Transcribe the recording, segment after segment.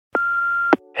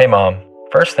Hey Mom,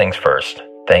 first things first,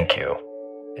 thank you.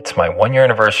 It's my 1-year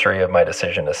anniversary of my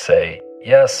decision to say,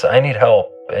 yes, I need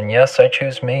help, and yes, I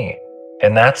choose me.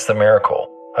 And that's the miracle.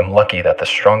 I'm lucky that the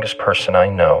strongest person I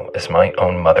know is my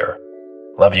own mother.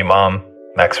 Love you, Mom.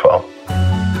 Maxwell.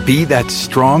 Be that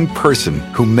strong person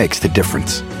who makes the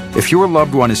difference. If your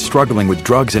loved one is struggling with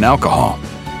drugs and alcohol,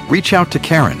 reach out to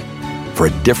Caron for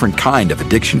a different kind of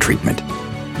addiction treatment.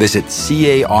 Visit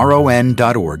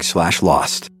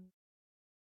caron.org/lost.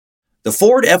 The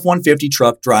Ford F-150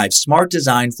 truck drives smart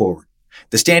design forward.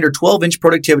 The standard 12-inch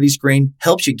productivity screen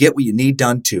helps you get what you need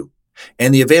done too.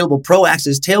 And the available Pro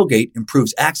Access tailgate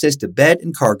improves access to bed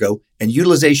and cargo and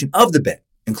utilization of the bed,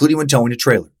 including when towing a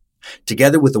trailer.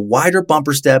 Together with a wider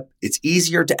bumper step, it's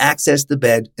easier to access the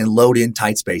bed and load in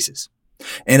tight spaces.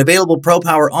 And available Pro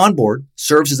Power onboard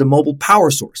serves as a mobile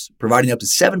power source, providing up to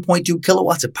 7.2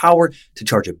 kilowatts of power to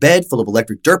charge a bed full of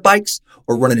electric dirt bikes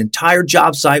or run an entire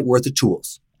job site worth of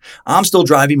tools. I'm still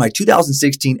driving my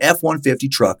 2016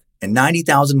 F-150 truck and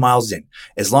 90,000 miles in.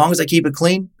 As long as I keep it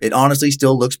clean, it honestly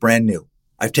still looks brand new.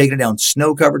 I've taken it down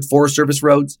snow-covered Forest Service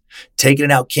roads, taken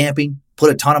it out camping, put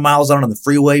a ton of miles on the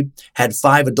freeway, had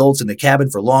 5 adults in the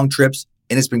cabin for long trips,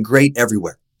 and it's been great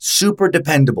everywhere. Super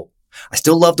dependable. I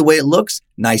still love the way it looks,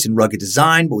 nice and rugged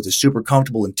design, but with a super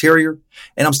comfortable interior.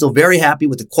 And I'm still very happy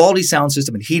with the quality sound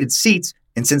system and heated seats.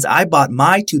 And since I bought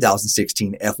my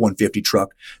 2016 F-150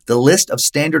 truck, the list of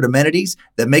standard amenities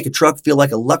that make a truck feel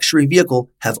like a luxury vehicle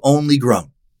have only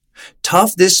grown.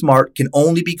 Tough this smart can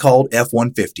only be called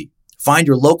F-150. Find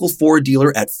your local Ford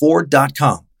dealer at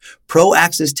Ford.com. Pro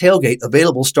Access tailgate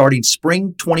available starting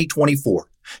spring 2024.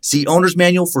 See Owner's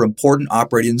Manual for important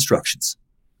operating instructions.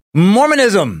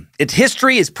 Mormonism. Its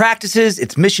history, its practices,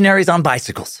 its missionaries on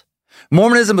bicycles.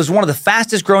 Mormonism is one of the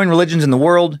fastest growing religions in the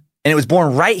world, and it was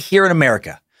born right here in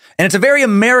America. And it's a very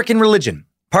American religion,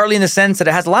 partly in the sense that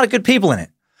it has a lot of good people in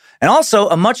it, and also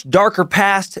a much darker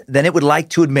past than it would like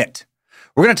to admit.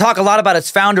 We're going to talk a lot about its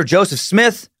founder, Joseph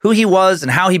Smith, who he was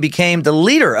and how he became the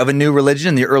leader of a new religion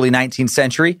in the early 19th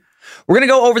century. We're going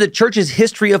to go over the church's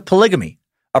history of polygamy,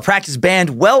 a practice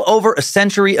banned well over a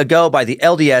century ago by the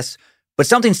LDS, but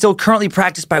something still currently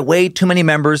practiced by way too many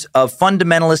members of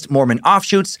fundamentalist Mormon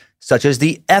offshoots, such as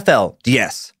the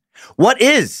FLDS. What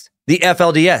is the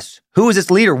FLDS? Who is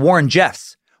its leader, Warren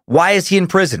Jeffs? Why is he in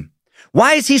prison?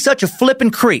 Why is he such a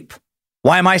flippin' creep?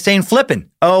 Why am I saying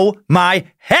flippin'? Oh my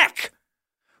heck!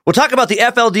 We'll talk about the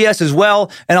FLDS as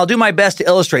well, and I'll do my best to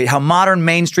illustrate how modern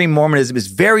mainstream Mormonism is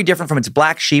very different from its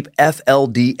black sheep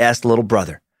FLDS little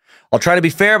brother. I'll try to be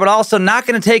fair, but also not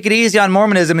going to take it easy on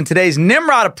Mormonism in today's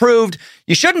Nimrod-approved,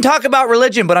 you shouldn't talk about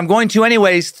religion, but I'm going to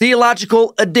anyways,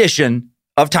 theological edition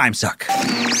of Time Suck.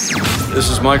 This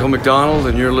is Michael McDonald,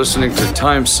 and you're listening to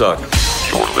Time Suck.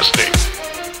 You're listening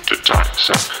to Time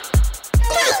Suck.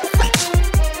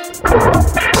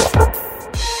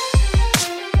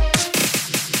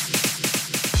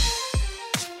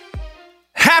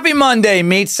 Happy Monday,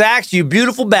 meat sacks, you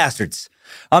beautiful bastards.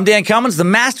 I'm Dan Cummins, the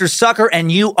master sucker, and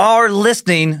you are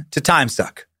listening to Time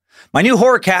Suck, my new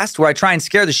horror cast where I try and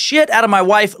scare the shit out of my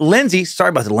wife, Lindsay, sorry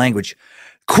about the language,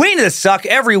 queen of the suck,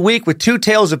 every week with 2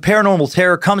 tales of paranormal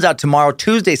terror. Comes out tomorrow,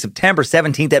 Tuesday, September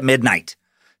 17th at midnight.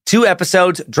 2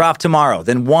 episodes drop tomorrow,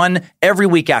 then 1 every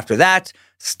week after that.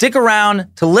 Stick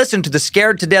around to listen to the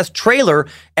Scared to Death trailer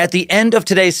at the end of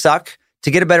today's suck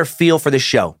to get a better feel for the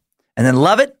show. And then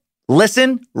love it,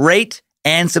 listen, rate,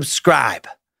 and subscribe.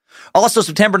 Also,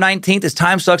 September 19th is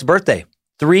Time Suck's birthday.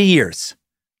 3 years.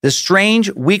 This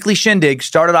strange weekly shindig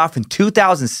started off in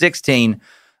 2016.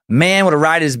 Man, what a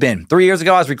ride it has been. 3 years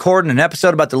ago, I was recording an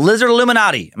episode about the Lizard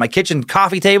Illuminati at my kitchen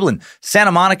coffee table in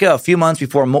Santa Monica a few months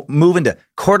before moving to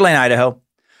Coeur d'Alene, Idaho,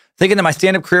 thinking that my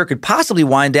stand-up career could possibly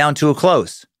wind down to a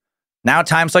close. Now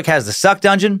Time Suck has the Suck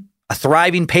Dungeon, a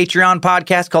thriving Patreon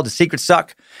podcast called The Secret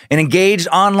Suck, an engaged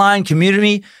online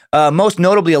community, most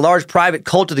notably a large private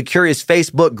Cult of the Curious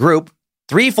Facebook group,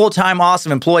 3 full-time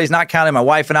awesome employees, not counting my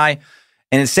wife and I,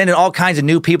 and it's sending all kinds of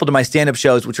new people to my stand-up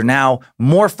shows, which are now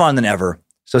more fun than ever.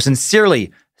 So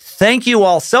sincerely, thank you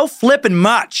all so flippin'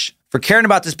 much for caring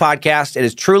about this podcast. It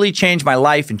has truly changed my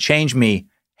life and changed me.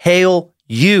 Hail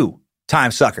you,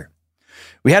 Time Sucker.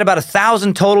 We had about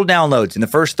 1,000 total downloads in the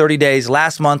first 30 days.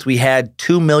 Last month, we had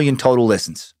 2 million total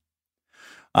listens.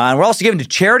 And we're also giving to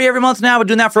charity every month now. We're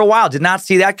doing that for a while. Did not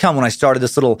see that come when I started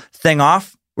this little thing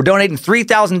off. We're donating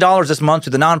 $3,000 this month to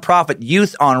the nonprofit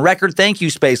Youth on Record. Thank you,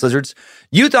 Space Lizards.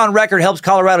 Youth on Record helps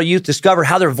Colorado youth discover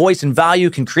how their voice and value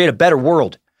can create a better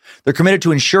world. They're committed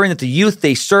to ensuring that the youth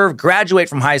they serve graduate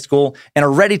from high school and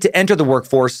are ready to enter the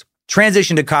workforce,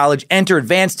 transition to college, enter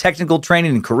advanced technical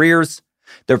training and careers.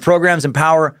 Their programs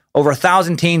empower over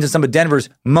 1,000 teens in some of Denver's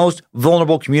most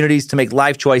vulnerable communities to make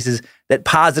life choices that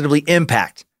positively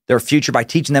impact their future by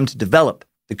teaching them to develop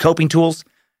the coping tools,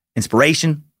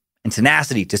 inspiration, and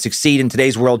tenacity to succeed in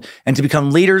today's world and to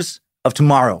become leaders of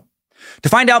tomorrow. To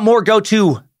find out more, go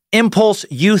to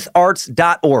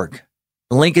impulseyoutarts.org.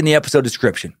 The link in the episode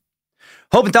description.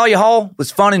 Hope and Thalia Hall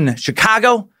was fun in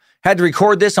Chicago. Had to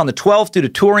record this on the 12th due to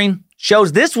touring.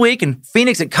 Shows this week in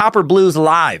Phoenix at Copper Blues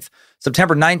Live,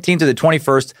 September 19th to the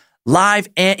 21st. Live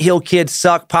Anthill Kids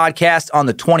Suck podcast on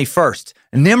the 21st.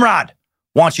 And Nimrod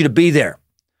wants you to be there.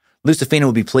 Lucifina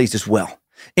will be pleased as well.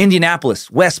 Indianapolis,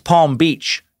 West Palm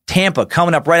Beach, Tampa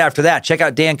coming up right after that. Check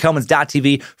out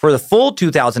dancummins.tv for the full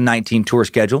 2019 tour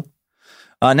schedule.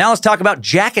 Now let's talk about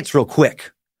jackets real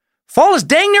quick. Fall is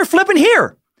dang near flipping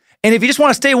here. And if you just want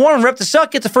to stay warm and rep the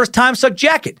suck, get the first Time Suck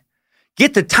jacket.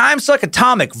 Get the Time Suck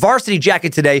Atomic varsity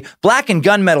jacket today. Black and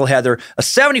gunmetal heather, a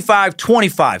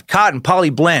 75-25 cotton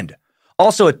poly blend.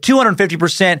 Also a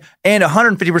 250% and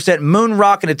 150% moon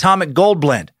rock and atomic gold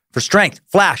blend for strength,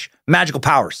 flash, magical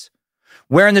powers.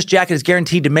 Wearing this jacket is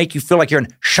guaranteed to make you feel like you're in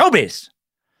showbiz.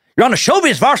 You're on the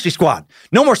showbiz varsity squad.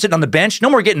 No more sitting on the bench. No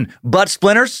more getting butt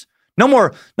splinters. No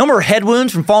more head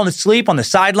wounds from falling asleep on the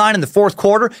sideline in the fourth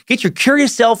quarter. Get your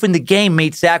curious self in the game,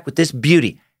 Meat Sack, with this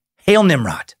beauty. Hail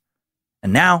Nimrod.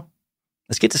 And now,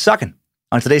 let's get to sucking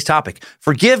on today's topic.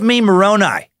 Forgive me,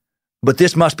 Moroni, but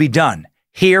this must be done.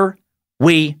 Here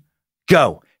we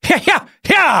go.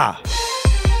 Yeah.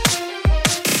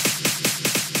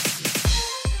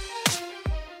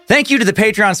 Thank you to the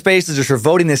Patreon Spaces for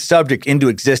voting this subject into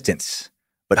existence.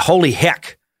 But holy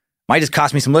heck, might just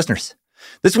cost me some listeners.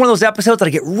 This is one of those episodes that I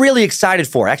get really excited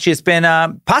for. Actually, it's been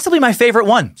possibly my favorite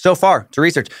one so far to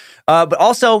research. But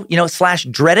also, slash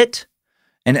dread it.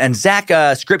 And Zach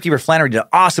Scriptkeeper Flannery did an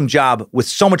awesome job with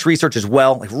so much research as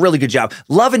well. Like, really good job.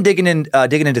 Loving digging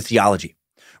into theology.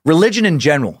 Religion in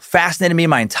general fascinated me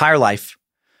my entire life.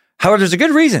 However, there's a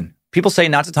good reason people say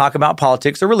not to talk about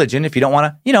politics or religion if you don't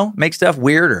want to, make stuff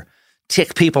weird or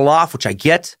tick people off, which I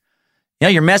get.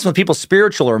 You're messing with people's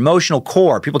spiritual or emotional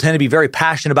core. People tend to be very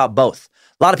passionate about both.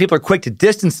 A lot of people are quick to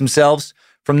distance themselves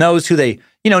from those who they,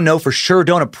 know for sure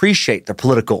don't appreciate their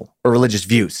political or religious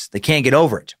views. They can't get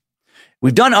over it.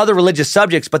 We've done other religious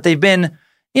subjects, but they've been,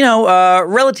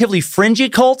 relatively fringy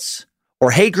cults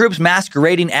or hate groups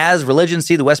masquerading as religion.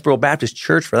 See the Westboro Baptist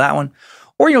Church for that one.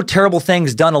 Or, terrible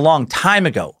things done a long time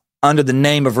ago under the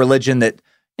name of religion that,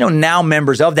 now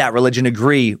members of that religion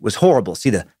agree was horrible. See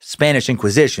the Spanish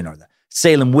Inquisition or the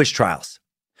Salem witch trials.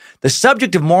 The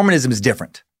subject of Mormonism is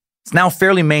different. It's now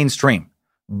fairly mainstream,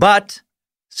 but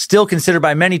still considered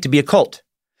by many to be a cult.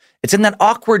 It's in that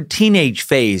awkward teenage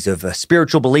phase of a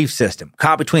spiritual belief system,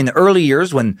 caught between the early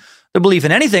years when the belief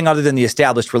in anything other than the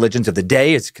established religions of the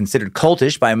day is considered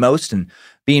cultish by most, and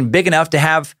being big enough to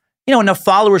have, enough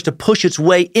followers to push its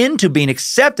way into being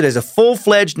accepted as a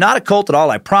full-fledged, not a cult at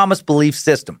all, I promise, belief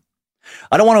system.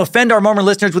 I don't want to offend our Mormon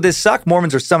listeners with this suck.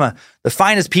 Mormons are some of the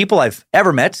finest people I've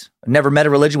ever met. I've never met a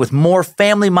religion with more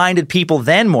family-minded people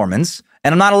than Mormons,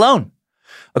 and I'm not alone.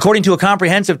 According to a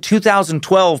comprehensive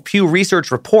 2012 Pew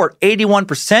Research report,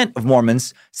 81% of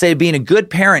Mormons say being a good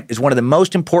parent is one of the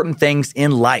most important things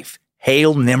in life.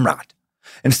 Hail Nimrod.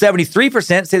 And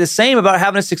 73% say the same about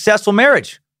having a successful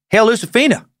marriage. Hail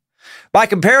Lucifina. By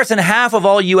comparison, half of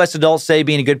all U.S. adults say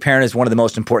being a good parent is one of the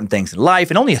most important things in life,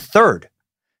 and only a third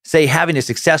say having a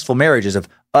successful marriage is of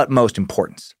utmost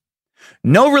importance.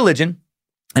 No religion,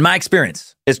 in my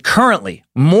experience, is currently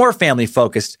more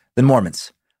family-focused than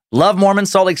Mormons. Love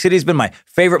Mormons. Salt Lake City has been my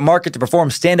favorite market to perform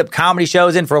stand-up comedy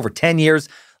shows in for over 10 years.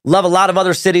 Love a lot of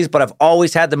other cities, but I've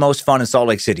always had the most fun in Salt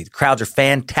Lake City. The crowds are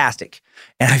fantastic.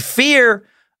 And I fear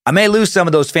I may lose some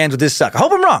of those fans with this suck. I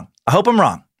hope I'm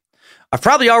wrong. I've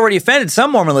probably already offended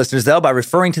some Mormon listeners, though, by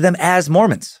referring to them as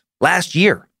Mormons. Last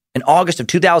year, in August of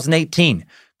 2018,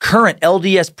 current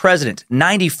LDS president,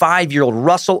 95-year-old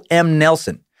Russell M.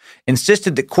 Nelson,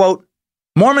 insisted that, quote,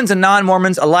 Mormons and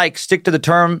non-Mormons alike stick to the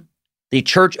term the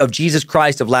Church of Jesus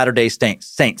Christ of Latter-day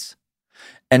Saints.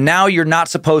 And now you're not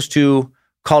supposed to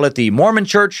call it the Mormon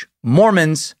Church,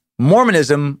 Mormons,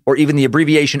 Mormonism, or even the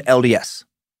abbreviation LDS.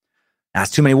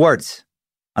 That's too many words.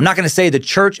 I'm not going to say the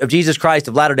Church of Jesus Christ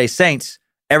of Latter-day Saints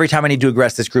every time I need to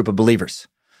address this group of believers.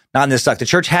 Not in this suck. The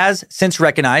church has since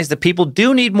recognized that people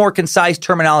do need more concise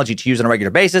terminology to use on a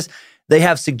regular basis. They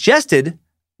have suggested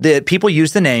that people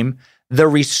use the name the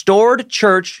Restored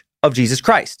Church of Jesus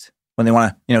Christ when they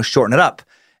want to, shorten it up.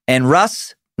 And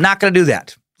Russ, not going to do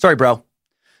that. Sorry, bro.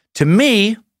 To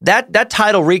me, that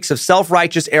title reeks of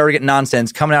self-righteous, arrogant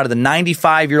nonsense coming out of the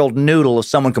 95-year-old noodle of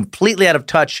someone completely out of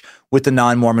touch with the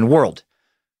non-Mormon world.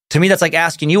 To me, that's like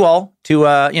asking you all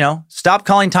to, stop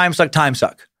calling Time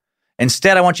Suck.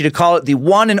 Instead, I want you to call it the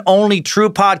one and only true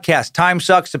podcast, Time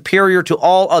Suck, superior to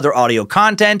all other audio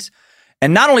content.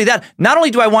 And not only that, not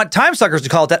only do I want time suckers to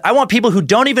call it that, I want people who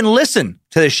don't even listen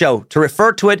to this show to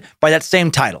refer to it by that same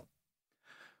title.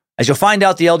 As you'll find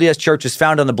out, the LDS Church is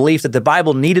founded on the belief that the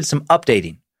Bible needed some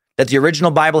updating, that the original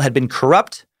Bible had been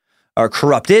corrupted,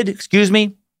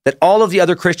 that all of the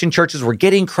other Christian churches were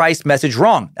getting Christ's message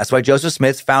wrong. That's why Joseph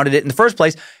Smith founded it in the first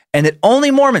place, and that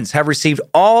only Mormons have received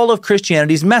all of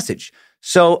Christianity's message.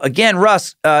 So again,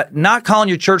 Russ, not calling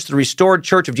your church the Restored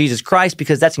Church of Jesus Christ,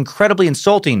 because that's incredibly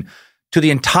insulting to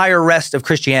the entire rest of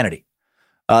Christianity.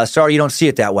 Sorry you don't see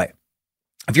it that way.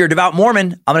 If you're a devout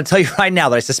Mormon, I'm going to tell you right now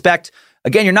that I suspect,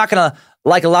 again, you're not going to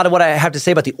like a lot of what I have to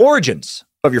say about the origins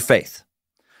of your faith.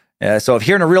 So if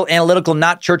hearing a real analytical,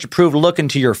 not church-approved look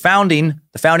into your founding,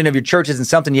 the founding of your church isn't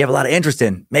something you have a lot of interest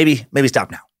in, maybe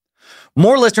stop now.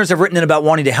 More listeners have written in about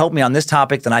wanting to help me on this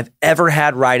topic than I've ever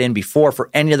had write in before for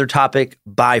any other topic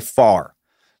by far.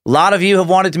 A lot of you have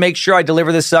wanted to make sure I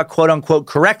deliver this quote-unquote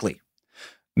correctly.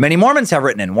 Many Mormons have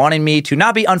written in wanting me to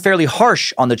not be unfairly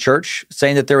harsh on the church,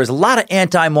 saying that there is a lot of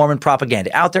anti-Mormon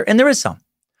propaganda out there, and there is some.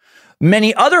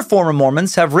 Many other former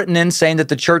Mormons have written in saying that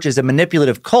the church is a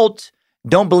manipulative cult.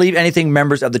 Don't believe anything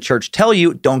members of the church tell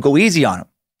you. Don't go easy on them.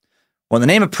 Well, in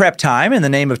the name of prep time, in the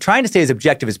name of trying to stay as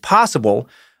objective as possible,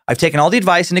 I've taken all the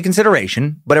advice into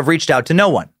consideration, but have reached out to no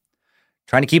one.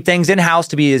 Trying to keep things in-house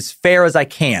to be as fair as I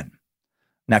can.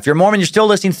 Now, if you're a Mormon, you're still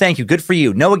listening, thank you. Good for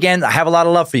you. Know again, I have a lot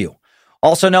of love for you.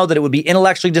 Also know that it would be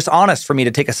intellectually dishonest for me to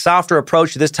take a softer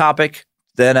approach to this topic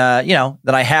than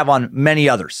I have on many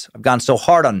others. I've gone so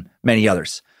hard on many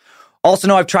others. Also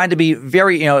know I've tried to be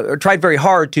tried very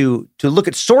hard to look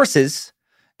at sources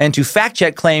and to fact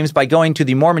check claims by going to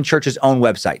the Mormon Church's own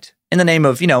website in the name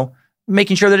of,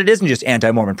 making sure that it isn't just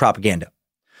anti-Mormon propaganda.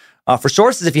 For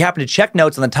sources, if you happen to check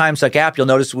notes on the Time Suck app, you'll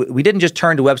notice we didn't just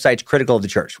turn to websites critical of the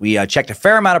church. We checked a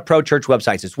fair amount of pro-church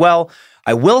websites as well.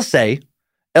 I will say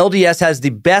LDS has the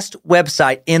best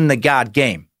website in the God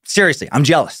game. Seriously, I'm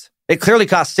jealous. It clearly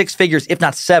costs 6 figures, if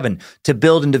not 7, to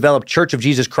build and develop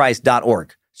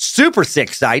churchofjesuschrist.org. Super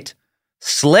sick site,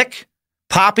 slick,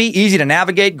 poppy, easy to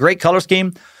navigate, great color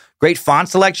scheme, great font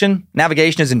selection,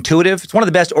 navigation is intuitive. It's one of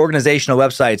the best organizational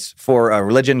websites for a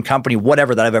religion, company,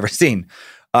 whatever that I've ever seen.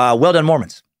 Well done,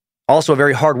 Mormons. Also a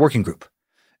very hard-working group.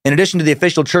 In addition to the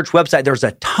official church website, there's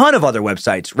a ton of other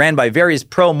websites ran by various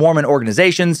pro-Mormon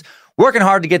organizations working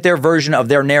hard to get their version of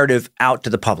their narrative out to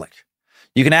the public.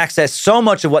 You can access so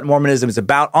much of what Mormonism is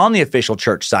about on the official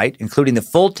church site, including the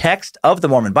full text of the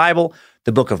Mormon Bible,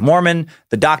 the Book of Mormon,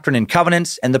 the Doctrine and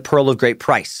Covenants, and the Pearl of Great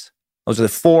Price. Those are the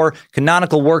 4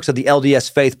 canonical works of the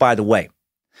LDS faith, by the way.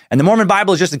 And the Mormon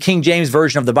Bible is just the King James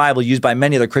version of the Bible used by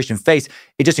many other Christian faiths.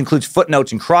 It just includes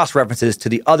footnotes and cross-references to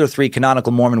the other 3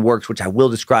 canonical Mormon works, which I will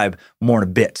describe more in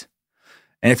a bit.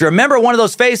 And if you're a member of one of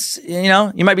those faiths,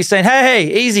 you might be saying,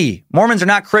 hey, easy, Mormons are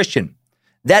not Christian.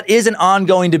 That is an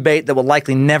ongoing debate that will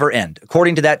likely never end.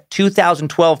 According to that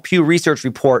 2012 Pew Research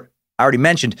report I already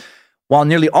mentioned, while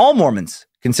nearly all Mormons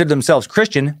consider themselves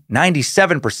Christian,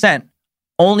 97%,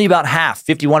 only about half,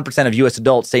 51% of U.S.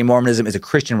 adults say Mormonism is a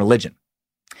Christian religion.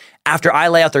 After I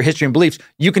lay out their history and beliefs,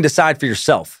 you can decide for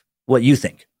yourself what you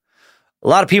think. A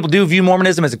lot of people do view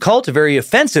Mormonism as a cult, a very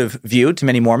offensive view to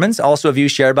many Mormons, also a view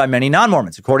shared by many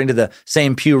non-Mormons. According to the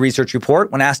same Pew Research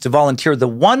report, when asked to volunteer the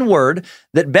one word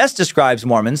that best describes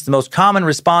Mormons, the most common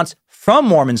response from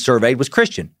Mormons surveyed was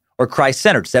Christian, or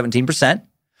Christ-centered, 17%.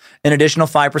 An additional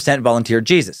 5% volunteered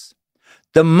Jesus.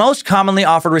 The most commonly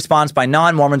offered response by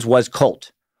non-Mormons was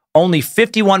cult. Only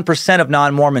 51% of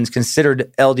non-Mormons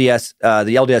considered the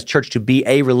LDS Church to be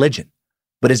a religion.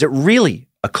 But is it really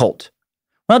a cult?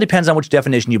 Well, it depends on which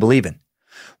definition you believe in.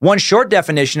 One short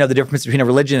definition of the difference between a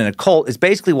religion and a cult is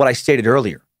basically what I stated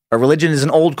earlier. A religion is an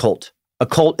old cult. A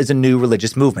cult is a new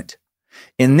religious movement.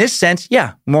 In this sense,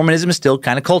 yeah, Mormonism is still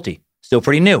kind of culty. Still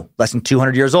pretty new, less than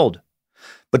 200 years old.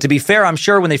 But to be fair, I'm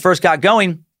sure when they first got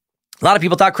going, a lot of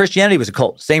people thought Christianity was a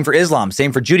cult. Same for Islam,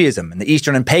 same for Judaism, and the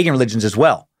Eastern and pagan religions as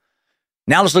well.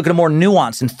 Now let's look at a more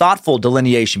nuanced and thoughtful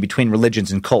delineation between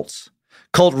religions and cults.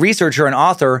 Cult researcher and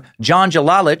author John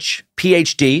Jalalich,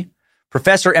 PhD,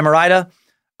 Professor Emerita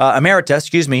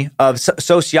of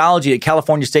Sociology at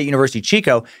California State University,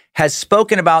 Chico, has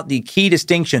spoken about the key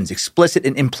distinctions, explicit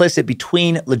and implicit,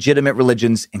 between legitimate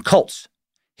religions and cults.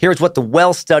 Here's what the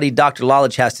well-studied Dr.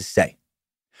 Lalich has to say.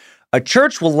 A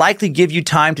church will likely give you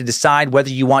time to decide whether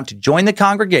you want to join the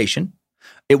congregation.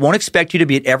 It won't expect you to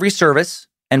be at every service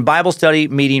and Bible study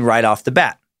meeting right off the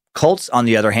bat. Cults, on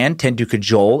the other hand, tend to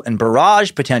cajole and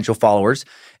barrage potential followers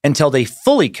until they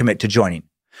fully commit to joining.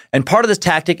 And part of this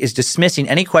tactic is dismissing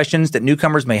any questions that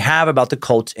newcomers may have about the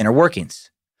cult's inner workings.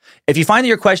 If you find that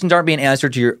your questions aren't being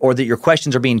answered or that your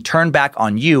questions are being turned back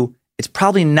on you, it's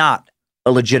probably not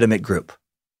a legitimate group.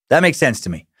 That makes sense to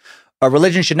me. A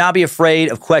religion should not be afraid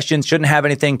of questions, shouldn't have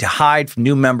anything to hide from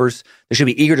new members. They should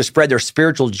be eager to spread their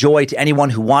spiritual joy to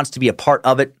anyone who wants to be a part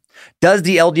of it. Does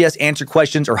the LDS answer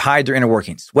questions or hide their inner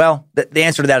workings? Well, the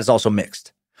answer to that is also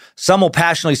mixed. Some will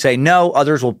passionately say no,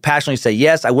 others will passionately say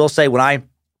yes. I will say when I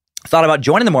thought about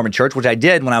joining the Mormon Church, which I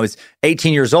did when I was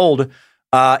 18 years old,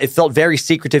 it felt very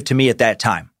secretive to me at that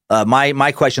time.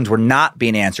 My questions were not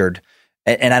being answered.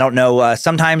 And I don't know,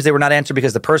 sometimes they were not answered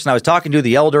because the person I was talking to,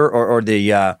 the elder or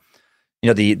the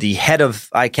head of,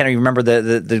 I can't even remember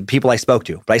the people I spoke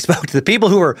to, but I spoke to the people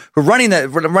who were running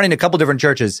a couple different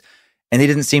churches, and they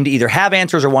didn't seem to either have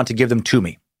answers or want to give them to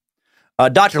me.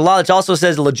 Dr. Lalich also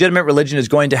says a legitimate religion is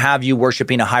going to have you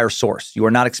worshiping a higher source. You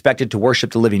are not expected to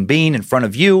worship the living being in front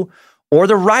of you or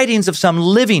the writings of some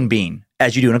living being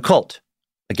as you do in a cult.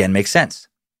 Again, makes sense.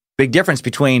 Big difference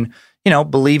between,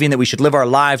 believing that we should live our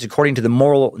lives according to the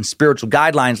moral and spiritual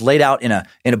guidelines laid out in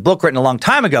a book written a long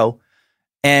time ago.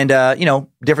 And,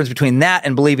 difference between that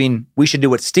and believing we should do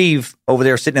what Steve over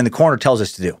there sitting in the corner tells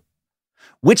us to do.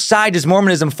 Which side does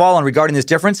Mormonism fall on regarding this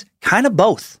difference? Kind of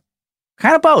both.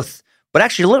 But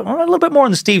actually a little bit more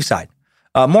on the Steve side.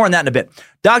 More on that in a bit.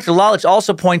 Dr. Lalich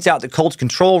also points out that cults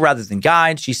control rather than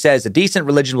guide. She says a decent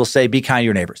religion will say, be kind to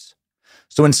your neighbors.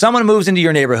 So when someone moves into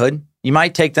your neighborhood, you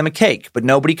might take them a cake, but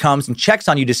nobody comes and checks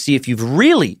on you to see if you've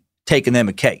really taken them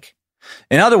a cake.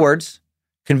 In other words,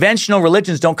 conventional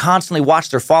religions don't constantly watch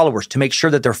their followers to make sure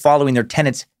that they're following their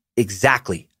tenets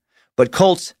exactly. But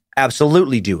cults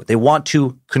absolutely do. They want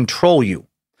to control you.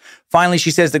 Finally,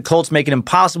 she says that cults make it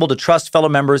impossible to trust fellow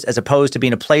members as opposed to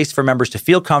being a place for members to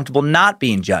feel comfortable not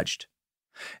being judged.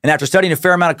 And after studying a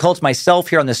fair amount of cults myself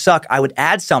here on the Suck, I would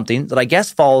add something that I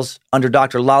guess falls under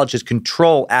Dr. Lalich's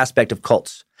control aspect of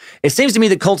cults. It seems to me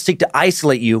that cults seek to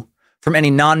isolate you from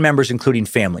any non-members, including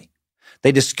family.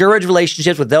 They discourage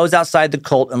relationships with those outside the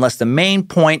cult unless the main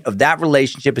point of that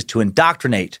relationship is to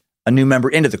indoctrinate a new member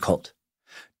into the cult.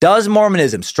 Does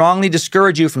Mormonism strongly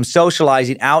discourage you from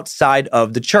socializing outside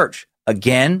of the church?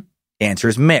 Again, answer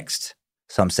is mixed.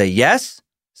 Some say yes,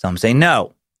 some say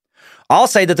no. I'll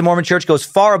say that the Mormon Church goes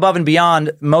far above and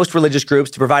beyond most religious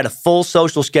groups to provide a full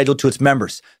social schedule to its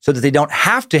members so that they don't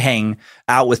have to hang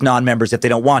out with non-members if they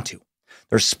don't want to.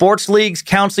 There's sports leagues,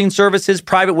 counseling services,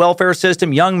 private welfare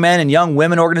system, young men and young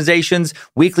women organizations,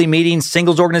 weekly meetings,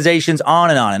 singles organizations, on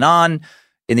and on and on.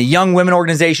 In the young women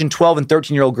organization, 12 and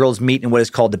 13-year-old girls meet in what is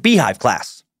called the Beehive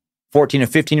class. 14 and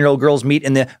 15-year-old girls meet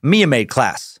in the Mia Maid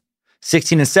class.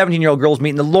 16 and 17-year-old girls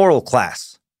meet in the Laurel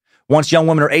class. Once young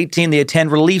women are 18, they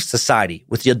attend Relief Society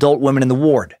with the adult women in the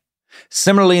ward.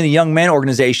 Similarly, in the young men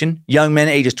organization, young men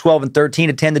ages 12 and 13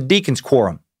 attend the Deacon's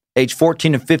Quorum. Age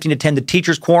 14 and 15 attend the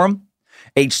Teacher's Quorum.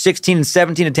 Age 16 and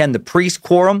 17 attend the Priest's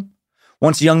Quorum.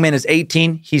 Once a young man is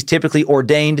 18, he's typically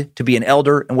ordained to be an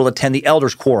elder and will attend the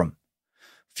Elder's Quorum.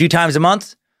 A few times a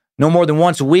month, no more than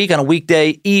once a week on a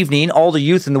weekday evening, all the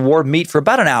youth in the ward meet for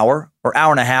about an hour or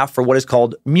hour and a half for what is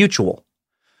called mutual.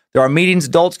 There are meetings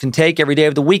adults can take every day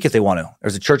of the week if they want to.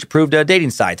 There's a church-approved dating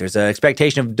site. There's an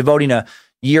expectation of devoting a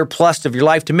year plus of your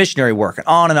life to missionary work, and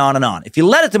on and on and on. If you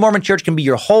let it, the Mormon Church can be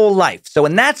your whole life. So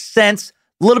in that sense,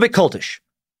 a little bit cultish,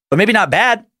 but maybe not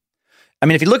bad. I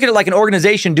mean, if you look at it like an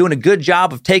organization doing a good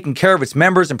job of taking care of its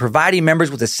members and providing members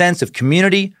with a sense of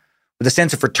community, with a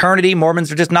sense of fraternity,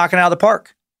 Mormons are just knocking it out of the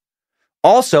park.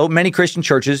 Also, many Christian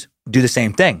churches do the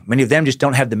same thing. Many of them just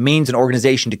don't have the means and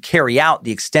organization to carry out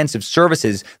the extensive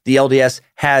services the LDS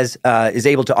is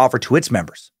able to offer to its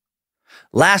members.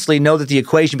 Lastly, know that the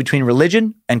equation between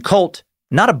religion and cult,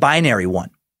 not a binary one.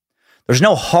 There's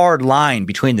no hard line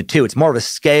between the two. It's more of a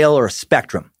scale or a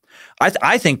spectrum.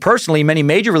 I think personally, many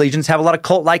major religions have a lot of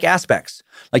cult-like aspects.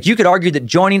 Like you could argue that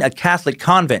joining a Catholic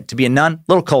convent to be a nun, a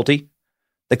little culty,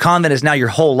 the convent is now your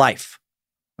whole life.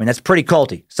 I mean, that's pretty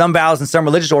culty. Some vows and some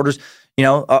religious orders,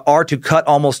 are to cut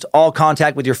almost all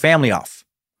contact with your family off.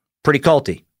 Pretty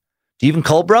culty. Do you even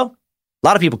cult, bro? A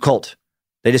lot of people cult.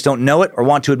 They just don't know it or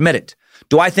want to admit it.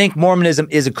 Do I think Mormonism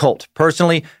is a cult?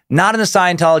 Personally, not in the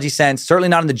Scientology sense, certainly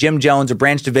not in the Jim Jones or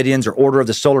Branch Davidians or Order of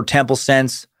the Solar Temple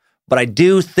sense, but I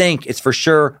do think it's for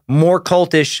sure more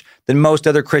cultish than most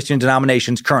other Christian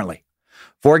denominations currently.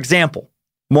 For example,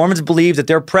 Mormons believe that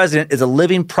their president is a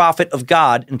living prophet of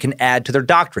God and can add to their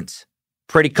doctrines.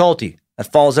 Pretty culty.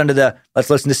 That falls under the, let's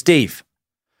listen to Steve.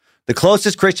 The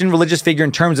closest Christian religious figure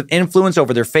in terms of influence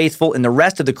over their faithful in the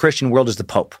rest of the Christian world is the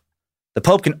Pope. The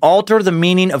Pope can alter the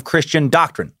meaning of Christian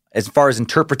doctrine as far as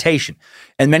interpretation,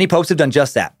 and many popes have done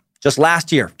just that. Just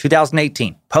last year,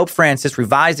 2018, Pope Francis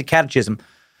revised the catechism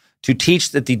to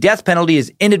teach that the death penalty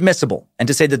is inadmissible and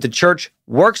to say that the church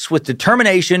works with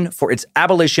determination for its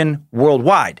abolition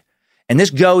worldwide. And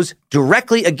this goes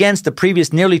directly against the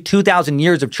previous nearly 2,000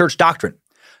 years of church doctrine.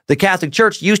 The Catholic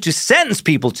Church used to sentence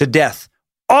people to death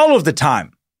all of the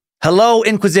time. Hello,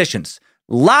 inquisitions.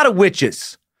 A lot of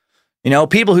witches.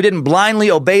 People who didn't blindly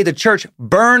obey the church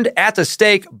burned at the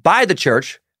stake by the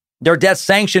church, their death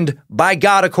sanctioned by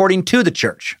God according to the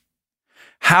church.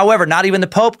 However, not even the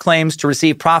Pope claims to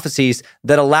receive prophecies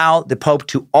that allow the Pope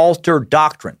to alter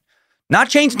doctrine. Not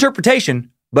change interpretation,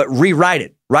 but rewrite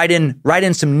it. Write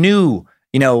in some new,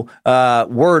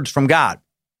 words from God.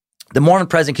 The Mormon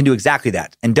president can do exactly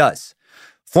that and does.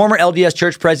 Former LDS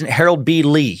Church President Harold B.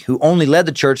 Lee, who only led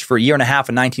the church for a year and a half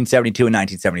in 1972 and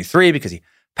 1973 because he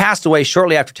passed away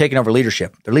shortly after taking over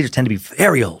leadership. Their leaders tend to be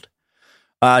very old.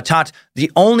 Taught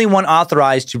the only one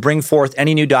authorized to bring forth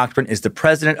any new doctrine is the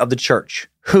president of the church,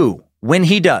 who, when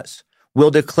he does,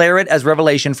 will declare it as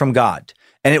revelation from God,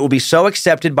 and it will be so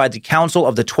accepted by the council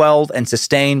of the 12 and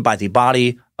sustained by the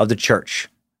body of the church.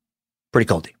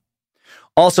 Pretty culty.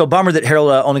 Also, bummer that Harold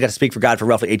only got to speak for God for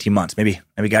roughly 18 months. Maybe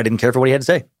God didn't care for what he had to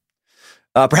say.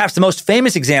 Perhaps the most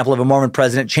famous example of a Mormon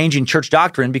president changing church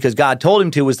doctrine because God told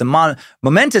him to was the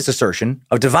momentous assertion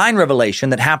of divine revelation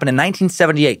that happened in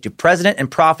 1978 to President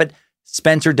and Prophet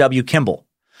Spencer W. Kimball,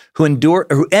 who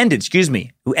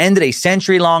ended a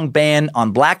century-long ban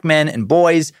on black men and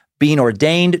boys being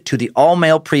ordained to the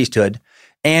all-male priesthood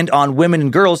and on women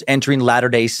and girls entering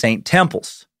Latter-day Saint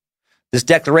temples. This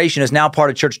declaration is now part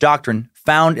of church doctrine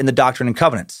found in the Doctrine and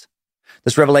Covenants.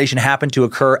 This revelation happened to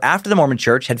occur after the Mormon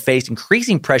Church had faced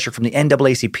increasing pressure from the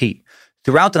NAACP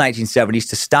throughout the 1970s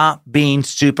to stop being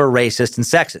super racist and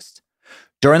sexist.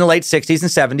 During the late 60s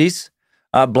and 70s,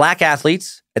 black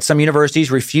athletes at some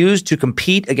universities refused to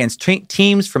compete against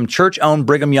teams from church-owned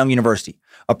Brigham Young University.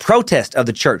 A protest of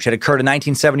the church had occurred in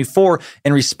 1974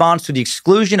 in response to the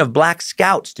exclusion of black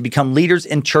scouts to become leaders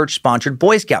in church-sponsored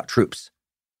Boy Scout troops.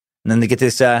 And then they get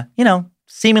this,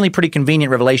 seemingly pretty convenient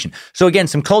revelation. So again,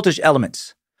 some cultish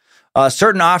elements.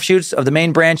 Certain offshoots of the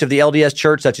main branch of the LDS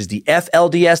Church, such as the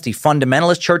FLDS, the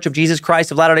Fundamentalist Church of Jesus Christ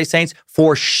of Latter-day Saints,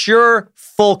 for sure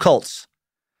full cults.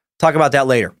 Talk about that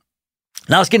later.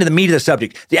 Now let's get into the meat of the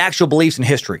subject, the actual beliefs and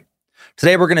history.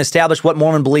 Today we're going to establish what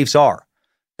Mormon beliefs are.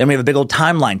 Then we have a big old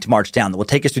timeline to march down that will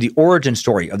take us through the origin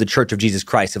story of the Church of Jesus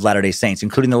Christ of Latter-day Saints,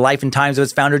 including the life and times of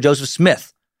its founder, Joseph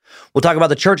Smith. We'll talk about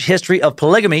the church history of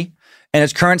polygamy and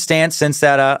its current stance, since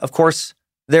that, of course,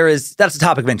 that's a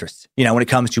topic of interest, when it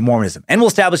comes to Mormonism. And we'll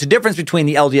establish the difference between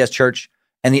the LDS Church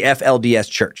and the FLDS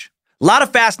Church. A lot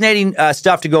of fascinating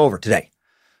stuff to go over today.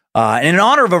 And in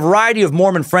honor of a variety of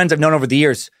Mormon friends I've known over the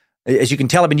years, as you can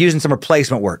tell, I've been using some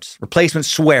replacement words, replacement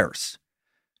swears.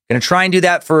 Going to try and do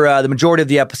that for the majority of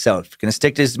the episode. Going to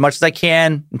stick to as much as I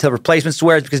can until replacement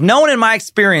swears, because no one in my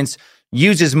experience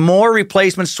uses more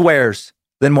replacement swears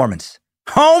than Mormons.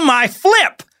 Oh, my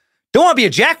flip! Don't want to be a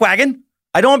jackwagon.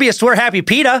 I don't want to be a swear-happy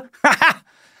PETA.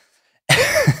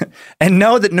 And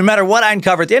know that no matter what I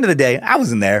uncover at the end of the day, I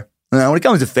wasn't there. When it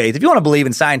comes to faith, if you want to believe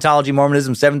in Scientology,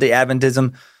 Mormonism, Seventh-day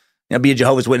Adventism, be a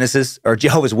Jehovah's Witness,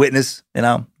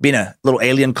 being a little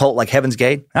alien cult like Heaven's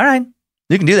Gate, all right,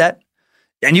 you can do that.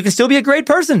 And you can still be a great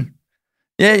person.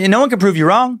 Yeah, no one can prove you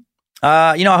wrong.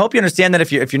 I hope you understand that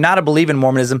if you're not a believer in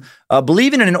Mormonism,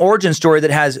 believing in an origin story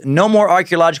that has no more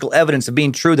archaeological evidence of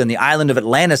being true than the island of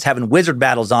Atlantis having wizard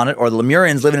battles on it, or the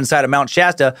Lemurians living inside of Mount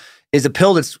Shasta, is a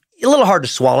pill that's a little hard to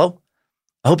swallow.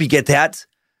 I hope you get that.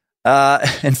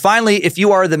 And finally, if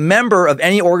you are the member of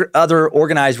any other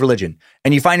organized religion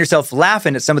and you find yourself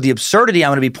laughing at some of the absurdity I'm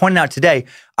going to be pointing out today,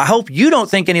 I hope you don't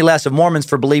think any less of Mormons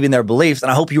for believing their beliefs. And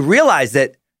I hope you realize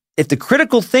that if the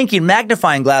critical thinking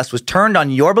magnifying glass was turned on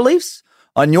your beliefs,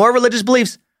 on your religious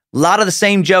beliefs, a lot of the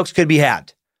same jokes could be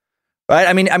had, right?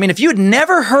 I mean, if you had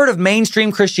never heard of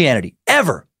mainstream Christianity,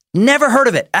 ever, never heard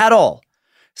of it at all,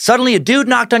 suddenly a dude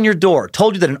knocked on your door,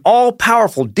 told you that an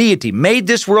all-powerful deity made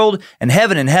this world and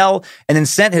heaven and hell, and then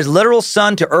sent his literal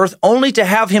son to earth only to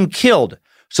have him killed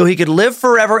so he could live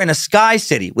forever in a sky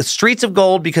city with streets of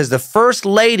gold because the first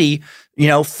lady,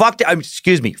 flipped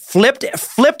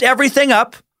everything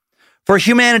up for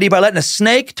humanity by letting a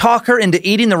snake talk her into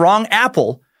eating the wrong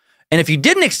apple. And if you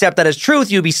didn't accept that as truth,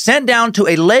 you'd be sent down to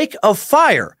a lake of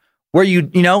fire where you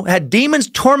had demons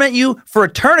torment you for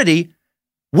eternity.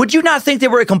 Would you not think they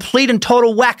were a complete and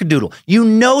total wackadoodle?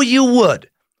 You would.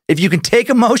 If you can take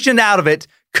emotion out of it,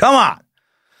 come on.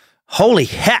 Holy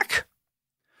heck.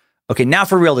 Okay, now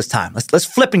for real this time. Let's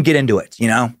flip and get into it,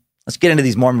 Let's get into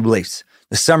these Mormon beliefs.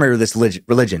 The summary of this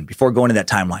religion before going to that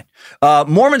timeline.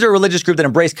 Mormons are a religious group that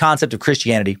embrace concept of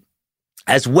Christianity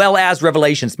as well as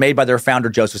revelations made by their founder,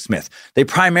 Joseph Smith. They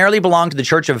primarily belong to the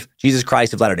Church of Jesus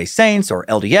Christ of Latter-day Saints, or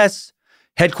LDS,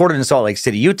 headquartered in Salt Lake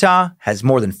City, Utah, has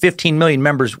more than 15 million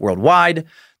members worldwide.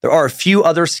 There are a few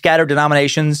other scattered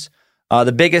denominations.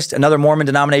 The biggest, another Mormon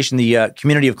denomination, the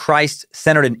Community of Christ,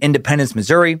 centered in Independence,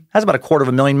 Missouri, has about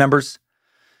 250,000 members.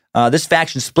 This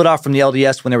faction split off from the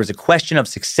LDS when there was a question of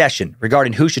succession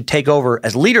regarding who should take over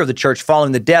as leader of the church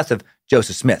following the death of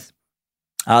Joseph Smith.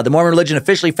 The Mormon religion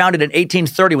officially founded in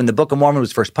 1830 when the Book of Mormon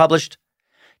was first published.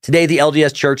 Today, the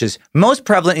LDS Church is most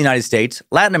prevalent in the United States,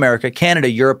 Latin America, Canada,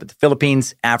 Europe, the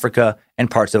Philippines, Africa, and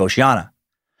parts of Oceania.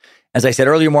 As I said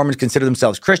earlier, Mormons consider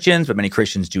themselves Christians, but many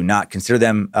Christians do not consider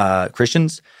them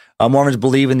Christians. Mormons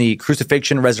believe in the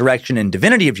crucifixion, resurrection, and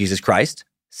divinity of Jesus Christ,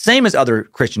 same as other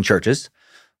Christian churches.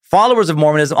 Followers of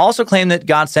Mormonism also claim that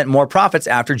God sent more prophets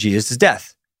after Jesus'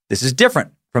 death. This is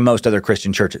different from most other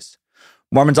Christian churches.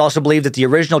 Mormons also believe that the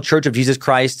original Church of Jesus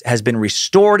Christ has been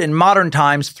restored in modern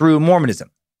times through Mormonism.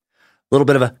 A little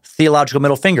bit of a theological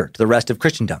middle finger to the rest of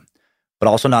Christendom, but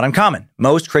also not uncommon.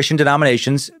 Most Christian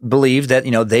denominations believe that,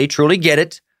 they truly get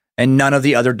it, and none of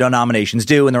the other denominations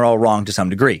do, and they're all wrong to some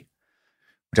degree,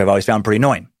 which I've always found pretty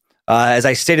annoying. As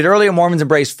I stated earlier, Mormons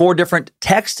embrace 4 different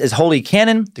texts as holy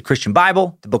canon: the Christian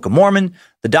Bible, the Book of Mormon,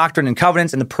 the Doctrine and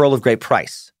Covenants, and the Pearl of Great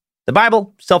Price. The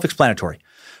Bible, self-explanatory.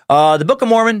 The Book of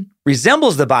Mormon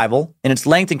resembles the Bible in its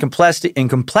length and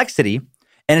complexity,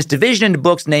 and its division into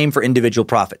books named for individual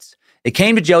prophets. It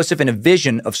came to Joseph in a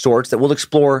vision of sorts that we'll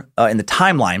explore in the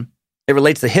timeline. It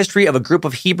relates the history of a group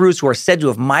of Hebrews who are said to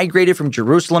have migrated from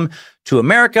Jerusalem to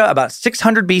America about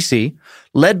 600 BC,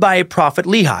 led by a prophet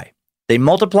Lehi. They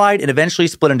multiplied and eventually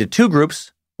split into 2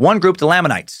 groups. One group, the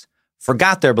Lamanites,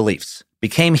 forgot their beliefs,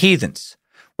 became heathens,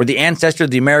 were the ancestor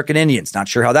of the American Indians. Not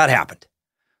sure how that happened.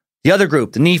 The other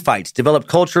group, the Nephites, developed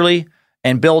culturally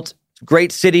and built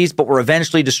great cities, but were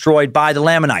eventually destroyed by the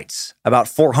Lamanites about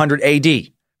 400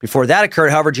 AD. Before that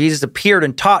occurred, however, Jesus appeared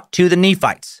and taught to the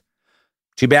Nephites.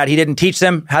 Too bad he didn't teach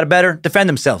them how to better defend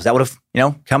themselves. That would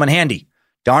have, come in handy.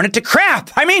 Darn it to crap!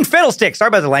 Fiddlesticks! Sorry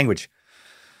about the language.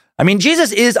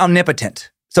 Jesus is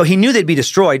omnipotent, so he knew they'd be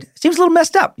destroyed. Seems a little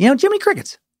messed up. Jiminy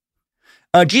Crickets.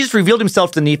 Jesus revealed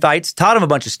himself to the Nephites, taught them a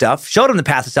bunch of stuff, showed them the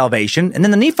path of salvation, and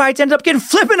then the Nephites ended up getting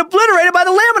flipping obliterated by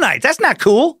the Lamanites. That's not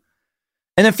cool.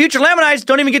 And the future Lamanites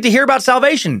don't even get to hear about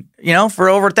salvation, for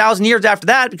over 1,000 years after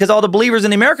that, because all the believers in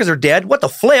the Americas are dead. What the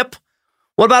flip?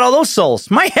 What about all those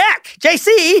souls? My heck,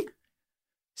 JC!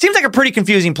 Seems like a pretty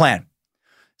confusing plan.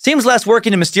 Seems less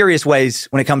working in mysterious ways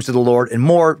when it comes to the Lord and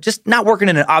more just not working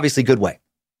in an obviously good way.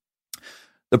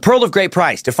 The Pearl of Great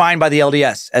Price, defined by the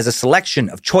LDS as a selection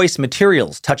of choice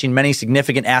materials touching many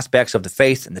significant aspects of the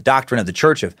faith and the doctrine of the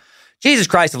Church of Jesus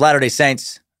Christ of Latter-day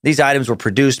Saints. These items were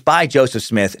produced by Joseph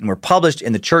Smith and were published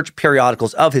in the church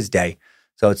periodicals of his day.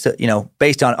 So it's,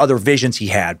 based on other visions he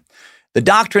had. The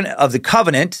Doctrine of the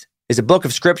Covenant is a book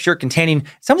of scripture containing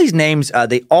some of these names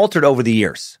they altered over the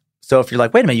years. So if you're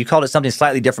like, wait a minute, you called it something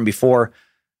slightly different before.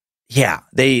 Yeah,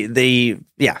 they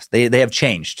have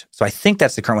changed. So I think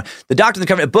that's the current one. The Doctrine of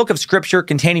the Covenant, a book of scripture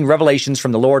containing revelations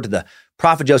from the Lord to the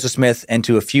prophet Joseph Smith and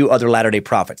to a few other Latter-day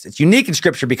prophets. It's unique in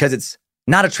scripture because it's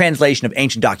not a translation of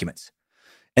ancient documents.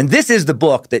 And this is the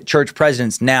book that church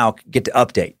presidents now get to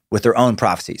update with their own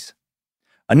prophecies.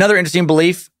 Another interesting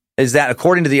belief is that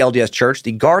according to the LDS Church,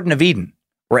 the Garden of Eden,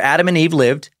 where Adam and Eve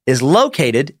lived, is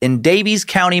located in Daviess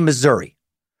County, Missouri.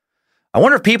 I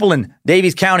wonder if people in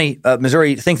Daviess County,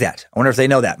 Missouri think that. I wonder if they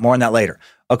know that. More on that later.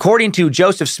 According to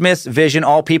Joseph Smith's vision,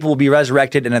 all people will be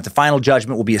resurrected and at the final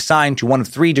judgment will be assigned to one of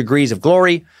 3 degrees of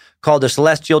glory called the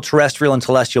celestial, terrestrial, and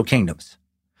celestial kingdoms.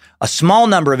 A small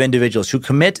number of individuals who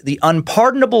commit the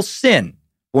unpardonable sin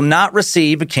will not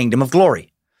receive a kingdom of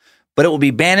glory, but they will be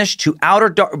banished to outer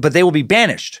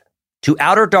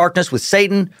darkness with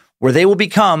Satan, where they will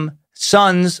become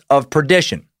sons of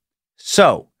perdition.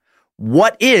 So,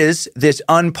 what is this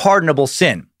unpardonable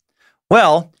sin?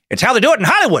 Well, it's how they do it in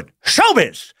Hollywood.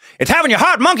 Showbiz. It's having your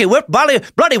heart monkey whipped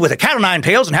bloody with a cat o' nine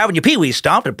tails and having your pee-wee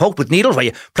stomped and poked with needles while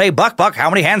you play buck, how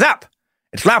many hands up?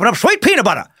 It's slapping up sweet peanut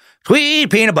butter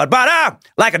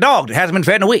like a dog that hasn't been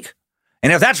fed in a week.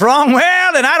 And if that's wrong,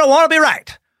 well, then I don't want to be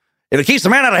right. If it keeps the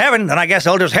man out of heaven, then I guess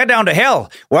I'll just head down to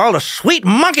hell where all the sweet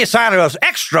monkey cider is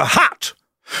extra hot.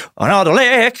 Another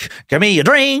lick, give me a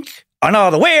drink.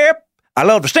 Another whip, I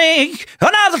love to stink.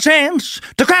 Another chance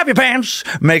to crap your pants,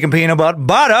 making peanut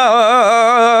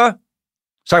butter.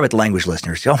 Sorry about the language,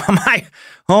 listeners.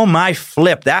 Oh my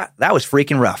flip. That was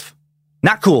freaking rough.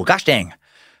 Not cool. Gosh dang.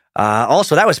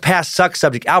 Also, that was past suck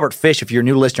subject Albert Fish, if you're a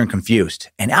new listener and confused.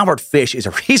 And Albert Fish he's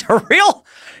a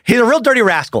real dirty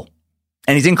rascal.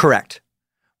 And he's incorrect.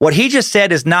 What he just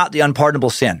said is not the unpardonable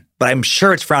sin, but I'm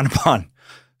sure it's frowned upon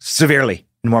severely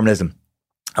in Mormonism.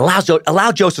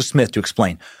 Allow Joseph Smith to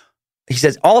explain. He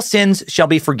says, all sins shall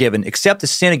be forgiven except the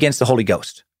sin against the Holy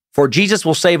Ghost. For Jesus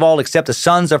will save all except the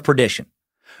sons of perdition.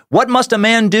 What must a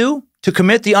man do to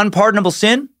commit the unpardonable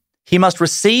sin? He must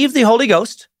receive the Holy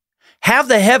Ghost, have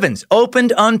the heavens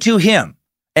opened unto him,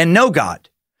 and know God,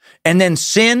 and then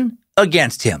sin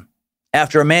against him.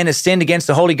 After a man has sinned against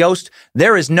the Holy Ghost,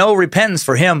 there is no repentance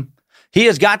for him. He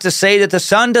has got to say that the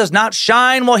sun does not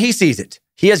shine while he sees it.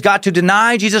 He has got to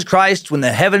deny Jesus Christ when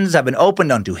the heavens have been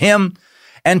opened unto him,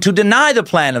 and to deny the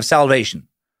plan of salvation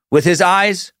with his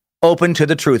eyes open to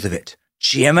the truth of it.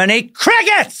 Jiminy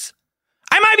crickets!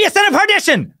 I might be a son of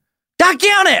perdition!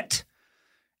 Doggone it!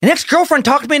 An ex-girlfriend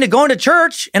talked me into going to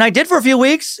church, and I did for a few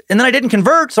weeks, and then I didn't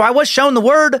convert, so I was shown the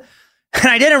word, and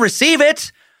I didn't receive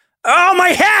it. Oh, my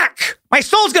heck! My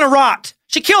soul's gonna rot!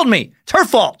 She killed me. It's her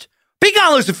fault. Be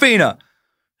gone, Lucifina.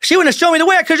 She wouldn't have shown me the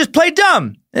way. I could have just played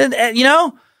dumb. You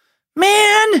know? Man,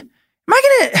 am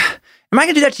I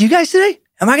gonna do that to you guys today?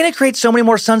 Am I gonna create so many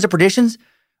more sons of perditions?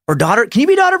 Or daughter? Can you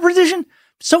be daughter of perdition? I'm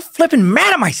so flipping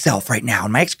mad at myself right now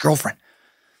and my ex-girlfriend.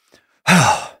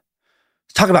 Let's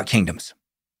talk about kingdoms.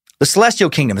 The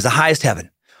celestial kingdom is the highest heaven.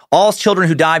 All children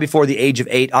who die before the age of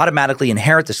 8 automatically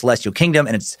inherit the celestial kingdom,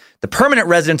 and it's the permanent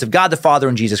residence of God the Father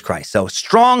and Jesus Christ. So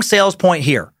strong sales point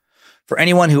here for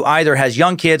anyone who either has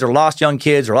young kids or lost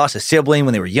a sibling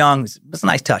when they were young. It's a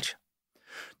nice touch.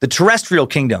 The terrestrial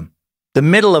kingdom, the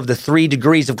middle of the 3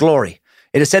 degrees of glory.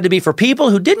 It is said to be for people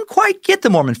who didn't quite get the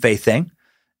Mormon faith thing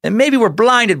and maybe were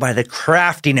blinded by the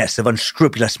craftiness of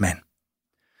unscrupulous men.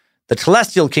 The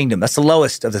celestial kingdom, that's the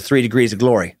lowest of the 3 degrees of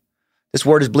glory. This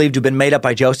word is believed to have been made up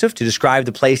by Joseph to describe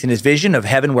the place in his vision of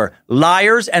heaven where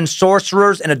liars and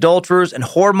sorcerers and adulterers and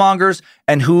whoremongers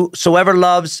and whosoever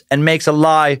loves and makes a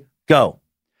lie go.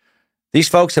 These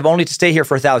folks have only to stay here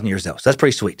for 1,000 years, though, so that's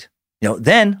pretty sweet.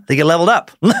 Then they get leveled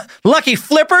up. Lucky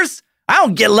flippers! I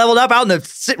don't get leveled up out in the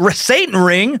Satan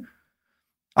ring.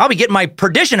 I'll be getting my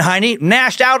perdition hiney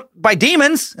gnashed out by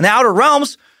demons in the outer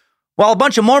realms while a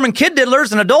bunch of Mormon kid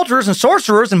diddlers and adulterers and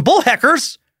sorcerers and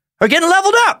bullheckers are getting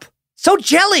leveled up. So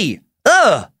jelly.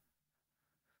 Ugh.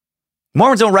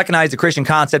 Mormons don't recognize the Christian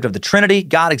concept of the Trinity,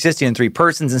 God existing in 3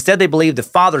 persons. Instead, they believe the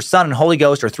Father, Son, and Holy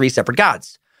Ghost are 3 separate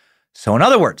gods. So in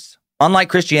other words, unlike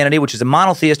Christianity, which is a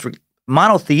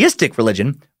monotheistic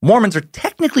religion, Mormons are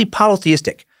technically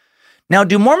polytheistic. Now,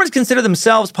 do Mormons consider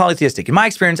themselves polytheistic? In my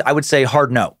experience, I would say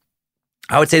hard no.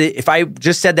 I would say that if I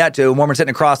just said that to a Mormon sitting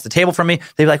across the table from me,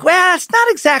 they'd be like, well, that's not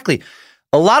exactly.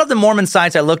 A lot of the Mormon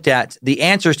sites I looked at, the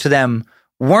answers to them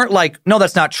weren't like, no,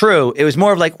 that's not true. It was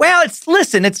more of like, well,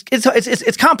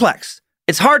 it's complex.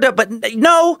 It's hard to, but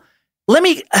no, let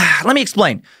me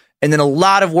explain. And then a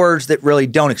lot of words that really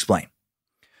don't explain.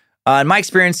 In my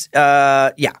experience,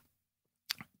 yeah,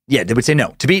 they would say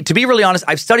no. To be really honest,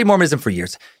 I've studied Mormonism for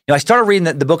years. I started reading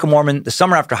the Book of Mormon the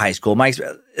summer after high school.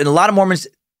 And a lot of Mormons,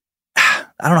 I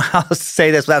don't know how to say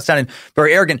this without sounding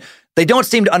very arrogant, they don't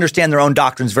seem to understand their own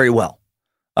doctrines very well.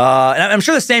 And I'm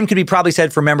sure the same could be probably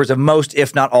said for members of most,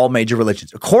 if not all, major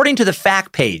religions. According to the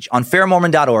fact page on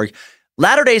fairmormon.org,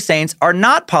 Latter-day Saints are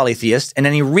not polytheists in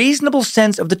any reasonable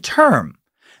sense of the term.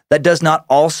 That does not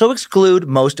also exclude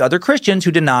most other Christians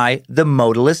who deny the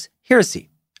modalist heresy.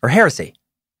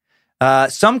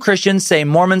 Some Christians say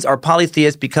Mormons are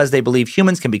polytheists because they believe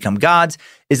humans can become gods.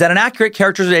 Is that an accurate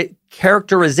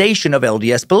characterization of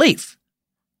LDS belief?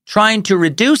 Trying to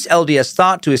reduce LDS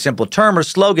thought to a simple term or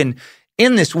slogan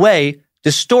in this way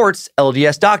distorts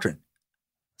LDS doctrine.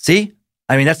 See?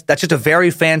 I mean, that's just a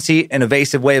very fancy and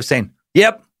evasive way of saying, we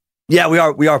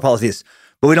are polytheists,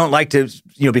 but we don't like to,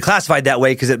 be classified that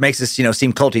way because it makes us,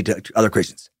 seem culty to other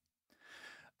Christians.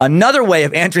 Another way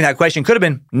of answering that question could have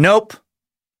been, nope,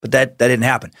 but that didn't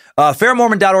happen.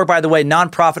 Fairmormon.org, by the way,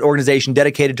 nonprofit organization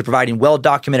dedicated to providing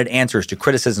well-documented answers to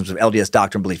criticisms of LDS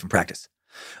doctrine, belief, and practice.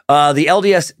 The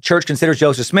LDS Church considers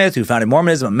Joseph Smith, who founded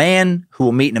Mormonism, a man who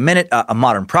we'll meet in a minute, a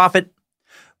modern prophet.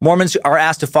 Mormons are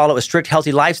asked to follow a strict,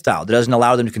 healthy lifestyle that doesn't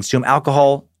allow them to consume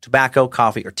alcohol, tobacco,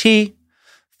 coffee, or tea.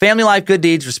 Family life, good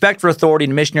deeds, respect for authority,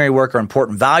 and missionary work are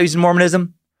important values in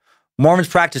Mormonism. Mormons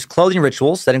practice clothing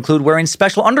rituals that include wearing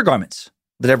special undergarments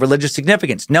that have religious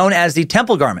significance, known as the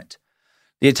temple garment.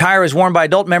 The attire is worn by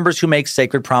adult members who make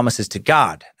sacred promises to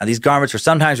God. Now, these garments are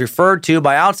sometimes referred to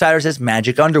by outsiders as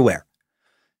magic underwear.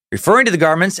 Referring to the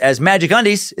garments as magic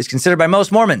undies is considered by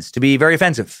most Mormons to be very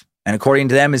offensive, and according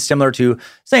to them is similar to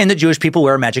saying that Jewish people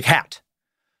wear a magic hat.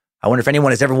 I wonder if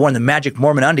anyone has ever worn the magic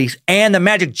Mormon undies and the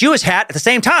magic Jewish hat at the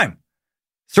same time.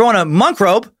 Throw on a monk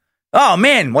robe. Oh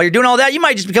man, while you're doing all that, you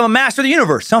might just become a master of the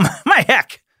universe. Oh my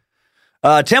heck.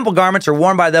 Temple garments are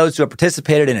worn by those who have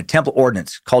participated in a temple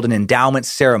ordinance called an endowment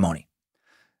ceremony.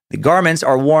 The garments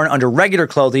are worn under regular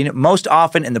clothing, most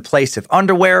often in the place of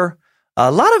underwear.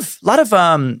 A lot of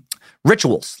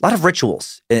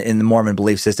rituals in the Mormon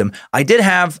belief system. I did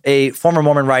have a former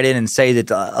Mormon write in and say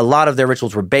that a lot of their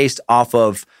rituals were based off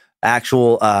of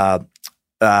actual,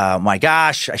 my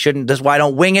gosh, I shouldn't, this is why I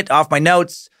don't wing it off my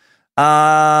notes.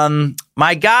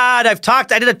 My God,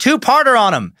 I did a two-parter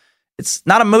on them. It's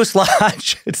not a Moose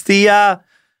Lodge. It's the,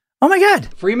 oh my God.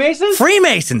 Freemasons?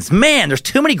 Freemasons. Man, there's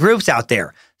too many groups out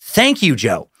there. Thank you,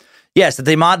 Joe. Yes,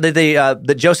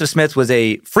 that Joseph Smith was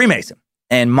a Freemason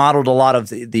and modeled a lot of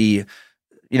the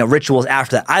rituals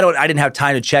after that. I didn't have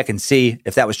time to check and see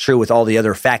if that was true with all the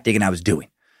other fact digging I was doing.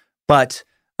 But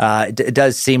it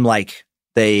does seem like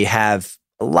they have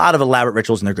a lot of elaborate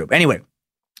rituals in their group. Anyway,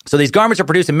 so these garments are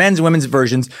produced in men's and women's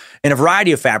versions in a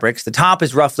variety of fabrics. The top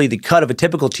is roughly the cut of a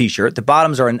typical t-shirt. The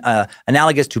bottoms are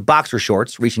analogous to boxer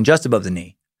shorts, reaching just above the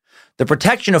knee. The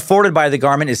protection afforded by the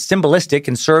garment is symbolistic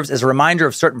and serves as a reminder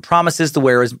of certain promises the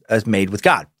wearer has made with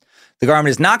God. The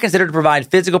garment is not considered to provide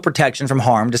physical protection from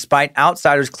harm, despite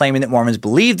outsiders claiming that Mormons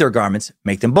believe their garments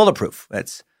make them bulletproof.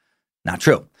 That's not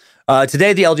true.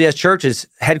 Today, the LDS Church is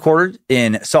headquartered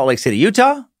in Salt Lake City,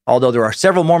 Utah. Although there are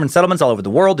several Mormon settlements all over the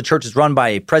world, the church is run by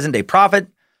a present-day prophet,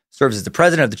 serves as the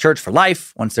president of the church for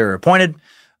life once they're appointed.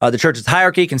 The church's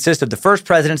hierarchy consists of the first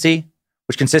presidency,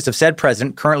 which consists of said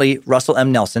president, currently Russell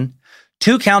M. Nelson,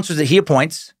 2 counselors that he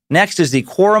appoints. Next is the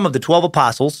quorum of the 12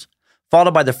 apostles,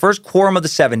 followed by the first quorum of the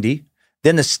 70,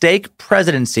 then the stake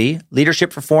presidency,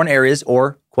 leadership for foreign areas,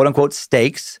 or quote-unquote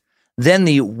stakes, then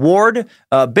the ward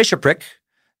bishopric,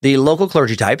 the local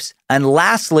clergy types, and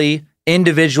lastly,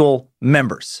 individual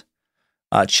members.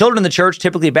 Children in the church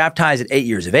typically baptized at 8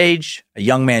 years of age. A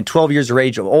young man 12 years of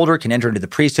age or older can enter into the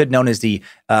priesthood known as the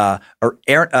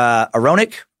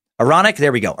Aaronic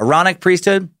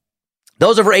priesthood.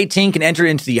 Those over 18 can enter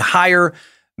into the higher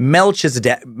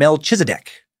Melchizedek,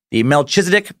 the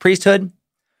Melchizedek priesthood.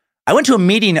 I went to a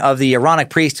meeting of the Aaronic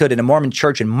priesthood in a Mormon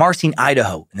church in Marsing,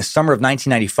 Idaho in the summer of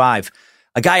 1995.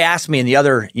 A guy asked me and the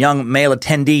other young male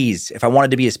attendees if I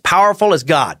wanted to be as powerful as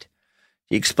God.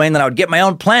 He explained that I would get my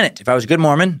own planet if I was a good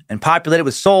Mormon and populate it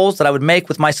with souls that I would make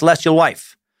with my celestial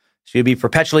wife. She would be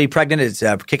perpetually pregnant as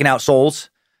kicking out souls,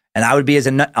 and I would be as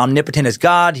omnipotent as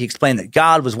God. He explained that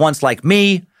God was once like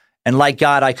me, and like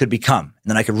God I could become.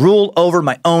 And then I could rule over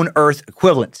my own earth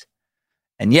equivalent.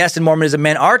 And yes, in Mormonism,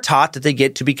 men are taught that they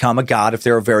get to become a god if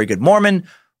they're a very good Mormon,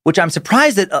 which I'm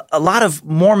surprised that a lot of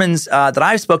Mormons that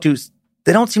I've spoke to,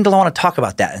 they don't seem to want to talk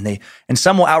about that, and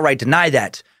some will outright deny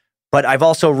that. But I've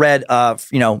also read, a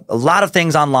lot of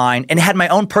things online and had my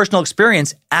own personal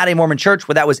experience at a Mormon church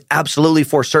where that was absolutely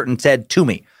for certain said to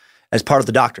me as part of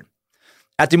the doctrine.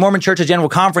 At the Mormon Church's General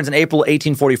Conference in April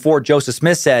 1844, Joseph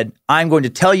Smith said, "I'm going to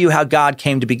tell you how God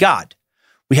came to be God.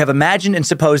 We have imagined and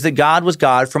supposed that God was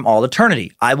God from all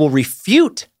eternity. I will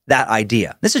refute that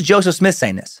idea." This is Joseph Smith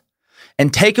saying this.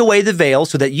 "And take away the veil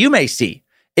so that you may see.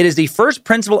 It is the first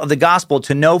principle of the gospel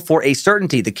to know for a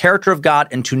certainty the character of God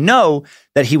and to know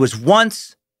that he was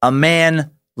once a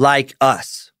man like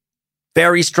us."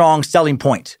 Very strong selling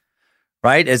point,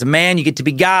 right? As a man, you get to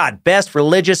be God. Best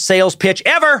religious sales pitch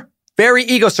ever. Very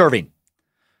ego-serving.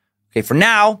 Okay, for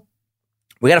now,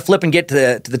 we got to flip and get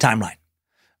to the timeline.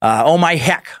 Oh my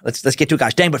heck. Let's get to it,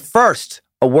 gosh dang. But first,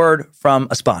 a word from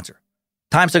a sponsor.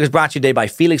 Timesuck is brought to you today by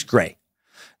Felix Gray.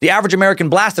 The average American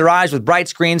blasts their eyes with bright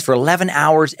screens for 11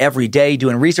 hours every day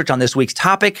doing research on this week's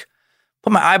topic.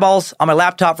 Put my eyeballs on my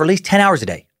laptop for at least 10 hours a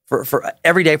day, for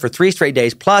every day for 3 straight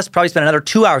days, plus probably spend another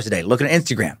 2 hours a day looking at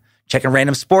Instagram, checking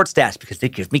random sports stats because they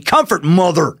give me comfort,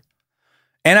 mother.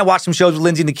 And I watch some shows with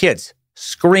Lindsay and the kids.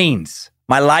 Screens.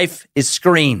 My life is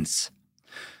screens.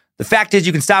 The fact is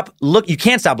you can't stop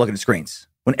looking at screens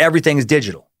when everything is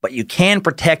digital. But you can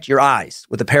protect your eyes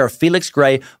with a pair of Felix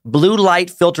Gray blue light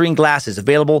filtering glasses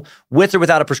available with or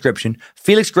without a prescription.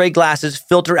 Felix Gray glasses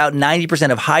filter out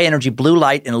 90% of high energy blue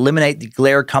light and eliminate the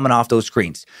glare coming off those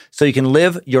screens. So you can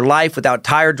live your life without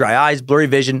tired, dry eyes, blurry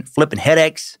vision, flipping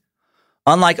headaches.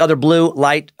 Unlike other blue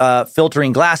light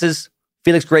filtering glasses,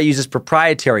 Felix Gray uses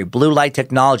proprietary blue light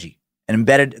technology and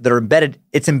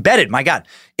it's embedded, my God,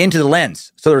 into the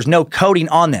lens. So there's no coating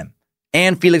on them.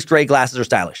 And Felix Gray glasses are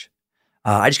stylish.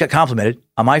 I just got complimented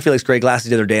on my Felix Gray glasses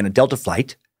the other day on a Delta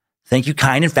flight. Thank you,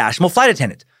 kind and fashionable flight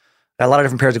attendant. Got a lot of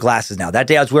different pairs of glasses now. That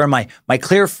day I was wearing my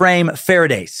clear frame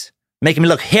Faradays, making me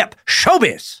look hip,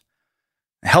 showbiz.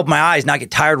 Help my eyes not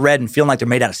get tired, red, and feeling like they're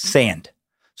made out of sand.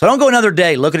 So don't go another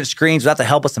day looking at screens without the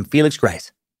help of some Felix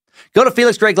Grays. Go to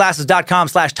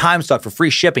FelixGrayGlasses.com/timesuck for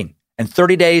free shipping and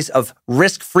 30 days of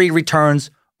risk-free returns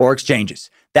or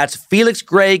exchanges. That's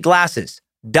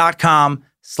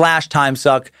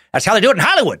FelixGrayGlasses.com/timesuck. That's how they do it in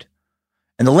Hollywood.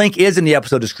 And the link is in the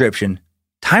episode description.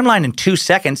 Timeline in 2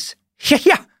 seconds.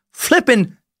 Yeah,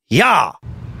 flippin' yeah.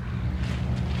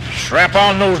 Strap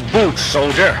on those boots,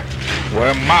 soldier.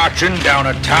 We're marching down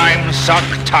a time-suck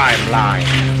timeline.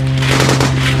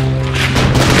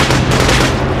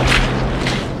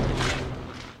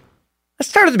 Let's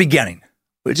start at the beginning,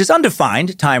 which is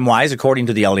undefined time-wise according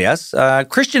to the LDS.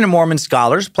 Christian and Mormon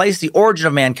scholars place the origin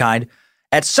of mankind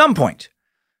at some point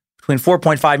between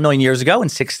 4.5 million years ago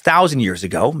and 6,000 years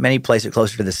ago. Many place it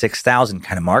closer to the 6,000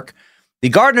 kind of mark. The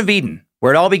Garden of Eden,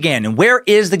 where it all began. And where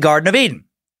is the Garden of Eden?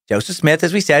 Joseph Smith,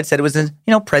 as we said it was in,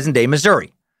 present-day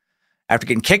Missouri. After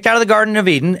getting kicked out of the Garden of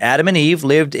Eden, Adam and Eve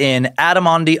lived in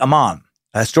Adamondi-Ammon,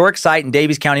 a historic site in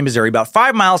Daviess County, Missouri, about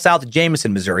 5 miles south of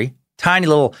Jameson, Missouri. Tiny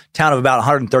little town of about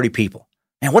 130 people.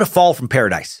 Man, what a fall from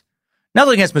paradise.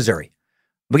 Nothing against Missouri.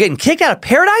 But getting kicked out of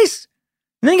paradise?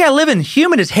 And then you gotta live in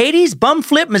humid as Hades,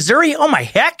 bumflip, Missouri? Oh my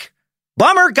heck.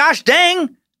 Bummer, gosh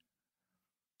dang.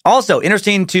 Also,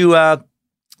 interesting to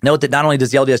note that not only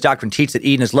does the LDS doctrine teach that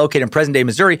Eden is located in present-day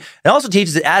Missouri, it also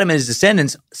teaches that Adam and his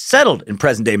descendants settled in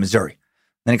present-day Missouri,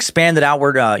 then expanded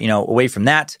outward, away from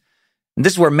that. And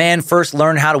this is where man first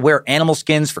learned how to wear animal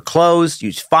skins for clothes,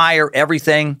 use fire,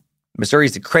 everything. Missouri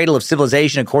is the cradle of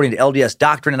civilization according to LDS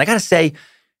doctrine. And I got to say,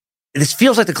 this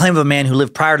feels like the claim of a man who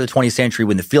lived prior to the 20th century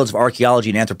when the fields of archaeology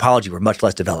and anthropology were much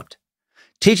less developed.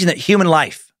 Teaching that human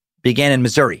life began in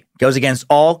Missouri goes against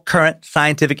all current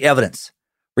scientific evidence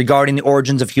regarding the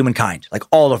origins of humankind, like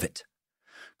all of it.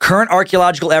 Current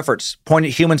archaeological efforts point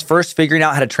at humans first figuring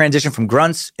out how to transition from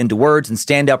grunts into words and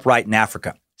stand upright in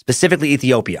Africa, specifically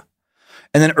Ethiopia.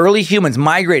 And then early humans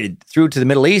migrated through to the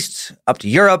Middle East, up to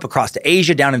Europe, across to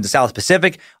Asia, down into the South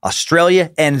Pacific,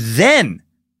 Australia, and then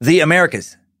the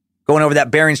Americas, going over that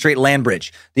Bering Strait land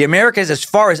bridge. The Americas, as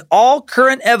far as all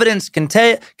current evidence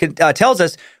tells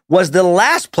us, was the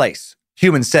last place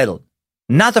humans settled,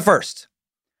 not the first.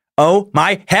 Oh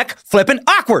my heck, flippin'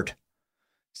 awkward.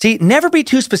 See, never be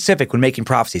too specific when making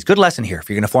prophecies. Good lesson here if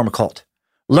you're going to form a cult.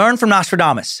 Learn from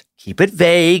Nostradamus. Keep it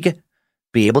vague.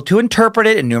 Be able to interpret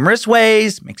it in numerous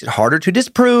ways, makes it harder to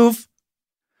disprove.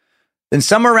 Then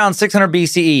somewhere around 600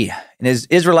 BCE, an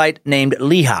Israelite named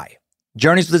Lehi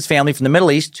journeys with his family from the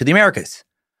Middle East to the Americas.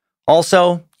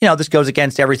 Also, this goes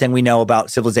against everything we know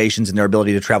about civilizations and their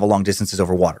ability to travel long distances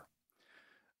over water.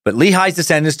 But Lehi's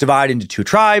descendants divide into two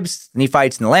tribes, the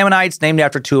Nephites and the Lamanites, named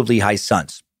after two of Lehi's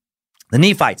sons. The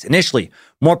Nephites, initially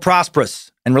more prosperous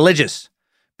and religious,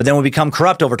 but then will become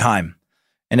corrupt over time.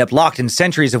 End up locked in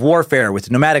centuries of warfare with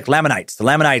the nomadic Lamanites. The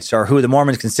Lamanites are who the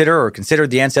Mormons considered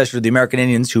the ancestors of the American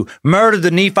Indians who murdered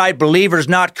the Nephite believers.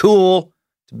 Not cool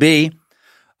to be.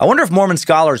 I wonder if Mormon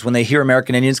scholars, when they hear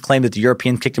American Indians claim that the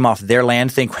Europeans kicked them off their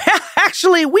land, think,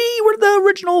 actually, we were the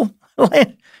original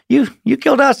land. You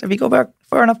killed us if you go back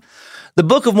far enough. The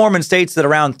Book of Mormon states that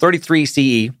around 33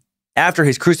 CE, after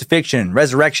his crucifixion and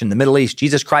resurrection in the Middle East,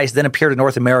 Jesus Christ then appeared in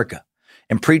North America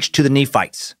and preached to the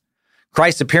Nephites.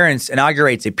 Christ's appearance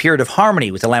inaugurates a period of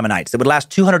harmony with the Lamanites that would last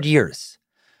 200 years.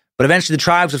 But eventually the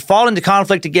tribes would fall into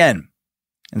conflict again.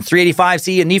 In 385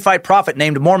 CE, a Nephite prophet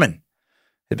named Mormon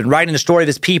had been writing the story of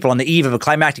his people on the eve of a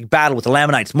climactic battle with the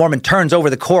Lamanites. Mormon turns over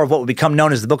the core of what would become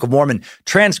known as the Book of Mormon,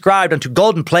 transcribed onto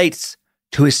golden plates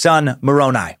to his son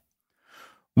Moroni.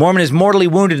 Mormon is mortally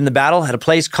wounded in the battle at a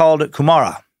place called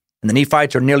Cumorah, and the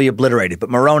Nephites are nearly obliterated, but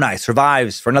Moroni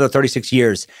survives for another 36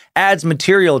 years, adds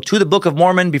material to the Book of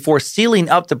Mormon before sealing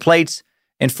up the plates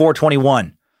in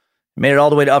 421. Made it all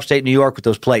the way to upstate New York with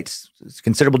those plates. It's a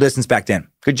considerable distance back then.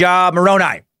 Good job,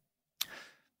 Moroni.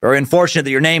 Very unfortunate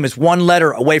that your name is one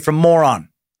letter away from moron.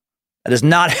 That does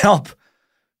not help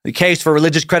the case for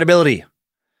religious credibility.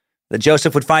 That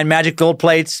Joseph would find magic gold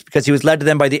plates because he was led to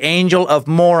them by the angel of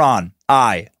Moroni.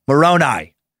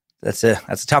 That's a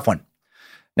tough one.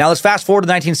 Now let's fast forward to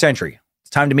the 19th century. It's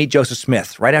time to meet Joseph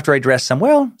Smith, right after I address some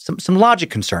logic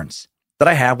concerns that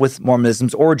I have with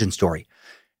Mormonism's origin story.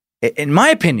 In my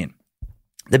opinion,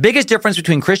 the biggest difference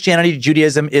between Christianity,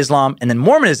 Judaism, Islam, and then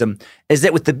Mormonism is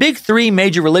that with the big three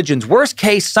major religions, worst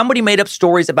case, somebody made up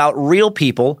stories about real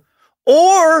people,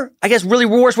 or I guess really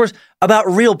worse, about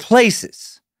real places.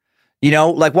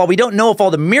 Like while we don't know if all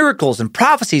the miracles and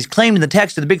prophecies claimed in the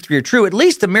text of the big three are true, at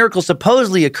least the miracles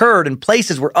supposedly occurred in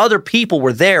places where other people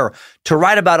were there to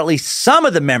write about at least some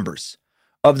of the members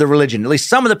of the religion, at least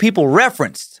some of the people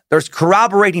referenced. There's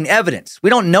corroborating evidence.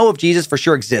 We don't know if Jesus for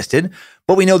sure existed,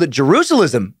 but we know that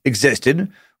Jerusalem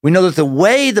existed. We know that the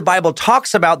way the Bible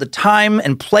talks about the time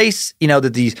and place,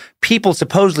 that these people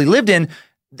supposedly lived in,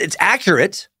 it's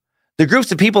accurate. The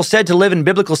groups of people said to live in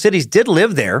biblical cities did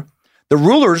live there. The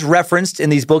rulers referenced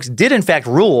in these books did in fact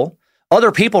rule.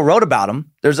 Other people wrote about them.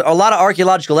 There's a lot of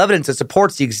archaeological evidence that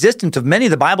supports the existence of many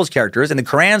of the Bible's characters and the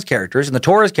Quran's characters and the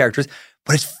Torah's characters,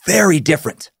 but it's very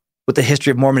different with the history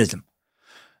of Mormonism.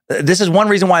 This is one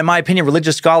reason why, in my opinion,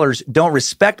 religious scholars don't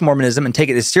respect Mormonism and take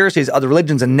it as seriously as other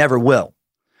religions and never will.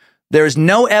 There is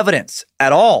no evidence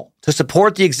at all to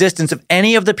support the existence of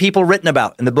any of the people written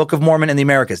about in the Book of Mormon in the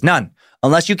Americas. None,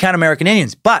 unless you count American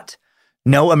Indians. But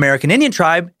no American Indian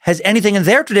tribe has anything in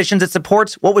their traditions that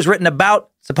supports what was written about,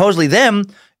 supposedly them,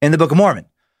 in the Book of Mormon.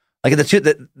 Like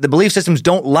the belief systems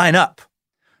don't line up.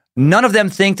 None of them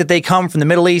think that they come from the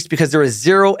Middle East because there is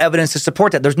zero evidence to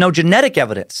support that. There's no genetic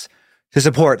evidence to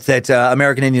support that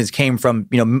American Indians came from,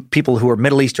 people who are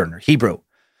Middle Eastern or Hebrew.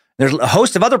 There's a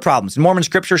host of other problems. In Mormon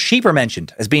scripture, sheep are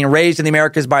mentioned as being raised in the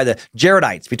Americas by the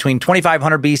Jaredites between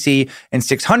 2500 BC and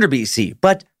 600 BC.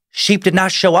 But sheep did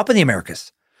not show up in the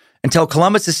Americas until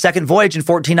Columbus's second voyage in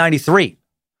 1493.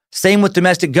 Same with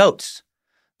domestic goats.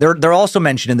 They're also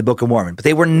mentioned in the Book of Mormon, but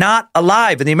they were not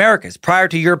alive in the Americas prior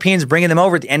to Europeans bringing them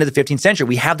over at the end of the 15th century.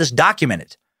 We have this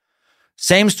documented.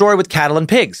 Same story with cattle and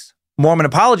pigs. Mormon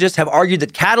apologists have argued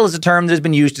that cattle is a term that has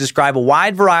been used to describe a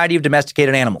wide variety of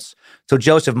domesticated animals. So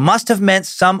Joseph must have meant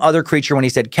some other creature when he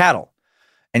said cattle.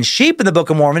 And sheep in the Book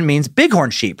of Mormon means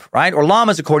bighorn sheep, right? Or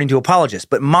llamas, according to apologists.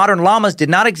 But modern llamas did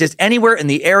not exist anywhere in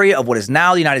the area of what is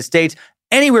now the United States,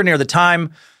 anywhere near the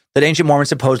time that ancient Mormons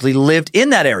supposedly lived in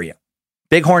that area.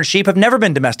 Bighorn sheep have never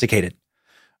been domesticated.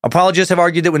 Apologists have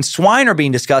argued that when swine are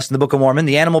being discussed in the Book of Mormon,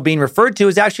 the animal being referred to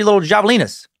is actually little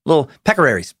javelinas, little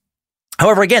peccaries.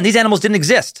 However, again, these animals didn't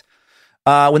exist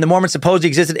when the Mormons supposedly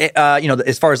existed,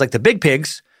 as far as like the big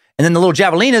pigs, and then the little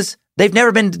javelinas, they've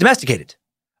never been domesticated.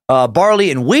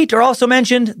 Barley and wheat are also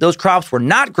mentioned. Those crops were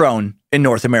not grown in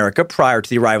North America prior to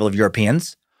the arrival of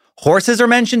Europeans. Horses are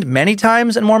mentioned many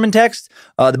times in Mormon texts.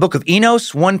 The book of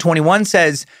Enos 1:21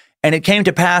 says, "And it came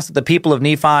to pass that the people of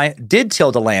Nephi did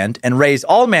till the land and raise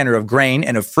all manner of grain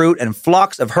and of fruit and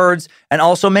flocks of herds and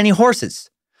also many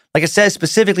horses." Like it says,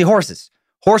 specifically horses.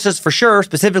 Horses, for sure,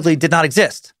 specifically did not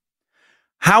exist.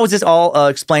 How is this all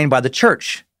explained by the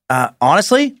church?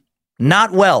 Honestly,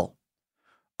 not well.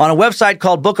 On a website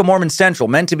called Book of Mormon Central,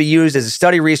 meant to be used as a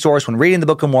study resource when reading the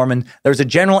Book of Mormon, there's a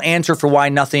general answer for why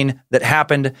nothing that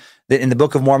happened in the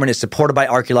Book of Mormon is supported by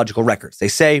archaeological records. They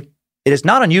say, it is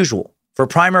not unusual for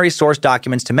primary source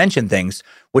documents to mention things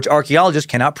which archaeologists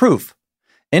cannot prove.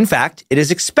 In fact, it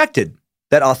is expected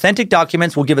that authentic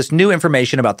documents will give us new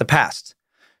information about the past.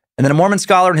 And then a Mormon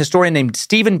scholar and historian named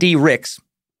Stephen D. Ricks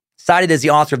cited as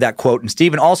the author of that quote, and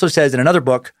Stephen also says in another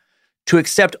book, to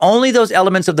accept only those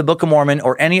elements of the Book of Mormon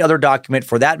or any other document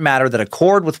for that matter that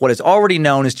accord with what is already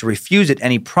known is to refuse it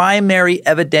any primary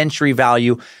evidentiary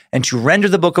value and to render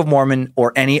the Book of Mormon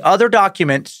or any other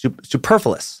document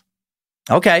superfluous.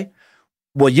 Okay,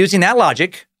 well, using that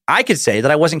logic, I could say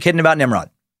that I wasn't kidding about Nimrod.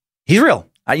 He's real.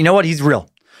 You know what? He's real.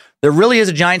 There really is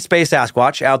a giant space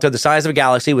Sasquatch out there the size of a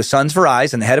galaxy with suns for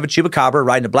eyes and the head of a chupacabra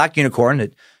riding a black unicorn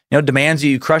that demands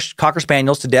you crush cocker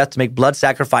spaniels to death to make blood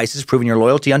sacrifices, proving your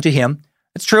loyalty unto him.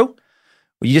 It's true.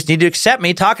 You just need to accept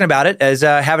me talking about it as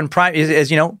having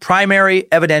primary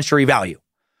evidentiary value.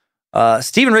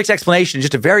 Stephen Rick's explanation is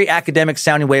just a very academic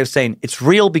sounding way of saying it's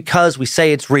real because we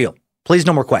say it's real. Please,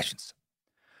 no more questions.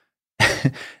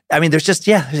 I mean, there's just,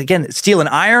 again, steel and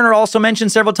iron are also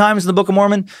mentioned several times in the Book of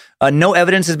Mormon. No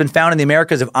evidence has been found in the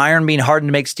Americas of iron being hardened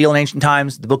to make steel in ancient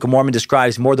times. The Book of Mormon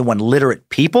describes more than one literate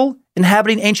people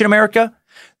inhabiting ancient America.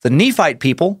 The Nephite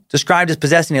people described as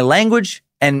possessing a language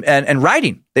and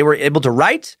writing. They were able to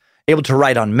write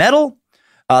on metal.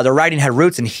 Their writing had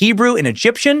roots in Hebrew and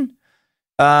Egyptian.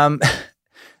 They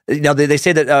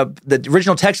say that the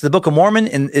original text of the Book of Mormon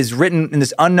is written in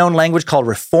this unknown language called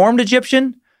Reformed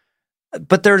Egyptian.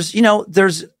 But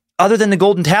there's other than the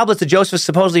golden tablets that Joseph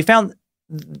supposedly found,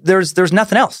 there's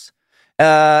nothing else.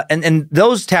 And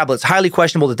those tablets, highly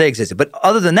questionable that they existed. But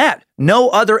other than that, no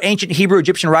other ancient Hebrew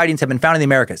Egyptian writings have been found in the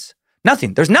Americas.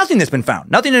 Nothing. There's nothing that's been found.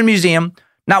 Nothing in a museum.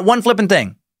 Not one flipping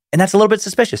thing. And that's a little bit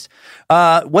suspicious.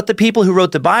 What the people who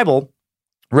wrote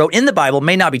in the Bible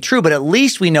may not be true, but at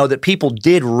least we know that people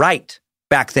did write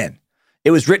back then.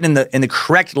 It was written in the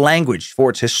correct language for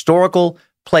its historical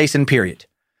place and period.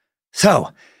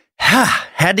 So,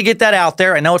 had to get that out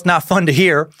there. I know it's not fun to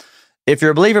hear if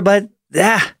you're a believer, but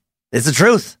it's the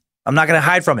truth. I'm not going to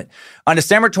hide from it. On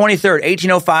December 23rd,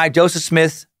 1805, Joseph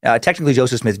Smith, technically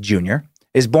Joseph Smith Jr.,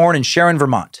 is born in Sharon,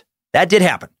 Vermont. That did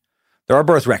happen. There are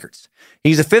birth records.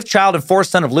 He's the fifth child and fourth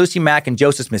son of Lucy Mack and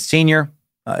Joseph Smith Sr.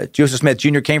 Joseph Smith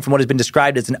Jr. came from what has been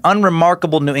described as an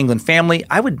unremarkable New England family.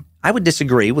 I would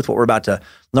disagree with what we're about to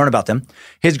learn about them.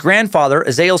 His grandfather,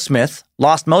 Azael Smith,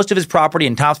 lost most of his property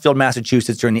in Topsfield,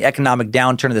 Massachusetts during the economic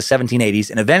downturn of the 1780s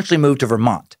and eventually moved to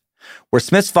Vermont, where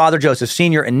Smith's father, Joseph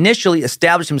Sr., initially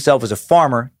established himself as a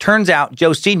farmer. Turns out,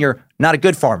 Joe Sr., not a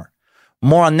good farmer.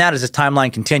 More on that as this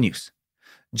timeline continues.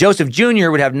 Joseph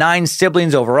Jr. would have 9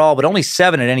 siblings overall, but only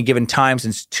 7 at any given time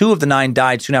since 2 of the 9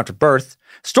 died soon after birth.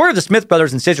 The story of the Smith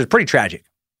brothers and sisters is pretty tragic.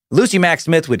 Lucy Mack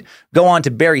Smith would go on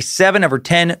to bury 7 of her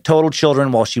 10 total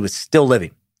children while she was still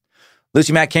living.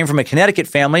 Lucy Mack came from a Connecticut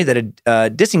family that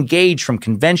had disengaged from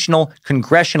conventional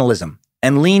congregationalism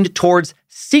and leaned towards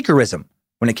Seekerism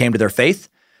when it came to their faith.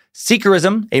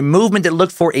 Seekerism, a movement that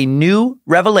looked for a new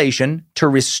revelation to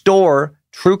restore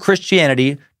true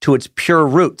Christianity to its pure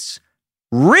roots.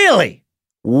 Really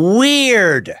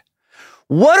weird.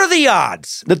 What are the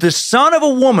odds that the son of a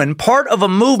woman, part of a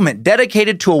movement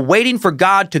dedicated to awaiting for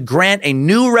God to grant a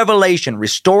new revelation,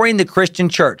 restoring the Christian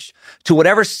church to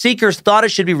whatever seekers thought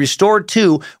it should be restored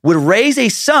to, would raise a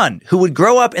son who would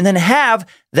grow up and then have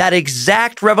that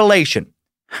exact revelation?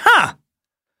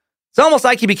 It's almost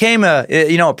like he became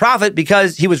a prophet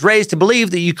because he was raised to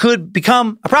believe that you could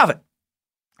become a prophet.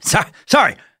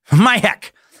 Sorry, my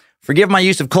heck. Forgive my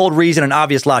use of cold reason and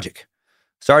obvious logic.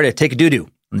 Sorry to take a doo-doo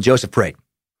on the Joseph parade.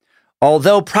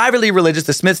 Although privately religious,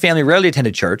 the Smith family rarely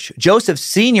attended church. Joseph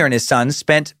Sr. and his sons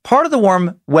spent part of the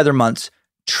warm weather months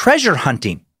treasure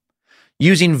hunting,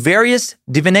 using various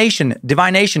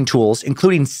divination tools,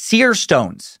 including seer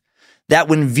stones, that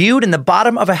when viewed in the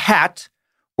bottom of a hat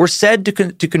were said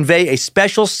to convey a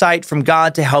special sight from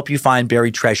God to help you find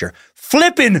buried treasure.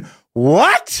 Flippin'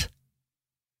 what?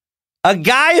 A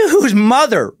guy whose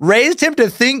mother raised him to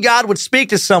think God would speak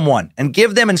to someone and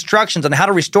give them instructions on how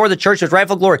to restore the church to its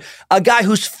rightful glory. A guy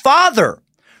whose father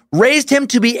raised him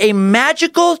to be a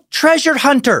magical treasure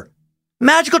hunter.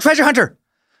 Magical treasure hunter.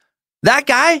 That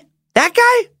guy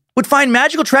would find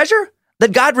magical treasure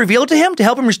that God revealed to him to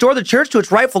help him restore the church to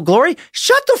its rightful glory.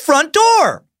 Shut the front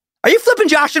door. Are you flipping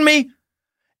joshing me?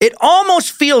 It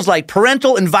almost feels like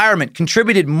parental environment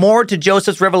contributed more to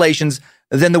Joseph's revelations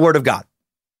than the word of God.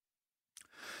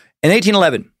 In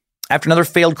 1811, after another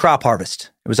failed crop harvest,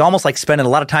 it was almost like spending a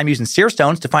lot of time using seer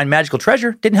stones to find magical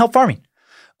treasure didn't help farming.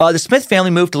 The Smith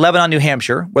family moved to Lebanon, New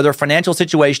Hampshire, where their financial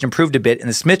situation improved a bit and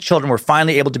the Smith children were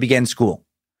finally able to begin school.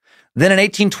 Then in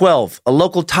 1812, a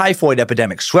local typhoid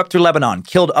epidemic swept through Lebanon,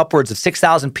 killed upwards of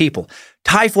 6,000 people.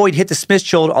 Typhoid hit the Smith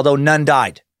children, although none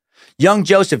died. Young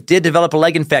Joseph did develop a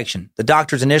leg infection. The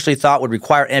doctors initially thought would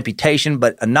require amputation,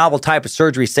 but a novel type of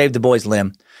surgery saved the boy's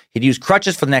limb. He'd use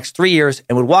crutches for the next 3 years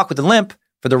and would walk with a limp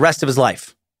for the rest of his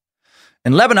life.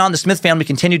 In Lebanon, the Smith family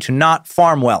continued to not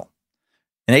farm well.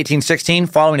 In 1816,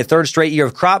 following a 3rd straight year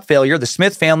of crop failure, the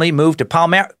Smith family moved to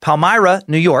Palmyra,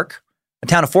 New York, a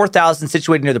town of 4,000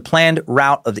 situated near the planned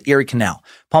route of the Erie Canal.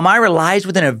 Palmyra lies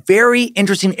within a very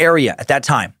interesting area at that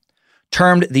time,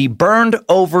 termed the Burned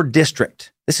Over District.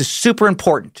 This is super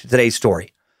important to today's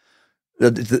story.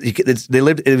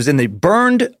 It was in the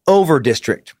Burned Over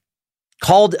District,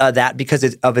 called that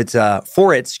because of its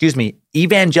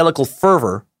evangelical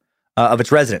fervor of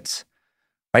its residents.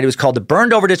 Right? It was called the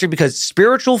Burned Over District because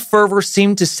spiritual fervor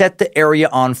seemed to set the area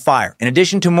on fire. In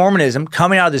addition to Mormonism,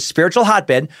 coming out of this spiritual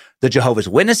hotbed, the Jehovah's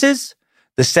Witnesses,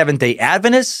 the Seventh-day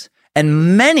Adventists,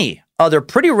 and many other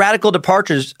pretty radical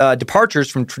departures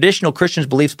from traditional Christian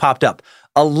beliefs popped up.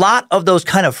 A lot of those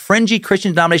kind of fringy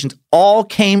Christian denominations all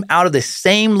came out of the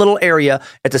same little area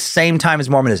at the same time as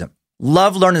Mormonism.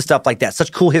 Love learning stuff like that.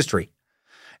 Such cool history.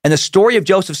 And the story of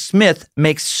Joseph Smith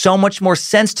makes so much more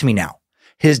sense to me now.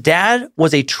 His dad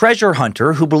was a treasure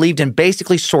hunter who believed in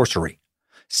basically sorcery.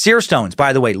 Seer stones,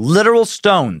 by the way, literal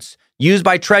stones used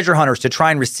by treasure hunters to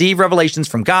try and receive revelations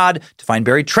from God to find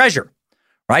buried treasure,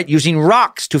 right? Using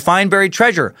rocks to find buried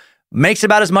treasure makes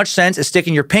about as much sense as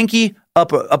sticking your pinky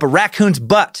up a raccoon's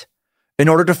butt in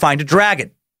order to find a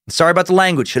dragon. Sorry about the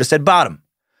language. Should have said bottom.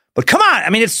 But come on. I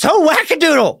mean, it's so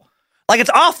wackadoodle. Like it's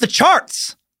off the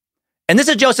charts. And this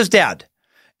is Joseph's dad.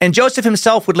 And Joseph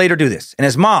himself would later do this. And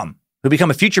his mom, who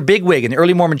become a future bigwig in the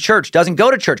early Mormon church, doesn't go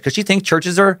to church because she thinks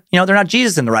churches are, they're not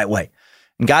Jesus in the right way.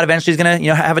 And God eventually is going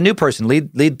to, have a new person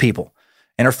lead people.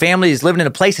 And her family is living in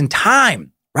a place and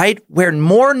time, right, where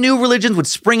more new religions would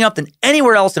spring up than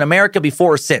anywhere else in America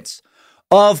before or since.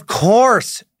 Of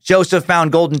course, Joseph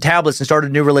found golden tablets and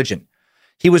started a new religion.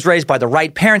 He was raised by the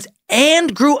right parents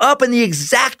and grew up in the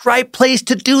exact right place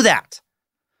to do that.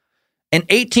 In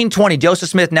 1820, Joseph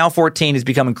Smith, now 14, has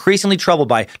become increasingly troubled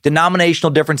by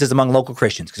denominational differences among local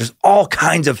Christians because there's all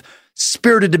kinds of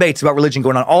spirited debates about religion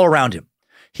going on all around him.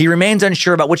 He remains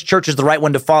unsure about which church is the right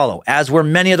one to follow, as were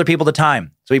many other people at the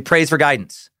time. So he prays for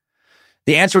guidance.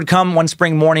 The answer would come one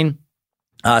spring morning.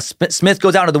 Smith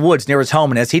goes out into the woods near his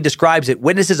home, and as he describes it,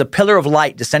 witnesses a pillar of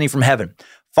light descending from heaven,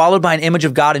 followed by an image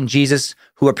of God and Jesus,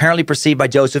 who are apparently perceived by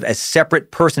Joseph as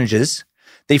separate personages.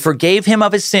 They forgave him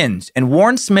of his sins and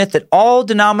warned Smith that all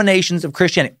denominations of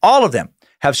Christianity, all of them,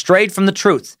 have strayed from the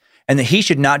truth, and that he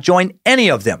should not join any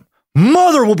of them.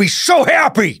 Mother will be so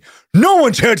happy. No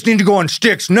one's heads need to go on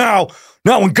sticks now,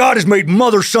 not when God has made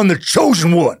Mother's son the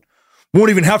chosen one. Won't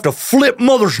even have to flip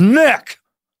Mother's neck.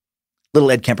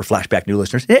 Little Ed Kemper flashback, new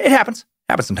listeners. It happens.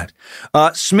 Happens sometimes.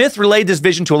 Smith relayed this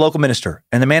vision to a local minister,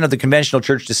 and the man of the conventional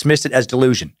church dismissed it as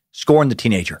delusion, scorned the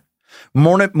teenager.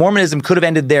 Mormonism could have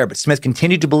ended there, but Smith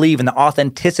continued to believe in the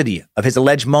authenticity of his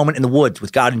alleged moment in the woods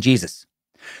with God and Jesus.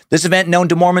 This event, known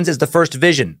to Mormons as the first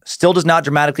vision, still does not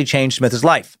dramatically change Smith's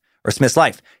life.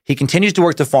 He continues to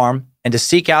work the farm and to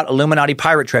seek out Illuminati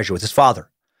pirate treasure with his father.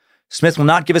 Smith will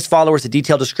not give his followers a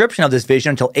detailed description of this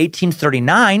vision until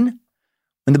 1839,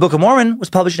 when the Book of Mormon was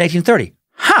published in 1830.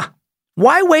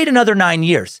 Why wait another 9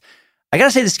 years? I gotta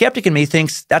say, the skeptic in me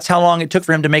thinks that's how long it took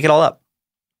for him to make it all up.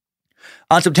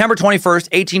 On September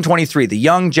 21st, 1823, the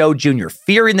young Joe Jr.,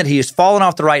 fearing that he has fallen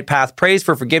off the right path, prays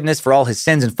for forgiveness for all his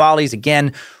sins and follies.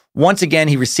 Once again,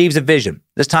 he receives a vision.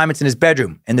 This time it's in his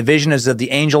bedroom, and the vision is of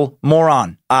the angel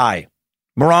Moroni.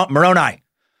 One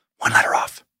letter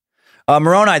off.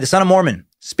 Moroni, the son of Mormon,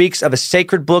 speaks of a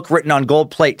sacred book written on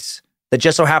gold plates that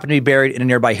just so happened to be buried in a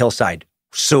nearby hillside.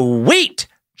 Sweet!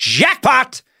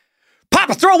 Jackpot!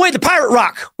 Papa, throw away the pirate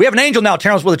rock! We have an angel now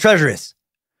telling us where the treasure is.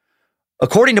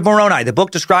 According to Moroni, the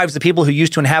book describes the people who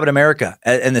used to inhabit America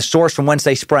and the source from whence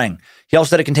they sprang. He also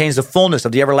said it contains the fullness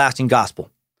of the everlasting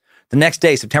gospel. The next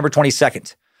day, September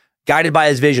 22nd, guided by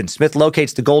his vision, Smith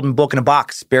locates the golden book in a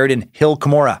box buried in Hill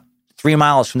Cumorah, 3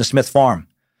 miles from the Smith farm.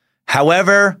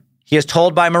 However, he is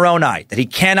told by Moroni that he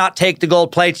cannot take the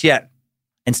gold plates yet.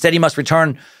 Instead, he must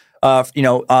return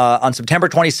on September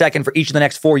 22nd for each of the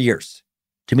next 4 years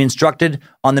to be instructed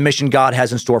on the mission God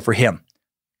has in store for him.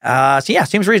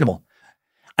 Seems reasonable.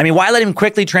 I mean, why let him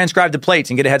quickly transcribe the plates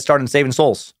and get a head start on saving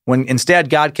souls when instead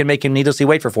God can make him needlessly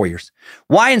wait for 4 years?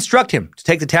 Why instruct him to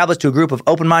take the tablets to a group of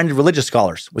open-minded religious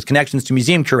scholars with connections to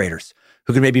museum curators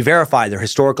who could maybe verify their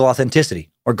historical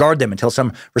authenticity or guard them until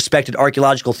some respected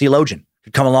archaeological theologian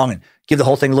could come along and give the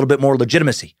whole thing a little bit more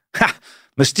legitimacy?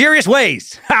 Mysterious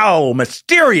ways. How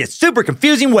mysterious, super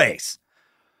confusing ways.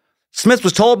 Smith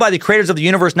was told by the creators of the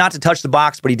universe not to touch the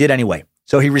box, but he did anyway.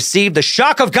 So he received the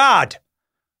shock of God.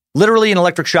 Literally an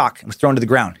electric shock, and was thrown to the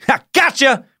ground.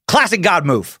 Gotcha! Classic God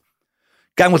move.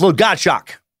 Got him with a little God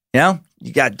shock. That's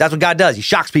what God does. He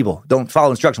shocks people. Don't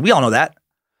follow instructions. We all know that.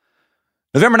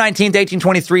 November 19th,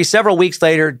 1823, several weeks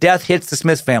later, death hits the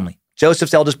Smith family.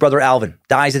 Joseph's eldest brother, Alvin,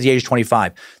 dies at the age of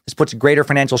 25. This puts a greater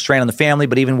financial strain on the family,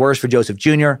 but even worse for Joseph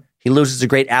Jr., he loses a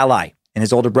great ally in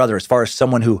his older brother as far as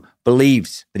someone who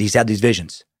believes that he's had these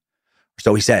visions.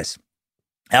 So he says.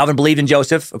 Alvin believed in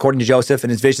Joseph, according to Joseph,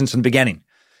 and his visions from the beginning.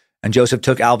 And Joseph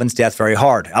took Alvin's death very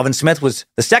hard. Alvin Smith was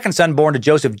the second son born to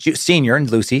Joseph Sr. and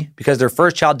Lucy because their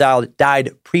first child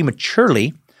died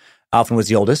prematurely. Alvin was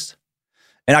the oldest.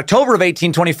 In October of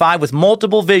 1825, with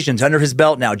multiple visions under his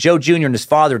belt now, Joe Jr. and his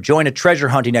father joined a treasure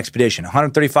hunting expedition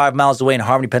 135 miles away in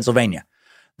Harmony, Pennsylvania.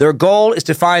 Their goal is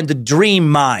to find the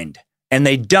dream mine, and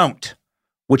they don't,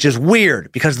 which is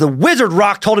weird because the wizard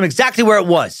rock told him exactly where it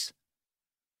was.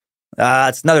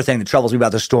 That's another thing that troubles me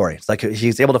about this story. It's like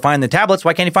he's able to find the tablets.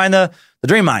 Why can't he find the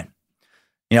dream mine?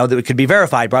 That it could be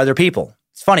verified by other people.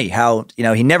 It's funny how,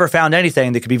 he never found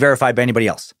anything that could be verified by anybody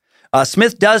else.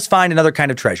 Smith does find another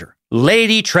kind of treasure.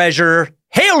 Lady treasure.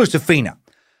 Hail, Lucifina.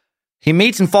 He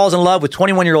meets and falls in love with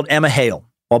 21-year-old Emma Hale.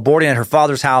 While boarding at her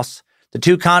father's house, the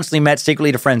two constantly met secretly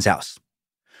at a friend's house.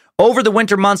 Over the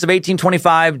winter months of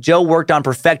 1825, Joe worked on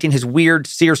perfecting his weird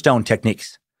seer stone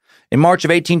techniques. In March of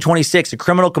 1826, a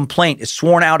criminal complaint is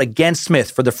sworn out against Smith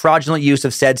for the fraudulent use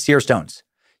of said seer stones.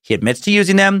 He admits to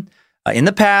using them in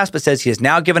the past, but says he has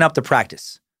now given up the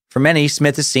practice. For many,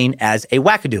 Smith is seen as a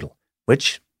wackadoodle,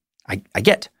 which I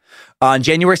get. On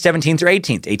January 17th or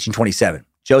 18th, 1827,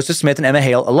 Joseph Smith and Emma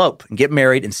Hale elope and get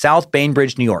married in South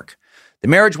Bainbridge, New York. The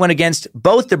marriage went against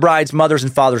both the bride's mother's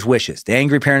and father's wishes. The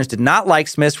angry parents did not like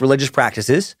Smith's religious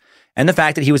practices and the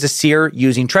fact that he was a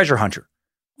seer-using treasure hunter,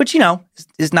 which,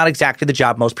 is not exactly the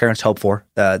job most parents hope for,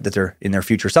 that they're in their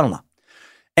future son-in-law.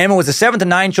 Emma was the seventh of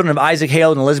 9 children of Isaac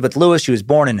Hale and Elizabeth Lewis. She was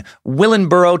born in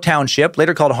Willingboro Township,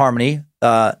 later called Harmony,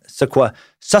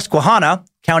 Susquehanna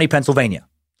County, Pennsylvania.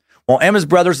 While Emma's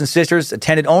brothers and sisters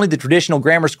attended only the traditional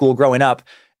grammar school growing up,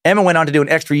 Emma went on to do an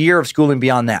extra year of schooling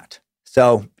beyond that.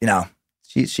 So,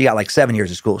 She got like 7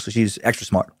 years of school, so she's extra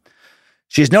smart.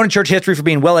 She is known in church history for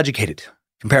being well-educated,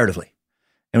 comparatively,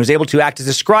 and was able to act as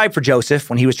a scribe for Joseph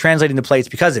when he was translating the plates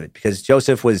because of it, because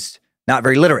Joseph was not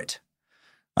very literate.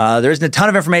 There isn't a ton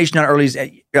of information on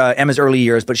Emma's early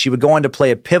years, but she would go on to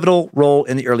play a pivotal role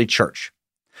in the early church.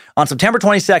 On September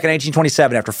 22nd,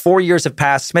 1827, after 4 years have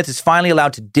passed, Smith is finally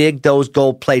allowed to dig those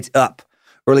gold plates up,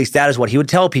 or at least that is what he would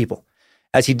tell people.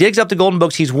 As he digs up the golden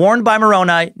books, he's warned by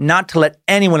Moroni not to let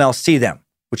anyone else see them,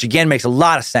 which again makes a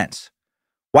lot of sense.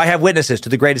 Why have witnesses to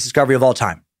the greatest discovery of all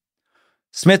time?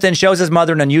 Smith then shows his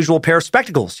mother an unusual pair of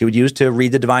spectacles he would use to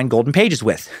read the divine golden pages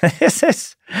with.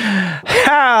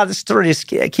 The story just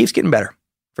keeps getting better,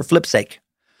 for flip's sake.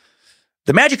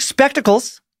 The magic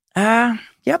spectacles, came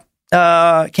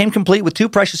complete with 2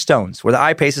 precious stones where the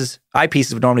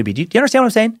eyepieces would normally be. Do you understand what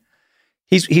I'm saying?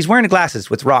 He's wearing the glasses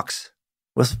with rocks,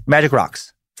 with magic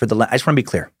rocks. I just want to be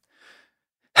clear.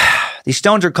 These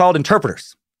stones are called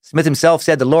interpreters. Smith himself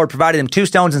said the Lord provided him 2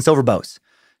 stones and silver bows.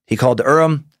 He called the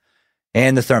Urim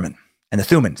and the Thummim.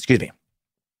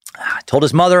 Told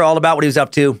his mother all about what he was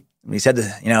up to. He said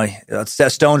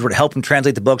that, stones were to help him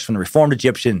translate the books from the Reformed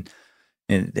Egyptian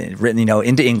and written,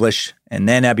 into English. And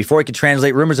then before he could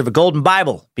translate, rumors of a golden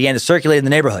Bible began to circulate in the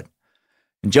neighborhood.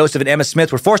 And Joseph and Emma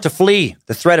Smith were forced to flee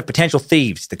the threat of potential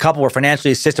thieves. The couple were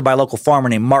financially assisted by a local farmer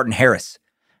named Martin Harris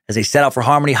as they set out for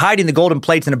Harmony, hiding the golden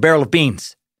plates in a barrel of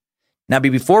beans. Now,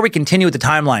 before we continue with the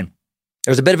timeline,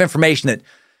 there's a bit of information that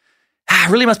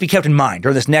really must be kept in mind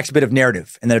during this next bit of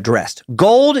narrative and then addressed.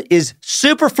 Gold is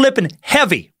super flippin'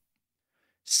 heavy.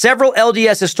 Several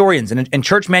LDS historians and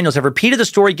church manuals have repeated the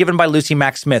story given by Lucy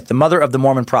Mack Smith, the mother of the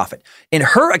Mormon prophet. In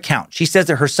her account, she says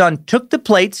that her son took the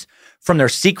plates from their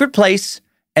secret place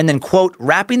and then, quote,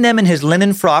 wrapping them in his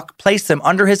linen frock, placed them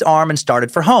under his arm and started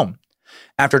for home.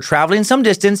 After traveling some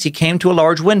distance, he came to a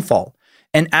large windfall.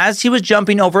 And as he was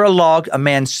jumping over a log, a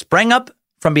man sprang up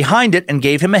from behind it and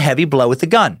gave him a heavy blow with the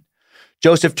gun.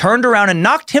 Joseph turned around and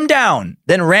knocked him down,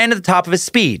 then ran at the top of his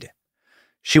speed.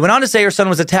 She went on to say her son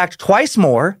was attacked twice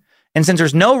more, and since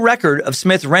there's no record of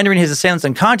Smith rendering his assailants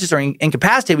unconscious or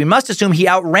incapacitated, we must assume he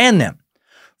outran them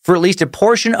for at least a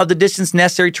portion of the distance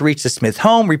necessary to reach the Smith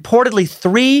home, reportedly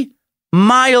 3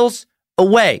 miles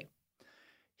away.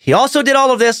 He also did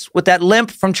all of this with that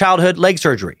limp from childhood leg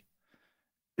surgery,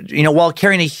 while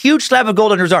carrying a huge slab of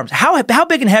gold under his arms. How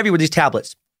big and heavy were these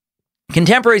tablets?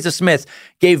 Contemporaries of Smith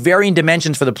gave varying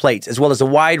dimensions for the plates, as well as a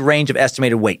wide range of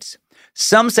estimated weights.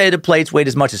 Some say the plates weighed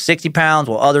as much as 60 pounds,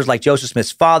 while others, like Joseph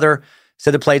Smith's father,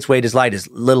 said the plates weighed as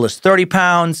little as 30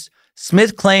 pounds.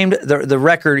 Smith claimed the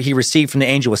record he received from the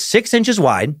angel was 6 inches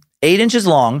wide, 8 inches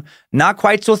long, not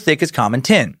quite so thick as common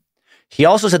tin. He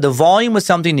also said the volume was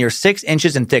something near 6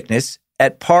 inches in thickness,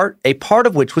 a part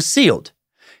of which was sealed.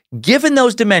 Given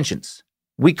those dimensions,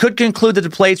 we could conclude that the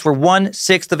plates were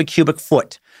 1/6 of a cubic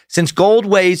foot. Since gold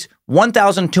weighs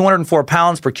 1,204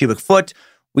 pounds per cubic foot,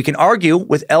 we can argue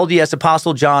with LDS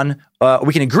Apostle John,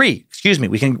 we can agree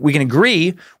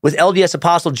with LDS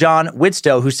Apostle John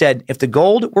Widstow, who said if the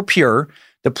gold were pure,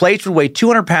 the plates would weigh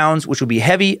 200 pounds, which would be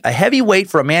a heavy weight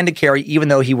for a man to carry, even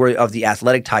though he were of the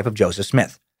athletic type of Joseph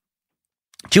Smith.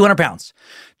 200 pounds.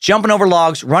 Jumping over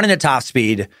logs, running at top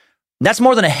speed. That's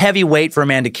more than a heavy weight for a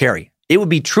man to carry. It would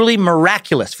be truly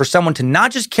miraculous for someone to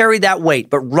not just carry that weight,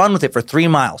 but run with it for 3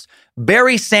 miles.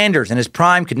 Barry Sanders in his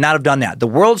prime could not have done that. The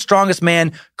world's strongest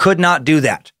man could not do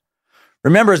that.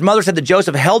 Remember, his mother said that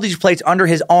Joseph held these plates under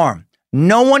his arm.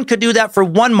 No one could do that for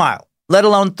 1 mile, let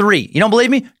alone 3. You don't believe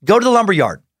me? Go to the lumber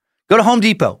yard. Go to Home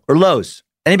Depot or Lowe's,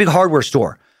 any big hardware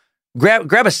store. Grab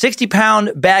a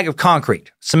 60-pound bag of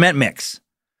concrete, cement mix.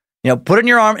 Put it in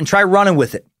your arm and try running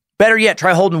with it. Better yet,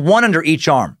 try holding one under each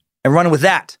arm and running with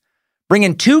that. Bring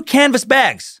in 2 canvas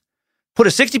bags. Put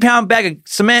a 60-pound bag of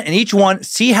cement in each one.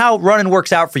 See how running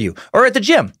works out for you. Or at the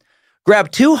gym,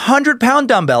 grab 200-pound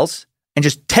dumbbells and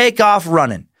just take off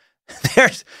running.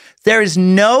 There is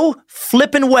no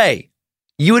flipping way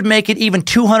you would make it even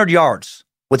 200 yards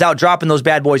without dropping those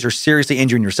bad boys or seriously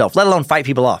injuring yourself, let alone fight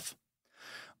people off.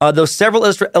 Though several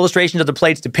illustrations of the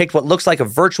plates depict what looks like a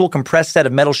virtual compressed set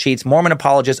of metal sheets, Mormon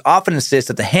apologists often insist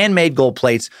that the handmade gold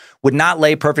plates would not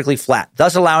lay perfectly flat,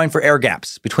 thus allowing for air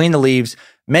gaps between the leaves,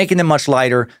 making them much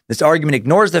lighter. This argument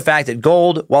ignores the fact that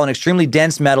gold, while an extremely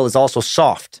dense metal, is also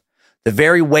soft. The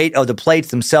very weight of the plates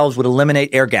themselves would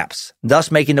eliminate air gaps, thus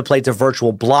making the plates a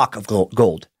virtual block of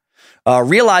gold.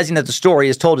 Realizing that the story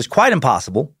is told is quite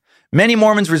impossible, many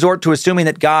Mormons resort to assuming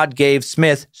that God gave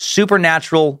Smith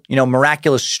supernatural,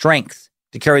 miraculous strength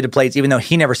to carry the plates, even though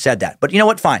he never said that. But you know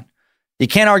what? Fine. You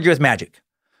can't argue with magic.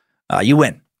 You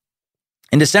win.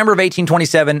 In December of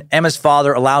 1827, Emma's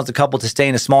father allows the couple to stay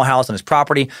in a small house on his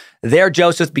property. There,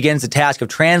 Joseph begins the task of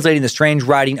translating the strange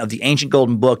writing of the ancient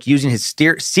golden book using his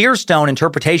seer stone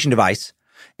interpretation device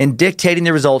and dictating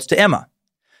the results to Emma.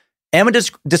 Emma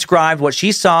described what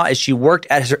she saw as she worked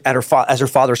as her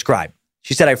father's scribe.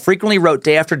 She said, "I frequently wrote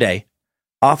day after day,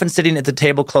 often sitting at the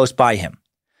table close by him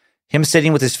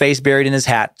sitting with his face buried in his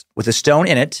hat, with a stone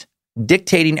in it,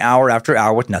 dictating hour after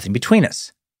hour with nothing between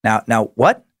us." Now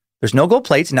what? There's no gold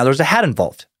plates, and now there's a hat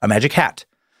involved, a magic hat.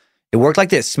 It worked like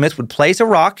this. Smith would place a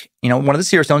rock, one of the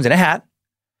seer stones in a hat,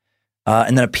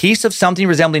 and then a piece of something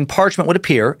resembling parchment would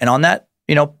appear, and on that,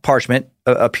 parchment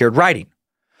appeared writing.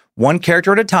 One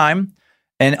character at a time,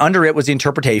 and under it was the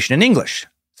interpretation in English.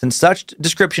 Since such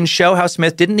descriptions show how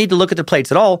Smith didn't need to look at the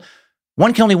plates at all,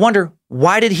 one can only wonder,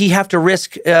 why did he have to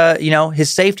risk, his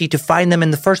safety to find them in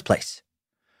the first place?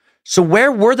 So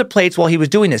where were the plates while he was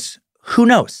doing this? Who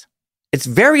knows? It's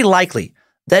very likely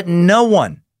that no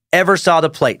one ever saw the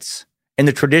plates in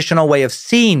the traditional way of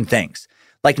seeing things.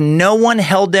 Like no one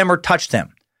held them or touched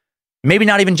them. Maybe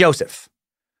not even Joseph,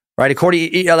 right?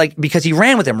 Because he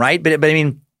ran with him, right? But I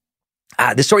mean,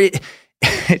 this story,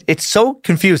 it's so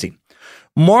confusing.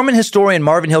 Mormon historian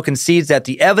Marvin Hill concedes that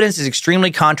the evidence is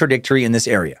extremely contradictory in this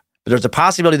area, but there's a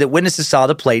possibility that witnesses saw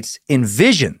the plates in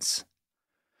visions,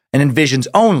 and in visions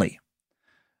only.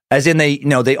 As in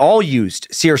they all used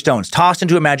seer stones, tossed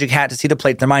into a magic hat to see the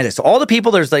plate in their minds. So all the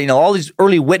people, there's all these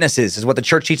early witnesses is what the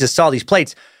church teaches saw these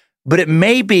plates. But it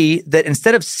may be that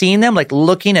instead of seeing them, like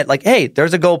looking at hey,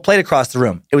 there's a gold plate across the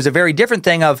room. It was a very different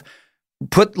thing of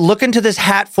look into this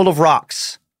hat full of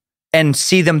rocks and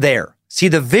see them there. See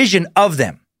the vision of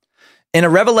them. In a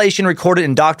revelation recorded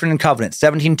in Doctrine and Covenants,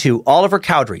 17:2, Oliver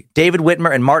Cowdery, David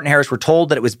Whitmer, and Martin Harris were told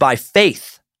that it was by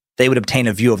faith they would obtain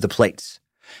a view of the plates.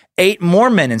 8 more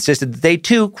men insisted that they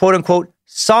too, quote unquote,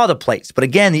 saw the plates. But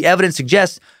again, the evidence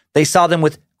suggests they saw them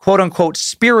with quote unquote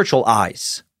spiritual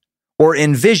eyes or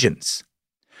in visions.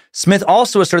 Smith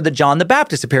also asserted that John the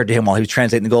Baptist appeared to him while he was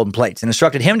translating the golden plates and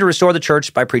instructed him to restore the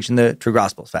church by preaching the true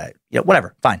gospel.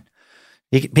 Whatever, fine.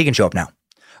 He can show up now.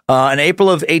 In April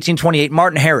of 1828,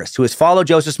 Martin Harris, who has followed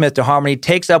Joseph Smith to Harmony,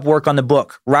 takes up work on the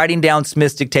book, writing down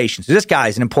Smith's dictations. So this guy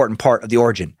is an important part of the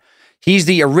origin. He's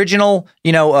the original,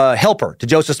 helper to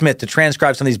Joseph Smith to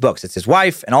transcribe some of these books. It's his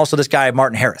wife and also this guy,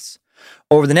 Martin Harris.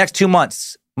 Over the next 2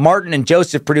 months, Martin and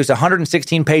Joseph produce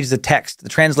 116 pages of text, the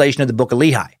translation of the Book of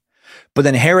Lehi. But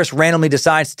then Harris randomly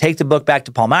decides to take the book back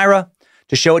to Palmyra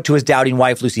to show it to his doubting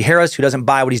wife, Lucy Harris, who doesn't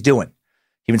buy what he's doing.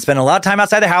 He's been spending a lot of time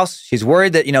outside the house. She's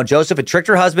worried that, Joseph had tricked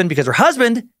her husband because her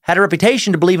husband had a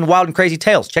reputation to believe in wild and crazy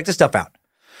tales. Check this stuff out.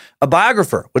 A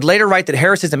biographer would later write that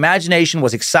Harris's imagination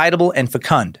was excitable and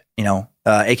fecund,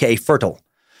 aka fertile.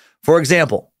 For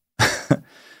example,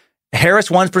 Harris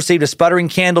once perceived a sputtering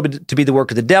candle to be the work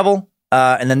of the devil.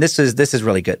 And then this is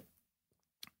really good.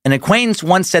 An acquaintance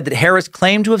once said that Harris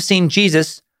claimed to have seen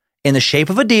Jesus in the shape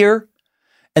of a deer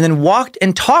and then walked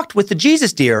and talked with the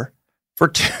Jesus deer for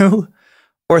 2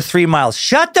 or 3 miles.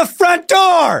 Shut the front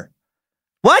door!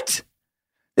 What?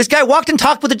 This guy walked and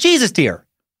talked with a Jesus deer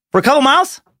for a couple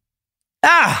miles?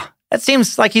 That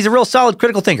seems like he's a real solid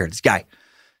critical thinker, this guy.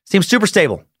 Seems super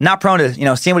stable, not prone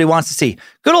to, seeing what he wants to see.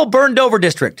 Good old Burned Over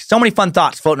District. So many fun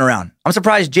thoughts floating around. I'm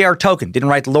surprised J.R. Tolkien didn't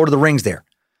write The Lord of the Rings there.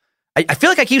 I feel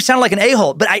like I keep sounding like an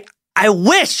a-hole, but I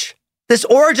wish this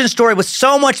origin story was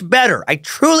so much better. I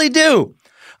truly do.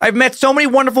 I've met so many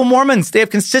wonderful Mormons. They have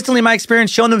consistently, in my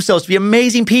experience, shown themselves to be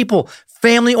amazing people,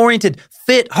 family-oriented,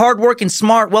 fit, hardworking,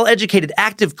 smart, well-educated,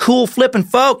 active, cool, flipping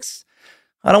folks.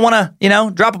 I don't want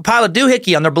to, drop a pile of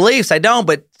doohickey on their beliefs. I don't,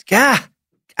 but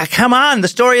come on. The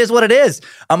story is what it is.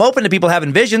 I'm open to people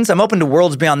having visions. I'm open to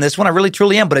worlds beyond this one. I really,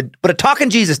 truly am. But a talking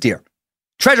Jesus deer,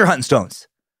 treasure hunting stones.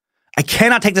 I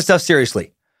cannot take this stuff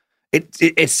seriously.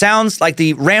 It sounds like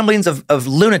the ramblings of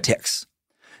lunatics.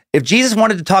 If Jesus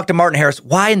wanted to talk to Martin Harris,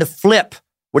 why in the flip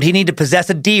would he need to possess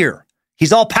a deer?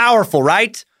 He's all powerful,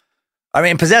 right? I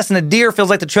mean, possessing a deer feels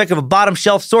like the trick of a bottom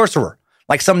shelf sorcerer.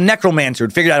 Like some necromancer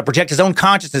who'd figured out how to project his own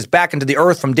consciousness back into the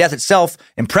earth from death itself.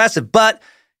 Impressive, but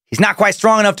he's not quite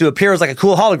strong enough to appear as like a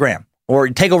cool hologram or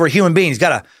take over a human being. He's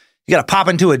got to pop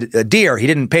into a deer. He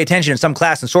didn't pay attention in some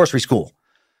class in sorcery school.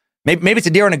 Maybe it's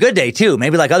a deer on a good day too.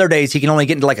 Maybe like other days he can only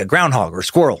get into like a groundhog or a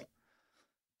squirrel.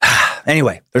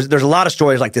 Anyway, there's a lot of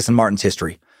stories like this in Martin's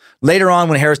history. Later on,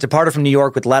 when Harris departed from New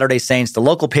York with Latter-day Saints, the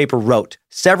local paper wrote,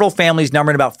 several families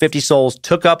numbering about 50 souls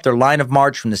took up their line of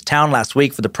march from this town last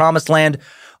week for the Promised Land,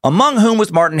 among whom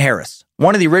was Martin Harris,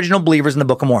 one of the original believers in the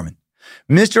Book of Mormon.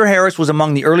 Mr. Harris was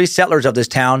among the early settlers of this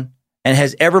town and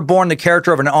has ever borne the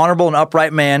character of an honorable and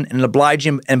upright man and an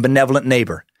obliging and benevolent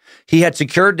neighbor. He had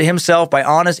secured to himself by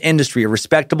honest industry a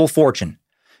respectable fortune,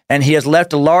 and he has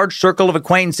left a large circle of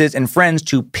acquaintances and friends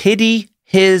to pity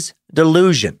his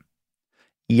delusion.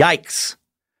 Yikes.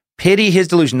 Pity his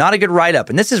delusion. Not a good write-up.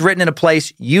 And this is written in a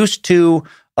place used to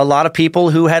a lot of people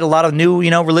who had a lot of new,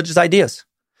 religious ideas.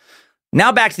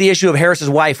 Now back to the issue of Harris's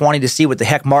wife wanting to see what the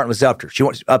heck Martin was up to. She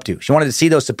wanted to see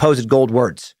those supposed gold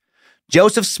words.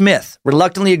 Joseph Smith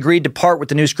reluctantly agreed to part with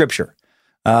the new scripture.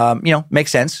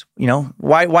 Makes sense.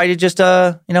 Why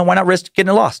not risk getting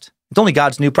it lost? It's only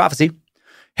God's new prophecy.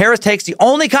 Harris takes the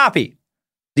only copy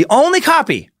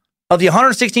of the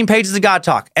 116 pages of God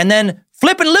Talk, and then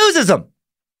flipping loses them.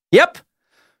 Yep.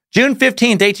 June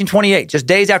 15th, 1828, just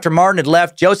days after Martin had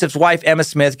left, Joseph's wife, Emma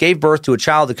Smith, gave birth to a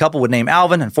child the couple would name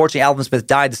Alvin. Unfortunately, Alvin Smith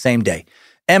died the same day.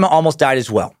 Emma almost died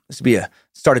as well. This would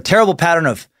start a terrible pattern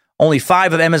of only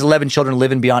 5 of Emma's 11 children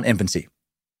living beyond infancy.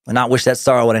 I not wish that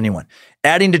sorrow on anyone.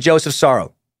 Adding to Joseph's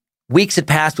sorrow, weeks had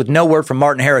passed with no word from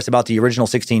Martin Harris about the original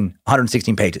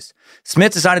 116 pages.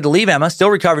 Smith decided to leave Emma, still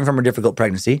recovering from her difficult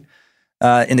pregnancy,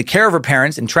 in the care of her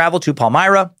parents and travel to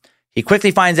Palmyra. He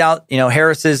quickly finds out,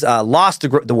 Harris's lost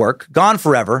the work, gone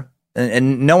forever,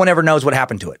 and no one ever knows what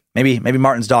happened to it. Maybe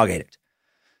Martin's dog ate it.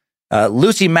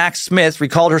 Lucy Max Smith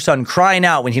recalled her son crying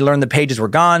out when he learned the pages were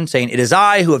gone, saying, "It is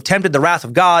I who have tempted the wrath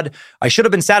of God. I should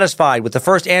have been satisfied with the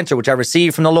first answer which I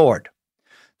received from the Lord."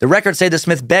 The records say that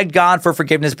Smith begged God for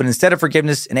forgiveness, but instead of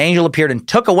forgiveness, an angel appeared and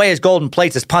took away his golden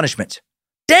plates as punishment.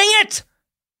 Dang it!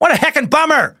 What a heckin'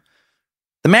 bummer!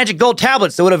 The magic gold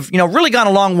tablets that would have, really gone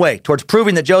a long way towards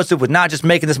proving that Joseph was not just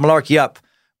making this malarkey up,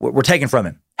 were taken from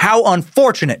him. How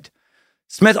unfortunate.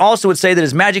 Smith also would say that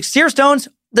his magic seer stones,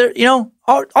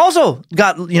 also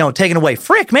got, taken away.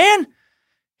 Frick, man.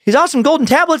 His awesome golden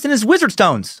tablets and his wizard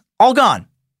stones, all gone.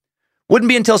 Wouldn't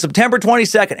be until September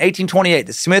 22nd, 1828,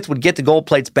 that Smith would get the gold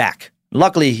plates back.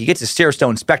 Luckily, he gets his seer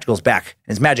stone spectacles back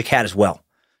and his magic hat as well.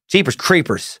 Jeepers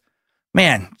creepers.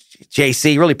 Man,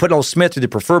 JC really putting old Smith through the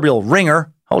proverbial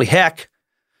ringer. Holy heck.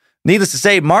 Needless to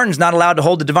say, Martin's not allowed to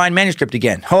hold the divine manuscript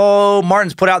again. Oh,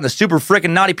 Martin's put out in the super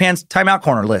frickin' naughty pants timeout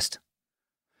corner list.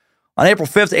 On April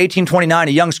 5th, 1829,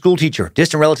 a young schoolteacher,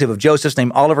 distant relative of Joseph's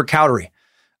named Oliver Cowdery,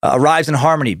 arrives in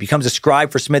Harmony, becomes a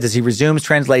scribe for Smith as he resumes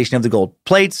translation of the gold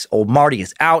plates. Old Marty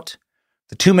is out.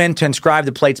 The two men transcribe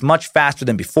the plates much faster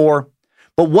than before.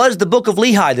 But was the Book of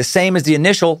Lehi the same as the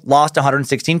initial lost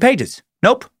 116 pages?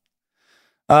 Nope.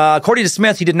 According to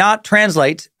Smith, he did not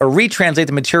translate or retranslate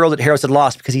the material that Harris had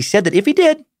lost because he said that if he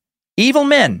did, evil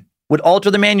men would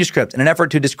alter the manuscript in an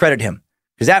effort to discredit him,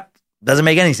 because that doesn't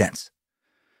make any sense.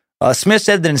 Smith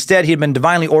said that instead he had been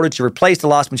divinely ordered to replace the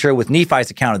lost material with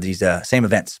Nephi's account of these same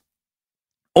events.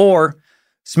 Or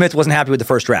Smith wasn't happy with the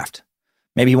first draft.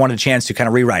 Maybe he wanted a chance to kind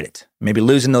of rewrite it. Maybe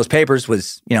losing those papers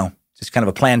was, just kind of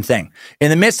a planned thing. In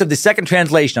the midst of the second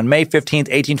translation on May 15th,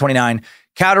 1829,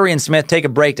 Cowdery and Smith take a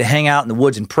break to hang out in the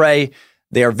woods and pray.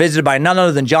 They are visited by none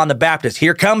other than John the Baptist.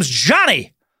 Here comes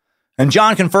Johnny! And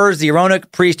John confers the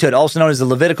Aaronic priesthood, also known as the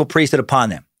Levitical priesthood, upon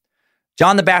them.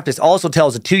 John the Baptist also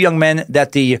tells the two young men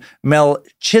that the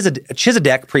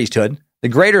Melchizedek priesthood, the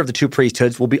greater of the two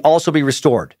priesthoods, will also be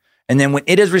restored. And then when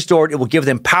it is restored, it will give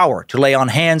them power to lay on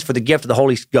hands for the gift of the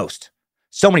Holy Ghost.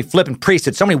 So many flipping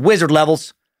priesthoods, so many wizard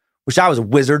levels. Wish I was a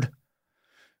wizard.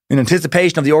 In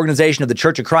anticipation of the organization of the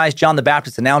Church of Christ, John the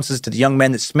Baptist announces to the young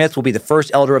men that Smith will be the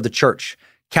first elder of the church,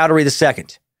 Cowdery II.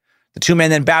 The two men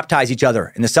then baptize each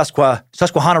other in the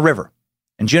Susquehanna River.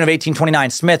 In June of 1829,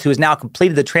 Smith, who has now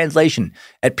completed the translation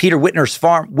at Peter Whitmer's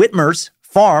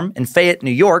farm in Fayette,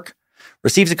 New York,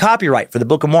 receives a copyright for the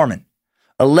Book of Mormon.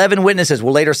 11 witnesses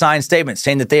will later sign statements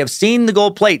saying that they have seen the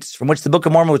gold plates from which the Book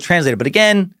of Mormon was translated. But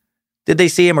again, did they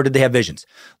see him or did they have visions?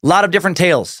 A lot of different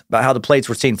tales about how the plates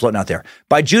were seen floating out there.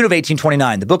 By June of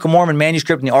 1829, the Book of Mormon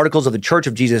manuscript and the articles of the Church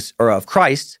of Jesus or of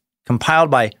Christ,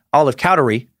 compiled by Olive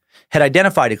Cowdery, had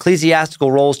identified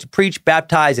ecclesiastical roles to preach,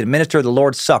 baptize, and administer the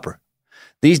Lord's Supper.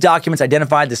 These documents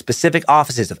identified the specific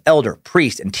offices of elder,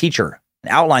 priest, and teacher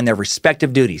and outlined their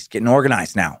respective duties, getting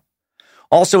organized now.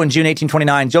 Also in June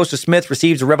 1829, Joseph Smith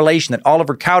receives a revelation that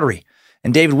Oliver Cowdery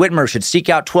and David Whitmer should seek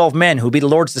out 12 men who would be the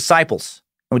Lord's disciples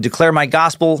and would declare my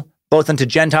gospel both unto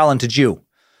Gentile and to Jew.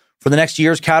 For the next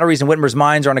years, Cowdery's and Whitmer's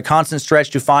minds are on a constant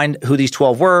stretch to find who these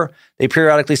 12 were. They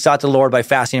periodically sought the Lord by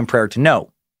fasting and prayer to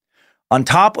know. On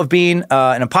top of being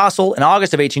an apostle, in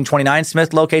August of 1829,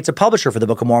 Smith locates a publisher for the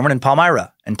Book of Mormon in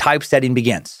Palmyra, and typesetting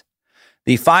begins.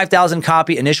 The 5,000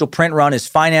 copy initial print run is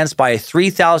financed by a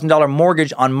 $3,000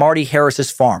 mortgage on Marty Harris's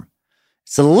farm.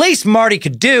 It's the least Marty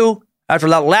could do after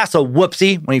that lasso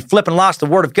whoopsie when he flipping lost the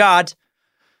word of God.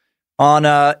 On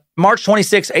March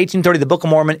 26, 1830, the Book of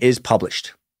Mormon is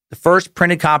published. The first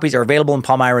printed copies are available in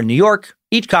Palmyra, New York,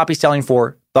 each copy selling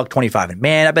for $1.25. And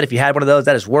man, I bet if you had one of those,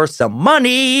 that is worth some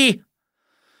money.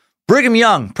 Brigham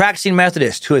Young, practicing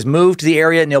Methodist, who has moved to the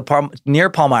area near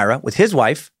Palmyra with his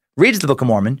wife, reads the Book of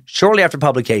Mormon shortly after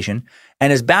publication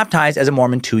and is baptized as a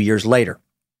Mormon 2 years later.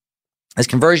 His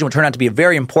conversion would turn out to be a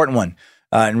very important one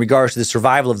in regards to the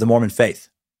survival of the Mormon faith.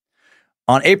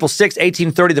 On April 6,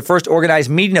 1830, the first organized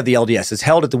meeting of the LDS is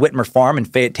held at the Whitmer Farm in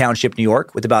Fayette Township, New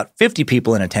York, with about 50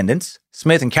 people in attendance.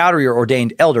 Smith and Cowdery are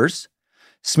ordained elders.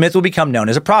 Smith will become known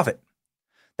as a prophet.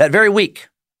 That very week,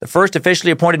 the first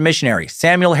officially appointed missionary,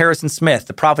 Samuel Harrison Smith,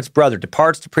 the prophet's brother,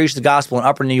 departs to preach the gospel in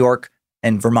Upper New York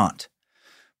and Vermont.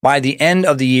 By the end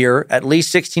of the year, at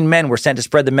least 16 men were sent to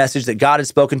spread the message that God had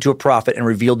spoken to a prophet and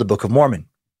revealed the Book of Mormon.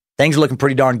 Things are looking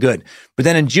pretty darn good. But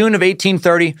then in June of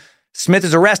 1830, Smith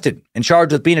is arrested and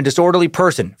charged with being a disorderly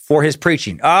person for his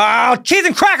preaching. Oh, cheese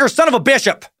and crackers, son of a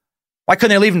bishop! Why couldn't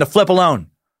they leave him to flip alone?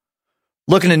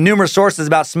 Looking at numerous sources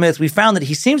about Smith, we found that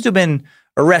he seems to have been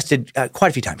arrested quite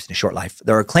a few times in his short life.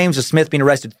 There are claims of Smith being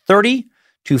arrested 30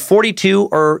 to 42,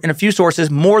 or in a few sources,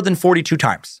 more than 42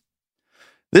 times.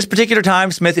 This particular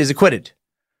time, Smith is acquitted.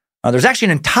 There's actually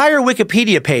an entire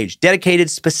Wikipedia page dedicated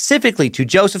specifically to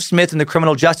Joseph Smith and the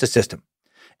criminal justice system.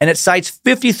 And it cites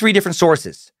 53 different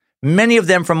sources, many of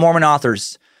them from Mormon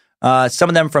authors, some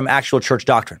of them from actual church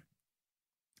doctrine.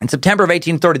 In September of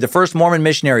 1830, the first Mormon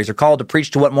missionaries are called to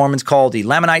preach to what Mormons call the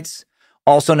Lamanites,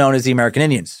 also known as the American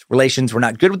Indians. Relations were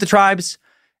not good with the tribes,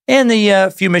 and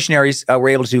the few missionaries were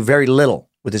able to do very little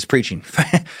with his preaching.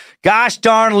 Gosh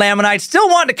darn Lamanites, still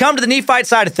wanting to come to the Nephite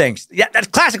side of things. Yeah, that's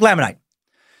classic Lamanite.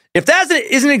 If that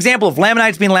isn't an example of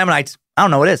Lamanites being Lamanites, I don't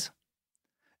know what is.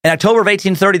 In October of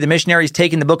 1830, the missionaries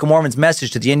taking the Book of Mormon's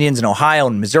message to the Indians in Ohio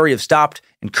and Missouri have stopped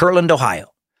in Kirtland,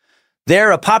 Ohio.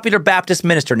 There, a popular Baptist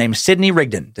minister named Sidney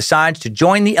Rigdon decides to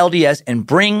join the LDS and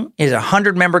bring his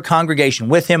 100-member congregation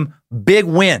with him. Big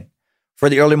win for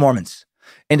the early Mormons.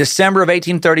 In December of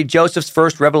 1830, Joseph's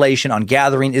first revelation on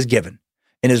gathering is given.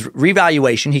 In his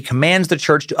revaluation, he commands the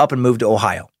church to up and move to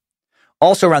Ohio.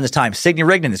 Also around this time, Sidney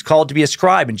Rigdon is called to be a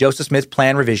scribe in Joseph Smith's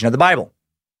planned revision of the Bible.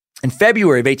 In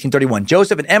February of 1831,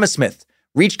 Joseph and Emma Smith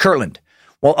reach Kirtland,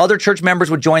 while other church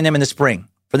members would join them in the spring.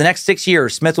 For the next 6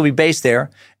 years, Smith will be based there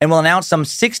and will announce some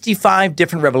 65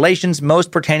 different revelations,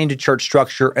 most pertaining to church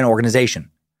structure and organization.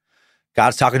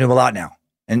 God's talking to him a lot now.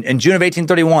 In June of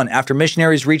 1831, after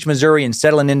missionaries reach Missouri and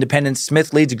settle in Independence,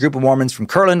 Smith leads a group of Mormons from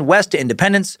Kirtland west to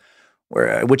Independence,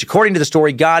 which, according to the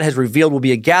story, God has revealed will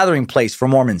be a gathering place for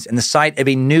Mormons in the site of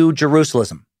a new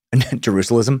Jerusalem. A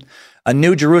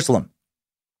new Jerusalem.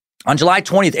 On July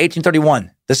 20th,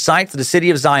 1831, the site for the city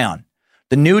of Zion,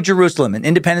 the New Jerusalem in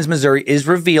Independence, Missouri, is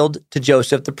revealed to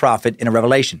Joseph the prophet in a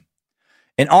revelation.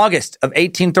 In August of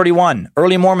 1831,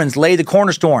 early Mormons lay the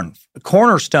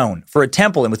cornerstone for a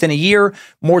temple, and within a year,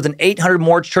 more than 800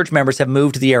 more church members have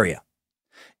moved to the area.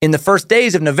 In the first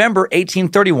days of November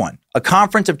 1831, a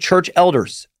conference of church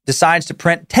elders decides to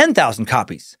print 10,000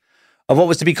 copies of what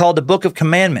was to be called the Book of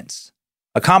Commandments,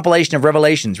 a compilation of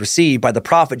revelations received by the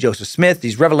prophet Joseph Smith.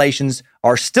 These revelations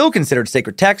are still considered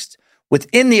sacred text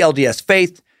within the LDS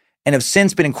faith and have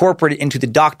since been incorporated into the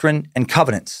Doctrine and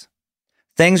Covenants.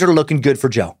 Things are looking good for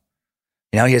Joe.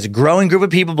 He has a growing group of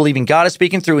people believing God is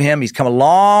speaking through him. He's come a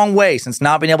long way since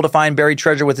not being able to find buried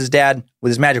treasure with his dad with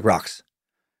his magic rocks.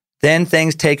 Then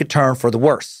things take a turn for the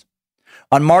worse.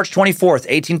 On March 24th,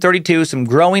 1832, some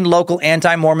growing local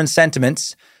anti-Mormon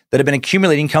sentiments that have been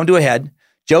accumulating come to a head.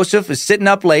 Joseph is sitting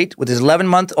up late with his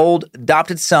 11-month-old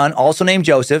adopted son, also named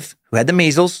Joseph, who had the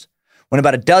measles, when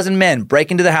about a dozen men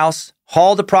break into the house,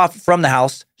 haul the prophet from the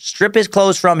house, strip his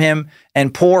clothes from him,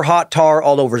 and pour hot tar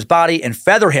all over his body and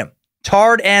feather him,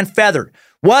 tarred and feathered.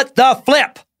 What the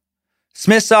flip?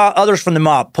 Smith saw others from the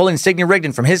mob pulling Sidney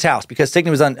Rigdon from his house because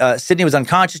Sidney was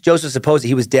unconscious. Joseph supposed that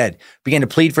he was dead, began to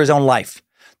plead for his own life.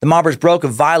 The mobbers broke a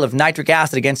vial of nitric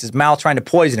acid against his mouth, trying to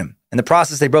poison him. In the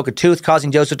process, they broke a tooth,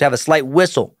 causing Joseph to have a slight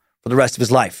whistle for the rest of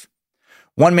his life.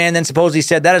 One man then supposedly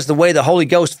said that is the way the Holy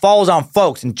Ghost falls on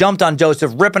folks, and jumped on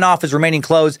Joseph, ripping off his remaining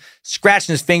clothes,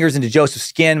 scratching his fingers into Joseph's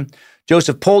skin.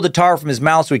 Joseph pulled the tar from his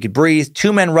mouth so he could breathe.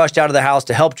 2 men rushed out of the house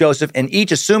to help Joseph, and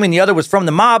each, assuming the other was from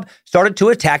the mob, started to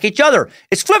attack each other.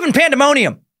 It's flipping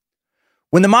pandemonium.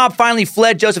 When the mob finally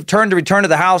fled, Joseph turned to return to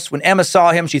the house. When Emma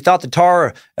saw him, she thought the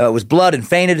tar was blood and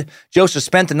fainted. Joseph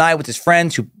spent the night with his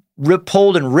friends, who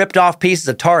pulled and ripped off pieces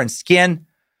of tar and skin.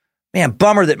 Man,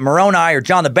 bummer that Moroni or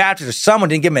John the Baptist or someone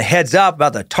didn't give him a heads up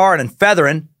about the tarring and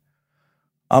feathering.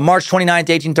 On March 29th,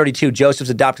 1832, Joseph's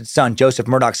adopted son, Joseph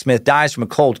Murdoch Smith, dies from a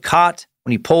cold caught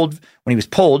when he was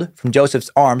pulled from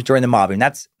Joseph's arms during the mobbing.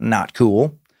 That's not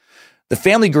cool. The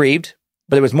family grieved,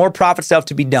 but there was more prophet stuff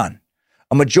to be done.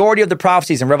 A majority of the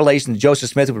prophecies and revelations that Joseph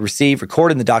Smith would receive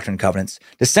recorded in the Doctrine and Covenants.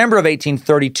 December of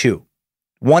 1832,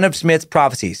 One of Smith's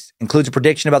prophecies includes a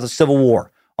prediction about the Civil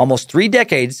War, almost 3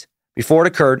 decades before it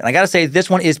occurred. And I got to say,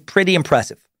 this one is pretty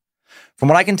impressive. From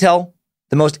what I can tell,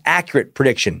 the most accurate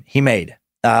prediction he made.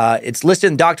 It's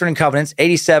listed in Doctrine and Covenants,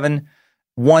 87,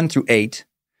 1-8.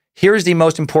 Here's the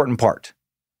most important part.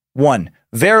 1.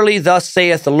 Verily, thus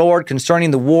saith the Lord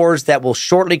concerning the wars that will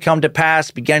shortly come to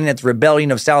pass, beginning at the rebellion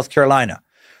of South Carolina,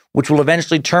 which will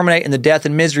eventually terminate in the death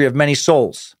and misery of many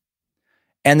souls.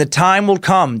 And the time will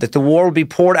come that the war will be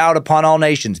poured out upon all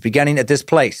nations, beginning at this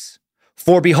place.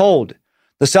 For behold,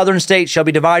 the southern states shall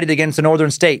be divided against the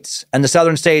northern states, and the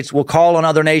southern states will call on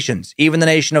other nations, even the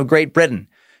nation of Great Britain,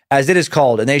 as it is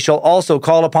called, and they shall also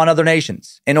call upon other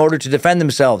nations, in order to defend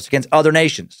themselves against other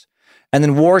nations. And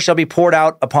then war shall be poured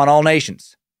out upon all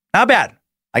nations. Not bad.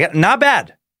 Not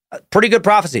bad. Pretty good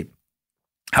prophecy.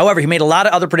 However, he made a lot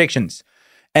of other predictions,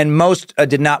 and most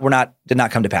did not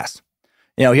come to pass.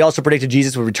 You know, he also predicted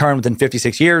Jesus would return within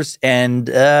 56 years, and,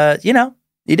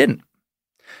 he didn't.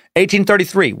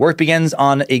 1833, work begins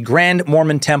on a grand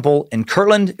Mormon temple in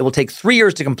Kirtland. It will take 3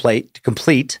 years to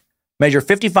complete, measure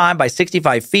 55 by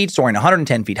 65 feet, soaring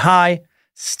 110 feet high.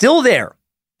 Still there.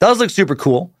 Does look super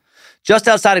cool. Just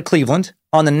outside of Cleveland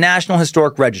on the National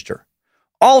Historic Register.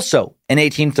 Also, in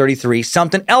 1833,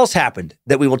 something else happened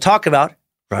that we will talk about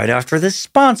right after this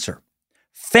sponsor.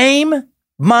 Fame,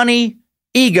 money,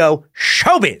 ego,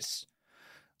 showbiz.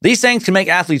 These things can make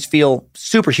athletes feel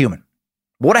superhuman.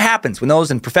 What happens when those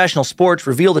in professional sports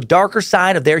reveal the darker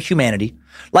side of their humanity,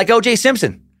 like O.J.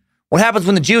 Simpson? What happens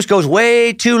when the juice goes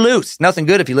way too loose? Nothing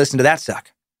good if you listen to that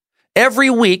suck.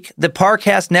 Every week, the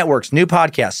Parcast Network's new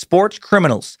podcast, Sports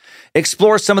Criminals,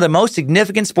 explores some of the most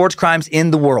significant sports crimes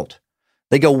in the world.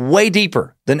 They go way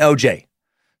deeper than O.J.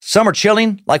 Some are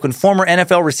chilling, like when former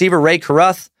NFL receiver Ray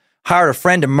Caruth hired a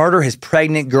friend to murder his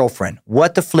pregnant girlfriend.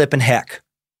 What the flippin' heck?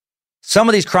 Some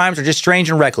of these crimes are just strange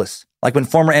and reckless, like when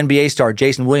former NBA star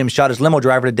Jason Williams shot his limo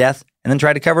driver to death and then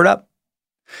tried to cover it up.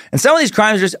 And some of these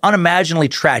crimes are just unimaginably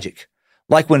tragic,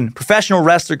 like when professional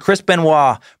wrestler Chris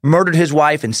Benoit murdered his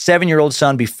wife and 7-year-old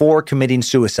son before committing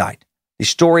suicide. These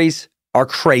stories are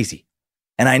crazy,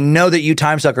 and I know that you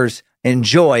time suckers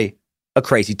enjoy a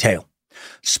crazy tale.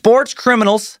 Sports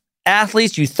criminals,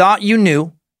 athletes you thought you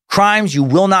knew, crimes you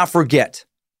will not forget.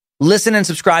 Listen and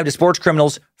subscribe to Sports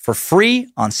Criminals for free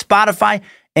on Spotify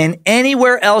and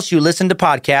anywhere else you listen to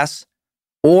podcasts,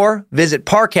 or visit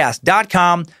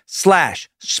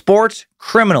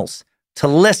parcast.com/sportscriminals to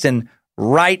listen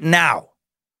right now.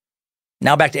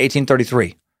 Now back to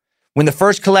 1833, when the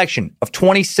first collection of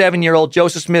 27-year-old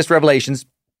Joseph Smith's revelations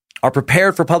are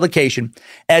prepared for publication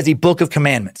as the Book of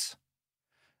Commandments.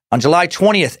 On July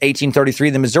 20th, 1833,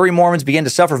 the Missouri Mormons began to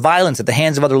suffer violence at the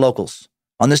hands of other locals.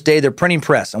 On this day, their printing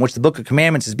press, on which the Book of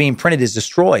Commandments is being printed, is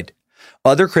destroyed.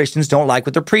 Other Christians don't like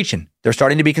what they're preaching. They're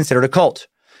starting to be considered a cult.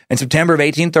 In September of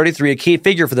 1833, a key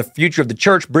figure for the future of the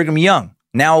church, Brigham Young,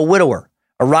 now a widower,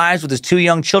 arrives with his 2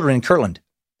 young children in Kirtland.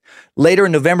 Later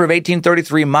in November of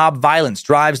 1833, mob violence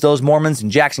drives those Mormons in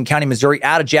Jackson County, Missouri,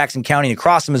 out of Jackson County and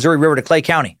across the Missouri River to Clay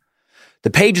County. The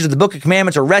pages of the Book of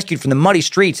Commandments are rescued from the muddy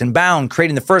streets and bound,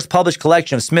 creating the first published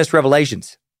collection of Smith's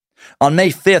revelations. On May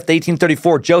 5th,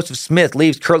 1834, Joseph Smith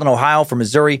leaves Kirtland, Ohio for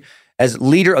Missouri as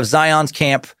leader of Zion's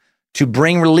camp to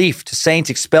bring relief to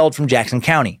saints expelled from Jackson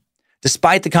County.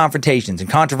 Despite the confrontations and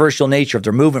controversial nature of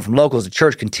their movement from locals, the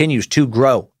church continues to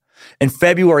grow. In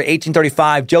February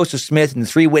 1835, Joseph Smith and the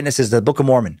 3 witnesses of the Book of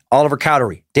Mormon, Oliver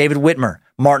Cowdery, David Whitmer,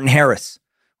 Martin Harris,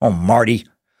 Marty,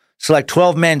 select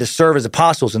 12 men to serve as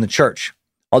apostles in the church.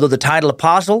 Although the title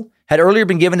apostle had earlier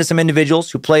been given to some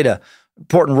individuals who played an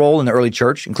important role in the early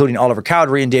church, including Oliver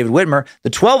Cowdery and David Whitmer,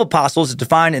 the 12 apostles as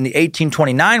defined in the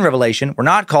 1829 revelation were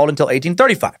not called until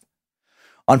 1835.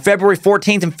 On February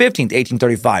 14th and 15th,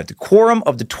 1835, the Quorum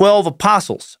of the 12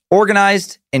 Apostles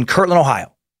organized in Kirtland,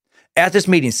 Ohio. At this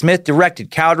meeting, Smith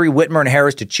directed Cowdery, Whitmer, and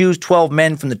Harris to choose 12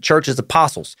 men from the church as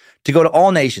apostles to go to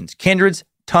all nations, kindreds,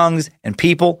 tongues, and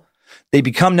people. They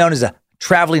become known as a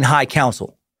traveling high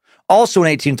council. Also in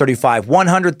 1835,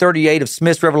 138 of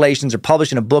Smith's revelations are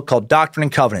published in a book called Doctrine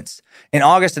and Covenants. In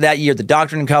August of that year, the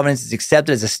Doctrine and Covenants is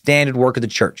accepted as a standard work of the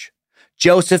church.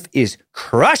 Joseph is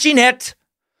crushing it.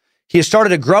 He has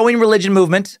started a growing religious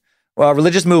movement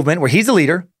where he's the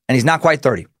leader, and he's not quite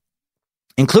 30.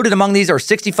 Included among these are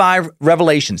 65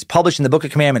 revelations published in the Book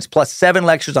of Commandments, plus 7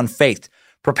 lectures on faith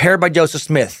prepared by Joseph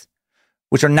Smith,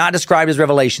 which are not described as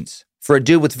revelations. For a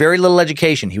dude with very little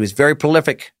education, he was very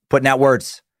prolific putting out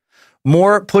words.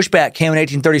 More pushback came in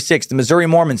 1836. The Missouri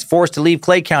Mormons forced to leave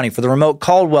Clay County for the remote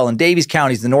Caldwell and Daviess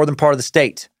counties in the northern part of the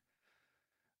state.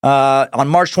 On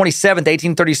March 27th,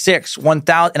 1836,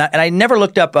 1,000, and I never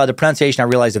looked up the pronunciation, I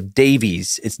realized, of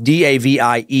Davies. It's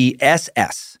Daviess.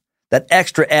 That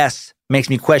extra S makes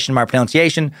me question my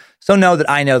pronunciation, so know that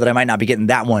I might not be getting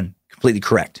that one completely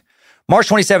correct. March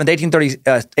 27th,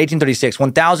 1836,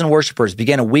 1,000 worshipers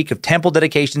began a week of temple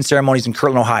dedication ceremonies in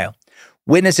Kirtland, Ohio.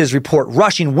 Witnesses report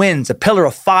rushing winds, a pillar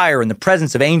of fire, and the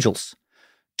presence of angels.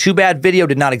 Too bad video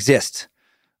did not exist.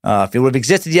 If it would have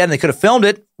existed yet and they could have filmed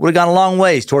it, would have gone a long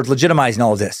ways towards legitimizing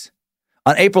all of this.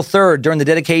 On April 3rd, during the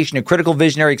dedication, a critical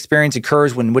visionary experience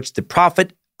occurs in which the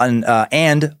prophet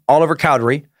and Oliver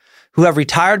Cowdery, who have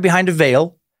retired behind a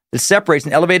veil that separates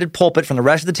an elevated pulpit from the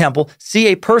rest of the temple, see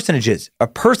a personage. I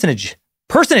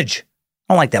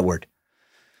don't like that word.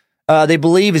 They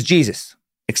believe is Jesus,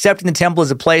 accepting the temple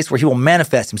as a place where he will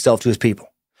manifest himself to his people.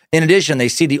 In addition, they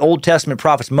see the Old Testament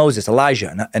prophets Moses,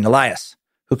 Elijah, and Elias,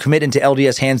 who commit into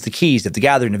LDS hands the keys of the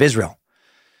gathering of Israel.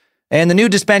 And the new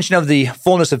dispensation of the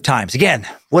fullness of times. Again,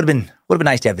 would have been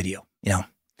nice to have video, you know.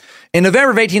 In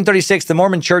November of 1836, the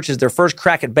Mormon Church is their first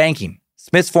crack at banking.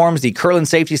 Smith forms the Kirtland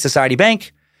Safety Society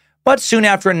Bank, but soon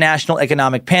after a national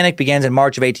economic panic begins in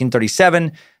March of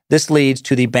 1837, this leads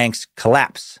to the bank's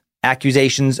collapse.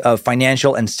 Accusations of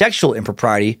financial and sexual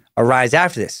impropriety arise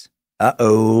after this.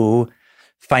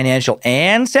 Financial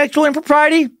and sexual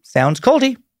impropriety? Sounds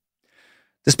culty.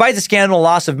 Despite the scandal and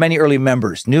loss of many early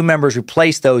members, new members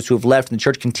replace those who have left, and the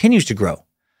church continues to grow,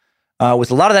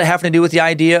 with a lot of that having to do with the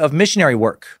idea of missionary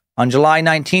work. On July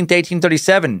 19th,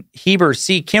 1837, Heber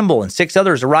C. Kimball and 6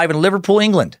 others arrive in Liverpool,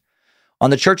 England,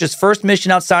 on the church's first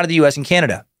mission outside of the U.S. and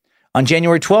Canada. On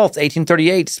January 12th,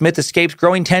 1838, Smith escapes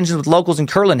growing tensions with locals in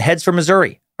Kirtland, heads for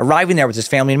Missouri, arriving there with his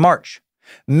family in March.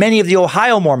 Many of the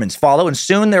Ohio Mormons follow, and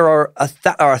soon there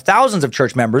are thousands of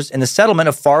church members in the settlement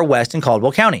of Far West in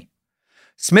Caldwell County.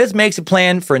 Smith makes a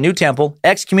plan for a new temple,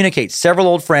 excommunicates several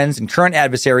old friends and current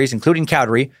adversaries, including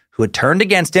Cowdery, who had turned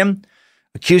against him,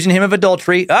 accusing him of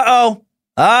adultery.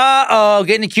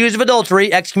 Getting accused of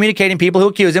adultery, excommunicating people who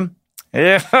accuse him.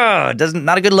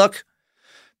 Not a good look.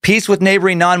 Peace with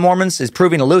neighboring non-Mormons is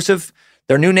proving elusive.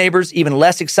 Their new neighbors even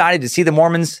less excited to see the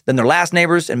Mormons than their last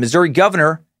neighbors, and Missouri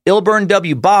Governor Ilburn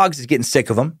W. Boggs is getting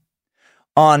sick of them.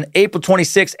 On April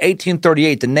 26,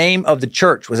 1838, the name of the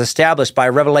church was established by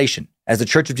revelation as the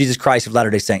Church of Jesus Christ of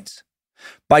Latter-day Saints.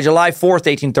 By July 4th,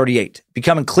 1838,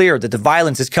 becoming clear that the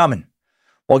violence is coming.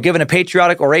 While giving a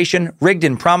patriotic oration,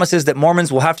 Rigdon promises that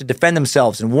Mormons will have to defend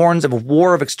themselves and warns of a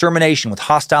war of extermination with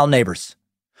hostile neighbors.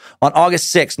 On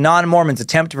August 6, non-Mormons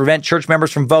attempt to prevent church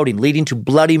members from voting, leading to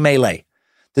bloody melee.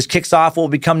 This kicks off what will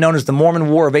become known as the Mormon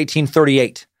War of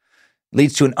 1838. It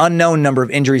leads to an unknown number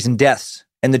of injuries and deaths.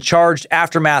 In the charged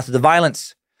aftermath of the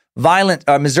violence,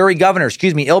 Missouri Governor,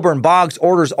 Ilburn Boggs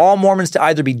orders all Mormons to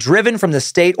either be driven from the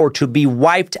state or to be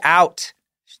wiped out.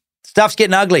 Stuff's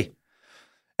getting ugly.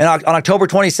 And on October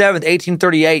 27th,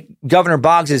 1838, Governor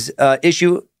Boggs' I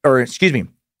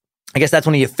guess that's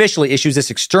when he officially issues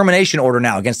this extermination order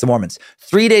now against the Mormons.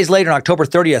 3 days later, on October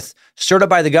 30th, stirred up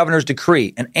by the governor's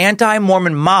decree, an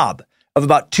anti-Mormon mob of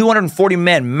about 240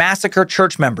 men massacre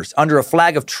church members under a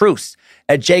flag of truce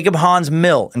at Jacob Hahn's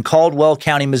Mill in Caldwell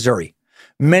County, Missouri.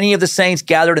 Many of the saints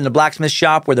gathered in the blacksmith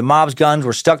shop where the mob's guns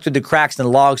were stuck through the cracks in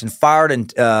the logs and fired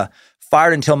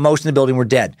until most in the building were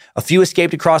dead. A few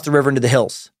escaped across the river into the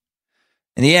hills.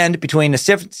 In the end, between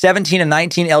 17 and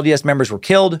 19 LDS members were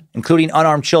killed, including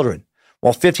unarmed children,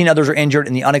 while 15 others are injured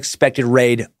in the unexpected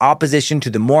raid. Opposition to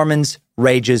the Mormons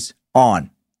rages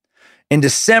on. In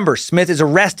December, Smith is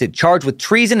arrested, charged with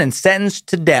treason, and sentenced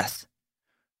to death.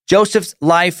 Joseph's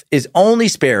life is only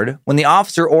spared when the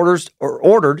officer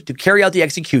ordered to carry out the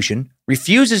execution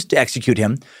refuses to execute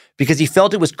him because he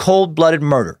felt it was cold-blooded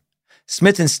murder.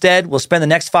 Smith instead will spend the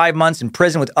next 5 months in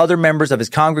prison with other members of his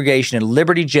congregation in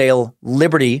Liberty Jail,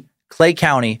 Liberty, Clay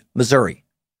County, Missouri.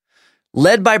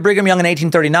 Led by Brigham Young in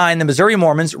 1839, the Missouri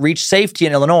Mormons reach safety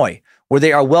in Illinois, where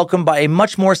they are welcomed by a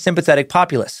much more sympathetic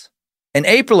populace. In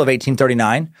April of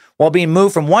 1839, while being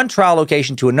moved from one trial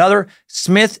location to another,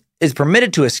 Smith is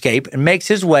permitted to escape and makes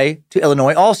his way to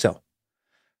Illinois also.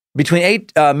 Between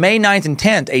May 9th and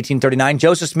 10th, 1839,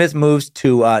 Joseph Smith moves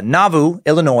to Nauvoo,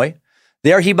 Illinois.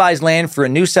 There he buys land for a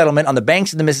new settlement on the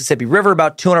banks of the Mississippi River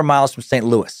about 200 miles from St.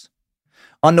 Louis.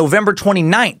 On November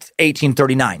 29th,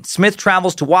 1839, Smith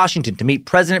travels to Washington to meet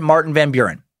President Martin Van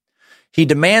Buren. He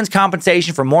demands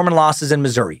compensation for Mormon losses in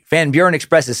Missouri. Van Buren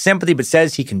expresses sympathy but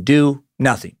says he can do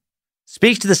nothing.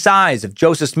 Speaks to the size of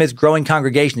Joseph Smith's growing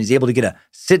congregation. He's able to get a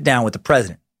sit down with the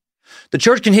president. The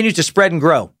church continues to spread and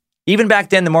grow. Even back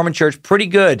then, the Mormon church pretty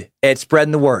good at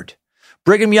spreading the word.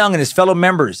 Brigham Young and his fellow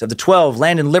members of the 12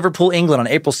 land in Liverpool, England on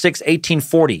April 6,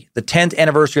 1840, the 10th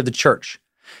anniversary of the church.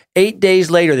 8 days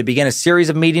later, they began a series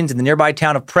of meetings in the nearby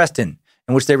town of Preston,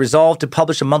 in which they resolved to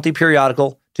publish a monthly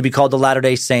periodical to be called the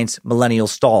Latter-day Saints Millennial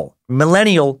Star. In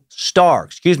May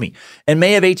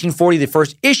of 1840, the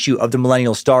first issue of the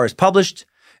Millennial Star is published,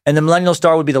 and the Millennial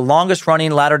Star would be the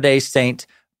longest-running Latter-day Saint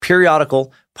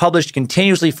periodical published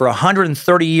continuously for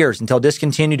 130 years until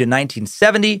discontinued in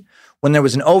 1970, when there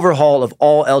was an overhaul of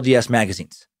all LDS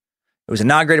magazines. It was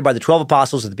inaugurated by the 12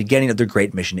 apostles at the beginning of their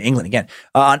great mission to England. Again,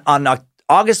 on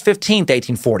August 15th,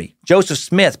 1840, Joseph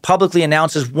Smith publicly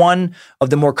announces one of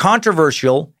the more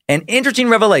controversial and interesting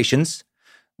revelations,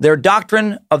 their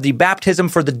doctrine of the baptism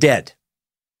for the dead.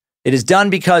 It is done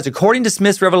because, according to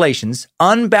Smith's revelations,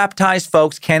 unbaptized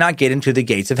folks cannot get into the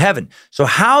gates of heaven. So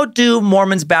how do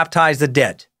Mormons baptize the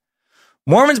dead?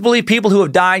 Mormons believe people who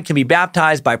have died can be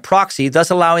baptized by proxy,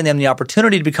 thus allowing them the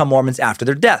opportunity to become Mormons after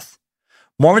their death.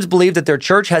 Mormons believe that their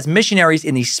church has missionaries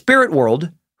in the spirit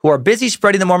world who are busy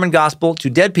spreading the Mormon gospel to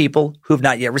dead people who have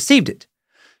not yet received it.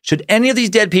 Should any of these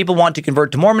dead people want to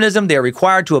convert to Mormonism, they are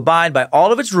required to abide by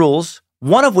all of its rules,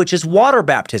 one of which is water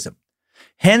baptism.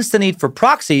 Hence the need for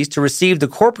proxies to receive the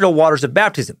corporeal waters of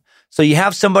baptism. So you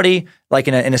have somebody like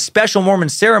in a special Mormon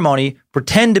ceremony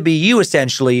pretend to be you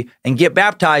essentially and get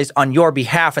baptized on your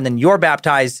behalf, and then you're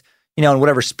baptized, in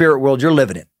whatever spirit world you're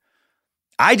living in.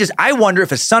 I wonder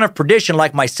if a son of perdition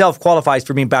like myself qualifies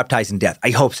for being baptized in death.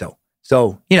 I hope so.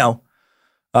 So,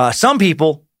 some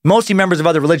people, mostly members of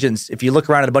other religions, if you look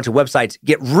around at a bunch of websites,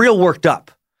 get real worked up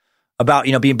about,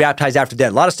 being baptized after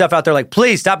death. A lot of stuff out there like,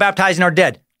 please stop baptizing our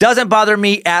dead. Doesn't bother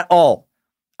me at all.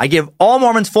 I give all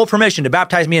Mormons full permission to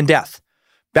baptize me in death.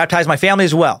 Baptize my family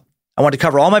as well. I want to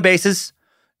cover all my bases.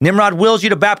 Nimrod wills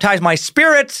you to baptize my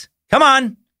spirit. Come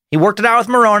on. He worked it out with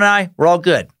Moroni. We're all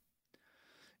good.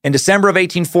 In December of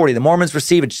 1840, the Mormons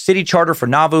received a city charter for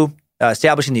Nauvoo,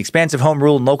 establishing the expansive home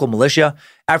rule and local militia.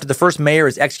 After the first mayor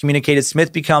is excommunicated,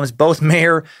 Smith becomes both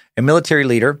mayor and military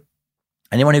leader.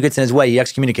 Anyone who gets in his way, he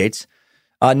excommunicates.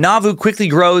 Nauvoo quickly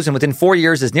grows, and within 4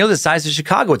 years is nearly the size of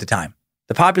Chicago at the time.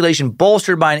 The population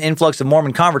bolstered by an influx of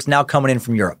Mormon converts now coming in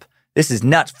from Europe. This is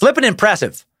nuts. Flippin'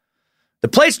 impressive. The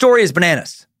place story is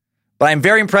bananas, but I'm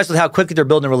very impressed with how quickly they're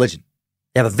building a religion.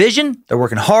 They have a vision. They're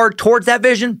working hard towards that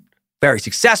vision. Very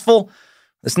successful.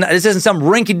 This isn't some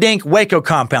rinky-dink Waco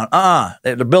compound.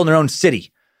 They're building their own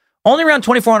city. Only around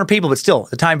 2,400 people, but still,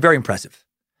 at the time, very impressive.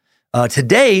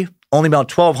 Today, only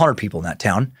about 1,200 people in that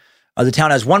town. The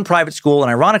town has one private school, and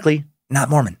ironically, not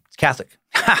Mormon. It's Catholic.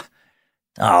 Ha!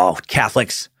 Oh,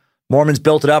 Catholics. Mormons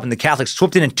built it up, and the Catholics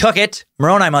swooped in and took it.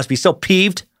 Moroni must be so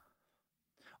peeved.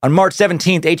 On March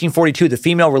 17th, 1842, the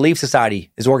Female Relief Society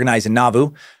is organized in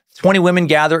Nauvoo. 20 women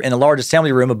gather in a large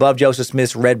assembly room above Joseph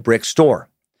Smith's red brick store.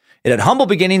 It had humble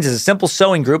beginnings as a simple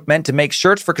sewing group meant to make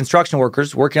shirts for construction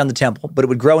workers working on the temple, but it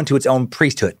would grow into its own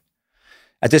priesthood.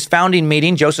 At this founding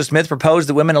meeting, Joseph Smith proposed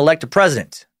that women elect a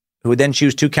president, who would then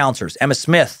choose 2 counselors. Emma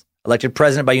Smith, elected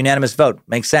president by unanimous vote.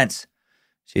 Makes sense.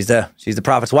 She's the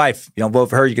prophet's wife. If you don't vote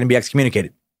for her, you're going to be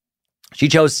excommunicated. She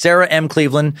chose Sarah M.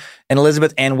 Cleveland and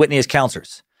Elizabeth Ann Whitney as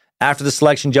counselors. After the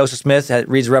selection, Joseph Smith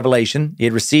reads a revelation he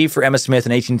had received for Emma Smith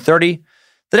in 1830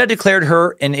 that had declared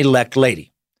her an elect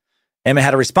lady. Emma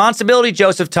had a responsibility,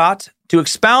 Joseph taught, to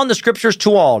expound the scriptures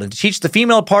to all and to teach the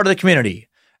female part of the community,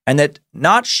 and that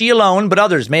not she alone, but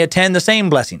others may attend the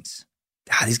same blessings.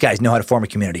 These guys know how to form a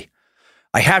community.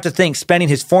 I have to think spending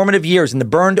his formative years in the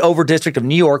burned-over district of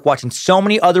New York watching so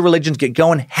many other religions get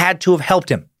going had to have helped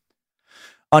him.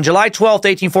 On July 12th,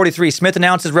 1843, Smith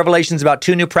announces revelations about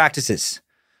 2 new practices.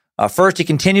 First, he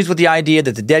continues with the idea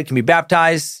that the dead can be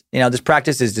baptized. This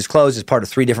practice is disclosed as part of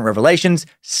 3 different revelations.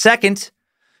 Second,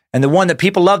 and the one that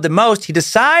people love the most, he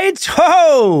decides,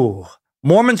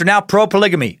 Mormons are now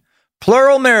pro-polygamy.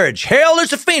 Plural marriage. Hail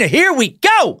Lucifina. Here we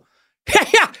go.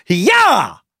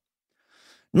 Yeah.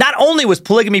 Not only was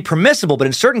polygamy permissible, but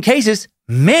in certain cases,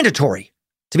 mandatory.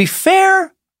 To be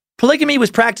fair, polygamy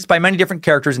was practiced by many different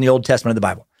characters in the Old Testament of the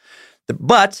Bible.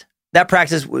 But that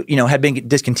practice, had been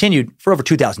discontinued for over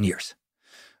 2,000 years.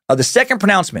 The second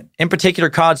pronouncement, in particular,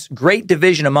 caused great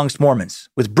division amongst Mormons,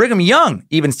 with Brigham Young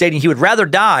even stating he would rather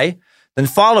die than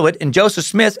follow it, and Joseph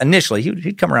Smith, initially,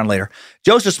 he'd come around later,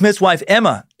 Joseph Smith's wife,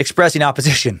 Emma, expressing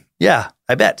opposition. Yeah,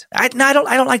 I bet. I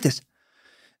don't like this.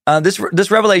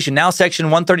 This revelation, now section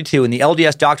 132 in the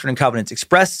LDS Doctrine and Covenants,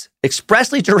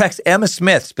 expressly directs Emma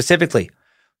Smith specifically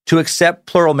to accept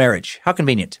plural marriage. How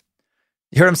convenient.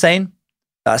 You hear what I'm saying?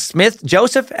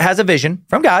 Joseph has a vision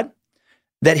from God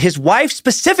that his wife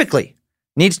specifically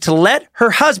needs to let her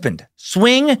husband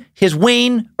swing his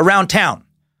ween around town.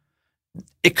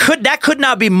 That could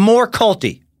not be more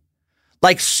culty.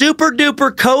 Like super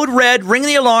duper code red, ring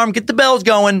the alarm, get the bells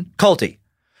going, culty.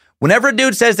 Whenever a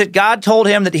dude says that God told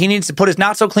him that he needs to put his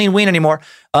not so clean ween anymore,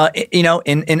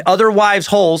 in other wives'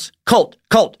 holes, cult.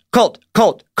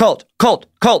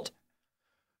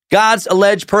 God's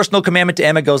alleged personal commandment to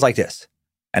Emma goes like this.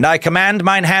 And I command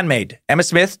mine handmaid, Emma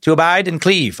Smith, to abide and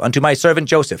cleave unto my servant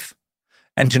Joseph,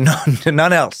 and to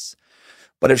none else.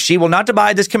 But if she will not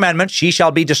abide this commandment, she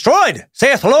shall be destroyed,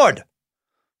 saith the Lord.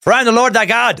 For I am the Lord thy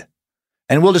God,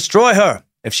 and will destroy her,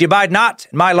 if she abide not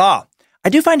in my law. I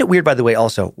do find it weird, by the way,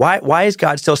 also. Why is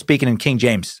God still speaking in King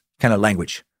James kind of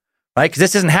language? Right? Because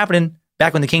this isn't happening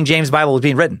back when the King James Bible was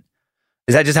being written.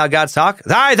 Is that just how God talk?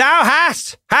 Thou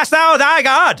hast thou thy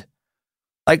God.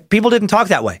 Like, people didn't talk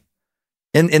that way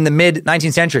in the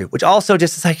mid-19th century, which also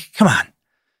just is like, come on.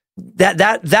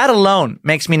 That alone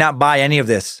makes me not buy any of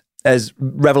this as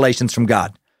revelations from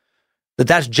God.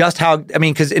 That's just how,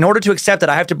 because in order to accept it,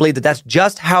 I have to believe that that's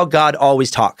just how God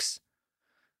always talks.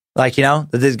 Like,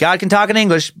 that God can talk in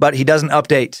English, but he doesn't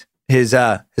update his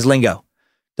lingo.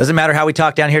 Doesn't matter how we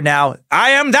talk down here now.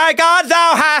 I am thy God,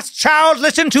 thou hast, child,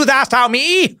 listen to thou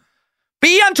me.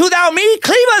 Be unto thou me,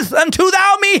 cleaveth unto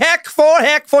thou me, heck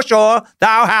for sure,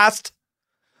 thou hast.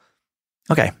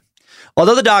 Okay.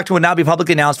 Although the doctrine would not be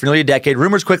publicly announced for nearly a decade,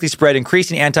 rumors quickly spread,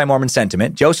 increasing anti-Mormon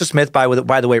sentiment. Joseph Smith, by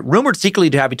the way, rumored secretly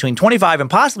to have between 25 and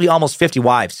possibly almost 50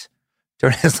 wives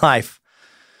during his life.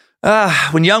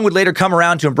 When Young would later come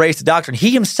around to embrace the doctrine,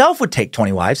 he himself would take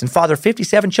 20 wives and father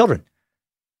 57 children.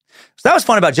 So that was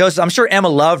fun about Joseph. I'm sure Emma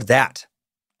loved that.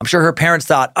 I'm sure her parents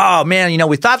thought, oh man,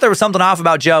 we thought there was something off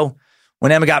about Joe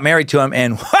when Emma got married to him,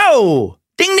 and whoa,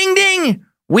 ding, ding, ding,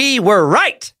 we were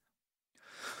right.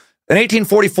 In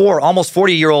 1844, almost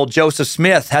 40-year-old Joseph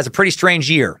Smith has a pretty strange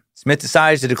year. Smith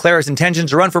decides to declare his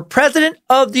intentions to run for president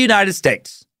of the United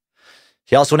States.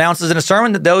 He also announces in a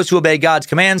sermon that those who obey God's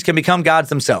commands can become gods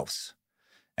themselves.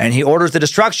 And he orders the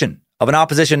destruction of an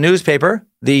opposition newspaper,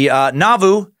 the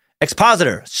Nauvoo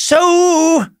Expositor.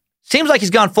 So, seems like he's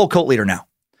gone full cult leader now.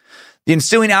 The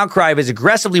ensuing outcry of his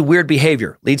aggressively weird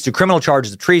behavior leads to criminal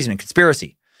charges of treason and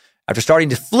conspiracy. After starting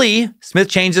to flee, Smith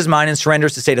changes his mind and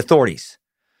surrenders to state authorities.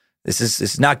 This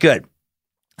is not good.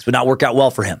 This would not work out well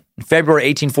for him. In February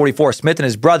 1844, Smith and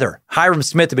his brother, Hiram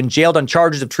Smith, have been jailed on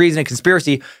charges of treason and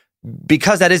conspiracy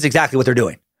because that is exactly what they're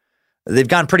doing. They've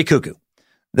gone pretty cuckoo.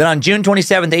 Then on June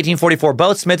 27, 1844,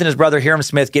 both Smith and his brother, Hiram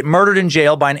Smith, get murdered in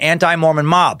jail by an anti-Mormon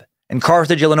mob in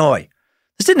Carthage, Illinois.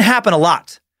 This didn't happen a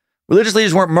lot. Religious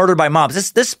leaders weren't murdered by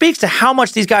mobs. This speaks to how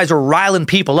much these guys were riling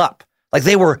people up. Like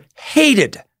they were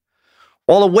hated.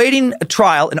 While awaiting a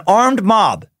trial, an armed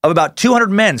mob of about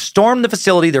 200 men stormed the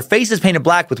facility, their faces painted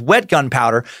black with wet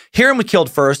gunpowder. Hiram was killed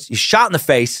first. He's shot in the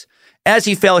face. As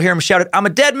he fell, Hiram shouted, "I'm a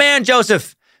dead man,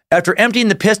 Joseph!" After emptying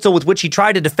the pistol with which he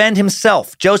tried to defend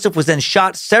himself. Joseph was then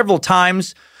shot several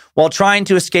times while trying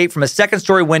to escape from a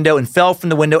second-story window and fell from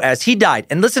the window as he died.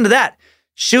 And listen to that.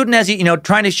 Shooting as he,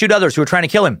 trying to shoot others who were trying to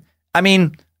kill him.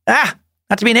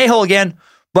 Not to be an a-hole again,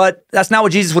 but that's not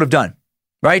what Jesus would have done.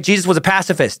 Right? Jesus was a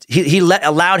pacifist. He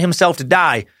allowed himself to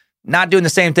die, not doing the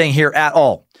same thing here at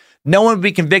all. No one would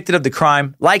be convicted of the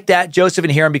crime. Like that, Joseph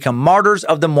and Hiram become martyrs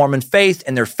of the Mormon faith,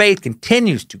 and their faith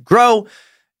continues to grow.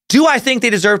 Do I think they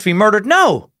deserve to be murdered?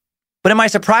 No. But am I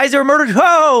surprised they were murdered?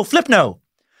 Oh, flip no.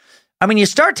 You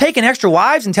start taking extra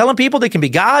wives and telling people they can be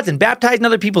gods and baptizing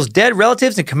other people's dead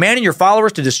relatives and commanding your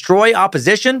followers to destroy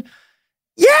opposition.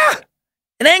 Yeah,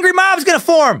 an angry mob is going to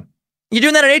form. You're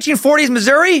doing that in 1840s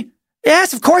Missouri?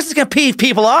 Yes, of course it's going to peeve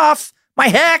people off. My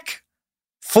heck.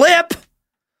 Flip.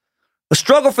 The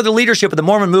struggle for the leadership of the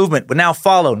Mormon movement would now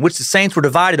follow, in which the saints were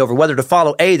divided over whether to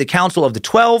follow A, the Council of the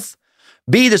 12,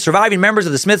 B, the surviving members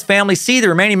of the Smith family, C, the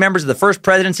remaining members of the First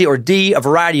Presidency, or D, a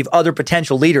variety of other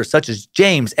potential leaders, such as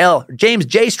James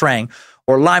J. Strang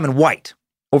or Lyman White.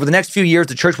 Over the next few years,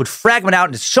 the church would fragment out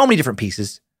into so many different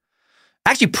pieces.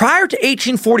 Actually, prior to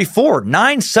 1844,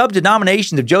 9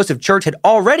 sub-denominations of Joseph Church had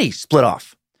already split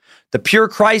off. The Pure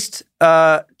Christ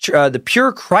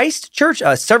Church,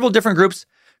 several different groups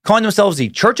calling themselves the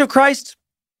Church of Christ.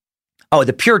 Oh,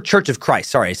 the Pure Church of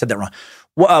Christ. Sorry, I said that wrong.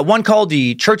 One called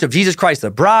the Church of Jesus Christ,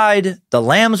 the Bride, the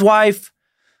Lamb's Wife.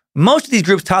 Most of these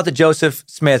groups taught that Joseph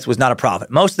Smith was not a prophet.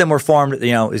 Most of them were formed,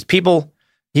 as people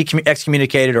he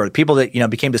excommunicated or people that,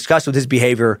 became disgusted with his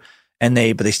behavior,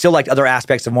 but they still liked other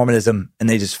aspects of Mormonism, and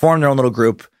they just formed their own little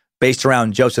group based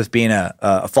around Joseph being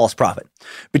a false prophet.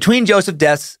 Between Joseph's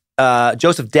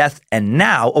death and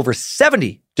now, over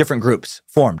 70 different groups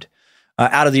formed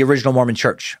out of the original Mormon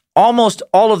church. Almost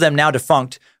all of them now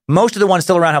defunct. Most of the ones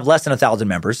still around have less than 1,000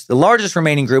 members. The largest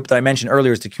remaining group that I mentioned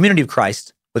earlier is the Community of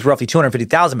Christ, with roughly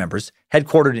 250,000 members,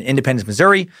 headquartered in Independence,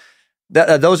 Missouri.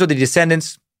 Those are the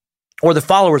descendants, or the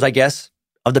followers, I guess,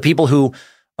 of the people who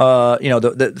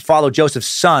that followed Joseph's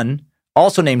son,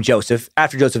 also named Joseph,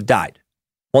 after Joseph died.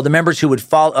 While the members who would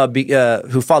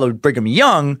who followed Brigham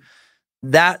Young,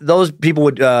 those people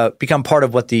would become part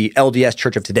of what the LDS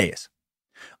Church of today is.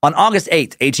 On August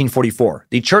 8th, 1844,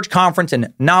 the church conference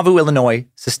in Nauvoo, Illinois,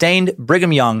 sustained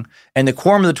Brigham Young and the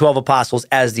Quorum of the 12 Apostles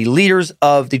as the leaders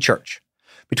of the church.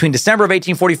 Between December of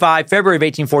 1845, February of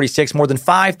 1846, more than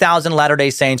 5,000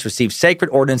 Latter-day Saints received sacred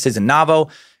ordinances in the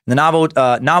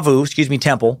Nauvoo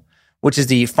Temple, which is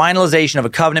the finalization of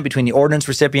a covenant between the ordinance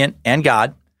recipient and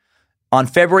God. On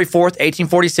February 4th,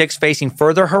 1846, facing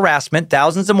further harassment,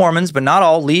 thousands of Mormons, but not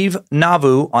all, leave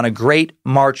Nauvoo on a great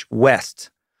march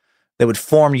west. They would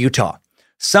form Utah.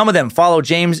 Some of them follow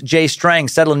James J. Strang,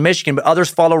 settle in Michigan, but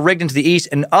others follow Rigdon to the east,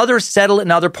 and others settle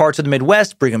in other parts of the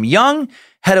Midwest. Brigham Young,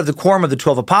 head of the Quorum of the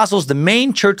 12 Apostles, the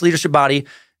main church leadership body,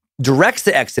 directs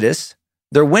the Exodus.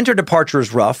 Their winter departure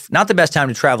is rough, not the best time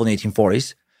to travel in the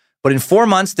 1840s. But in 4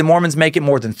 months, the Mormons make it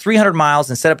more than 300 miles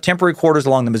and set up temporary quarters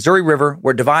along the Missouri River,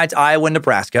 where it divides Iowa and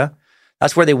Nebraska.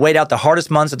 That's where they wait out the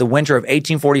hardest months of the winter of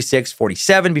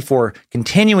 1846-47 before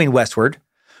continuing westward.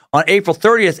 On April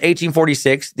 30th,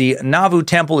 1846, the Nauvoo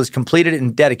Temple is completed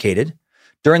and dedicated.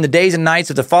 During the days and nights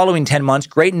of the following 10 months,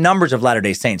 great numbers of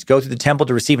Latter-day Saints go through the temple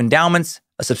to receive endowments.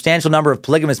 A substantial number of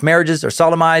polygamous marriages are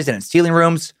solemnized in its sealing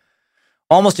rooms.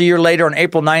 Almost a year later, on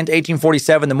April 9th,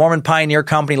 1847, the Mormon Pioneer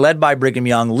Company, led by Brigham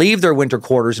Young, leave their winter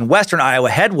quarters in western Iowa,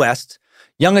 head west.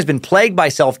 Young has been plagued by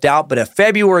self-doubt, but a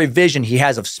February vision he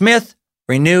has of Smith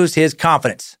renews his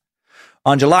confidence.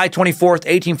 On July 24th,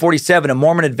 1847, a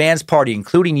Mormon advance party,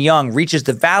 including Young, reaches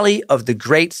the valley of the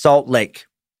Great Salt Lake.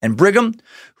 And Brigham,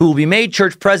 who will be made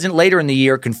church president later in the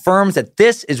year, confirms that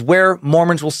this is where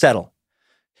Mormons will settle.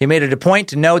 He made it a point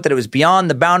to note that it was beyond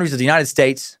the boundaries of the United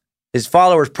States. His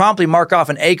followers promptly mark off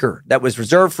an acre that was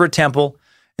reserved for a temple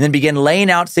and then begin laying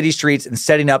out city streets and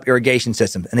setting up irrigation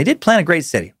systems. And they did plan a great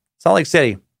city. Salt Lake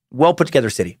City, well put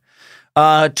together city.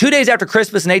 2 days after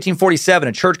Christmas in 1847,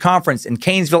 a church conference in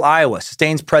Canesville, Iowa,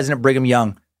 sustains President Brigham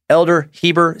Young, Elder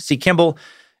Heber C. Kimball,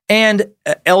 and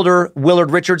Elder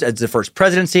Willard Richards as the first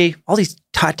presidency. All these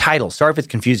titles. Sorry if it's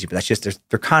confusing, but that's just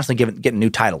they're constantly getting new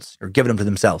titles or giving them to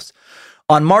themselves.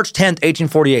 On March 10th,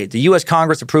 1848, the U.S.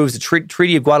 Congress approves the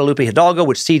Treaty of Guadalupe Hidalgo,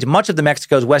 which cedes much of the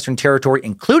Mexico's western territory,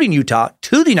 including Utah,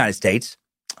 to the United States.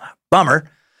 Bummer.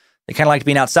 They kind of like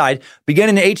being outside.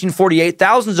 Beginning in 1848,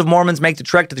 thousands of Mormons make the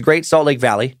trek to the Great Salt Lake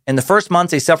Valley. In the first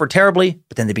months, they suffer terribly,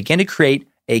 but then they begin to create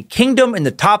a kingdom in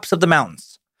the tops of the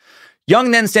mountains.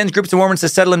 Young then sends groups of Mormons to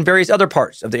settle in various other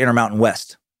parts of the Intermountain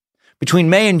West. Between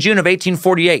May and June of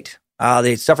 1848,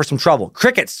 they suffer some trouble.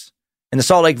 Crickets in the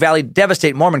Salt Lake Valley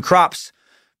devastate Mormon crops,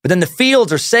 but then the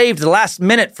fields are saved at the last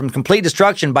minute from complete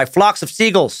destruction by flocks of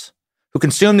seagulls who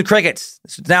consume the crickets.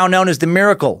 This is now known as the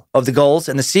miracle of the gulls,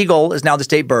 and the seagull is now the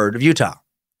state bird of Utah.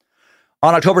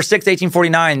 On October 6,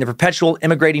 1849, the Perpetual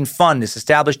Immigrating Fund is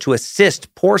established to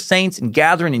assist poor saints in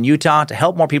gathering in Utah to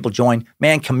help more people join.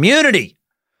 Man, community.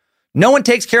 No one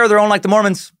takes care of their own like the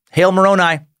Mormons. Hail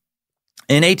Moroni.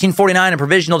 In 1849, a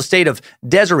provisional state of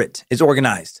Deseret is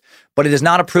organized, but it is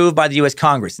not approved by the U.S.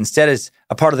 Congress. Instead, as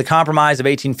a part of the Compromise of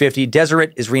 1850,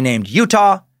 Deseret is renamed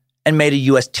Utah and made a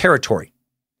U.S. territory.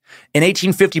 In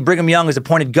 1850, Brigham Young is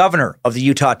appointed governor of the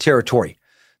Utah Territory.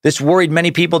 This worried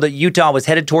many people that Utah was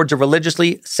headed towards a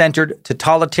religiously centered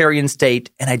totalitarian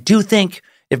state, and I do think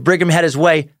if Brigham had his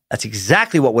way, that's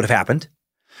exactly what would have happened.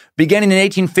 Beginning in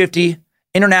 1850,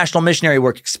 international missionary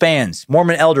work expands.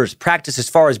 Mormon elders practice as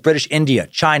far as British India,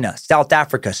 China, South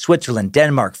Africa, Switzerland,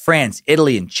 Denmark, France,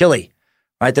 Italy, and Chile.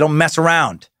 Right? They don't mess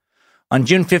around. On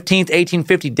June 15th,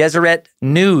 1850, Deseret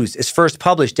News is first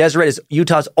published. Deseret is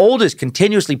Utah's oldest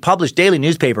continuously published daily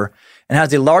newspaper and has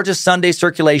the largest Sunday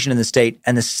circulation in the state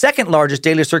and the second largest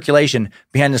daily circulation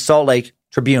behind the Salt Lake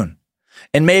Tribune.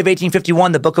 In May of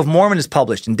 1851, the Book of Mormon is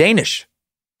published in Danish,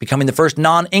 becoming the first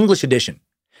non-English edition.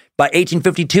 By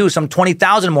 1852, some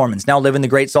 20,000 Mormons now live in the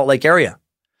Great Salt Lake area.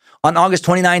 On August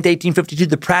 29th, 1852,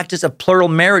 the practice of plural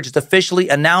marriage is officially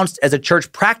announced as a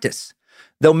church practice,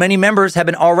 though many members have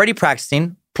been already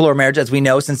practicing plural marriage, as we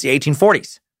know, since the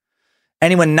 1840s.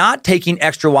 Anyone not taking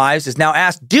extra wives is now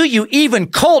asked, do you even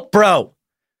cult, bro?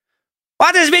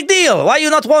 What is the big deal? Why you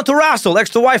not want to wrestle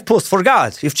extra wife puss for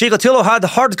God? If Chikatilo had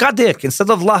hard god dick instead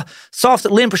of soft,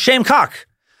 limp, shame cock,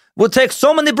 would take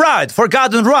so many bride for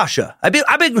God in Russia. I be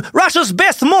Russia's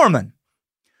best Mormon.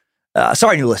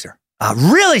 Sorry, new listener.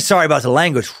 Really sorry about the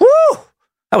language. Woo!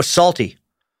 That was salty.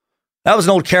 That was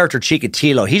an old character,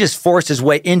 Chikatilo. He just forced his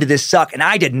way into this suck, and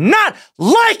I did not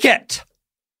like it.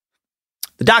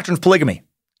 The doctrine of polygamy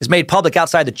is made public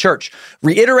outside the church,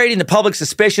 reiterating the public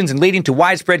suspicions and leading to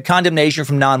widespread condemnation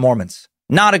from non-Mormons.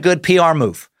 Not a good PR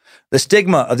move. The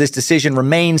stigma of this decision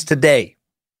remains today.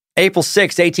 April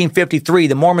 6, 1853,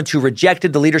 the Mormons who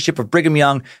rejected the leadership of Brigham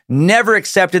Young, never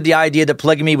accepted the idea that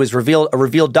polygamy was a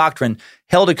revealed doctrine,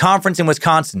 held a conference in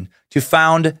Wisconsin to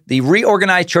found the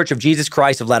Reorganized Church of Jesus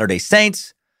Christ of Latter-day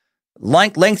Saints,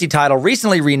 lengthy title,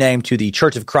 recently renamed to the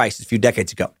Church of Christ a few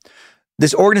decades ago.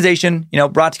 This organization,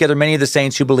 brought together many of the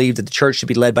saints who believed that the church should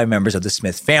be led by members of the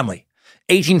Smith family.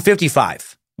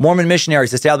 1855, Mormon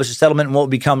missionaries established a settlement in what would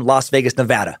become Las Vegas,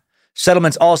 Nevada.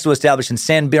 Settlements also established in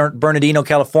San Bernardino,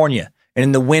 California, and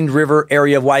in the Wind River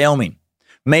area of Wyoming.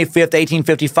 May 5th,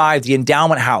 1855, the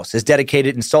Endowment House is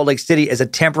dedicated in Salt Lake City as a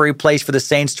temporary place for the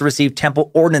saints to receive temple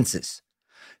ordinances.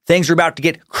 Things were about to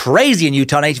get crazy in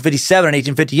Utah in 1857 and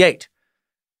 1858.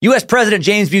 U.S. President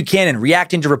James Buchanan,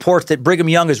 reacting to reports that Brigham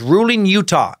Young is ruling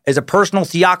Utah as a personal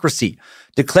theocracy,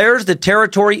 declares the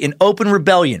territory in open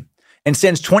rebellion and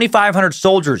sends 2,500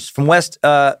 soldiers from west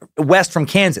from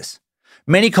Kansas.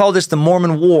 Many call this the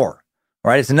Mormon War,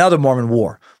 right? It's another Mormon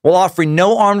war. While offering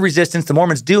no armed resistance, the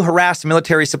Mormons do harass the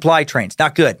military supply trains.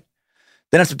 Not good.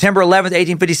 Then on September 11th,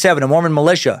 1857, a Mormon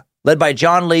militia led by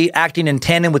John Lee, acting in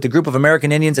tandem with a group of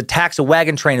American Indians, attacks a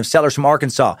wagon train of settlers from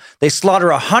Arkansas. They slaughter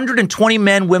 120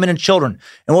 men, women, and children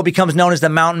in what becomes known as the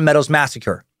Mountain Meadows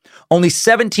Massacre. Only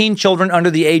 17 children under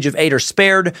the age of 8 are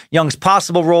spared. Young's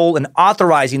possible role in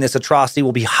authorizing this atrocity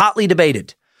will be hotly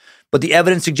debated, but the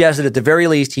evidence suggests that at the very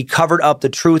least, he covered up the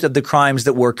truth of the crimes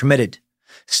that were committed.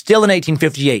 Still in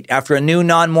 1858, after a new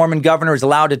non-Mormon governor is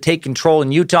allowed to take control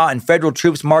in Utah and federal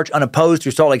troops march unopposed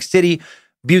through Salt Lake City,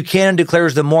 Buchanan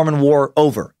declares the Mormon War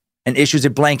over and issues a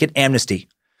blanket amnesty.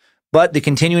 But the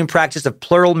continuing practice of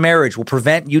plural marriage will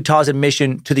prevent Utah's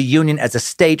admission to the Union as a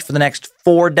state for the next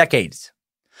 4 decades.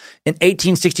 In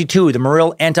 1862, the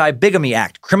Morrill Anti-Bigamy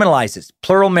Act criminalizes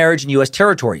plural marriage in U.S.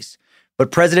 territories, but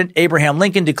President Abraham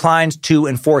Lincoln declines to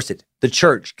enforce it. The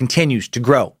church continues to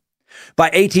grow. By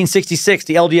 1866,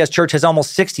 the LDS Church has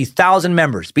almost 60,000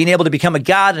 members. Being able to become a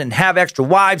god and have extra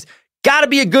wives got to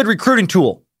be a good recruiting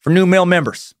tool for new male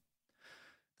members.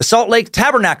 The Salt Lake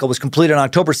Tabernacle was completed on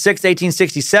October 6,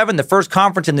 1867. The first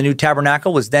conference in the new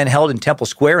tabernacle was then held in Temple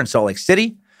Square in Salt Lake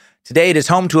City. Today, it is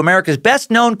home to America's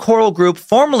best-known choral group,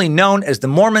 formerly known as the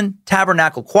Mormon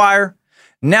Tabernacle Choir,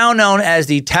 now known as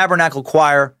the Tabernacle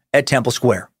Choir at Temple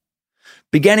Square.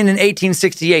 Beginning in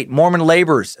 1868, Mormon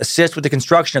laborers assist with the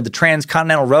construction of the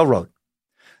Transcontinental Railroad.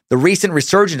 The recent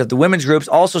resurgence of the women's groups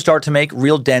also start to make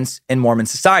real dents in Mormon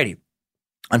society.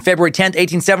 On February 10,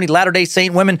 1870, Latter-day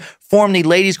Saint women formed the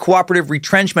Ladies Cooperative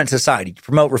Retrenchment Society to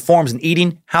promote reforms in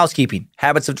eating, housekeeping,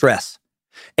 habits of dress.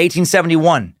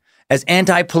 1871, as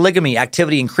anti-polygamy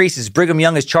activity increases, Brigham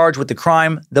Young is charged with the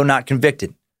crime, though not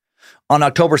convicted. On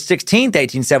October 16,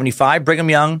 1875, Brigham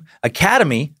Young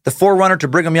Academy, the forerunner to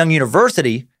Brigham Young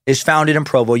University, is founded in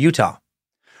Provo, Utah.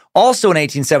 Also in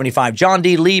 1875, John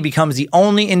D. Lee becomes the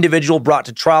only individual brought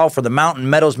to trial for the Mountain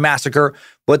Meadows Massacre,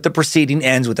 but the proceeding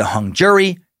ends with a hung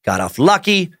jury. Got off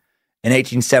lucky. In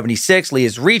 1876, Lee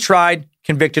is retried,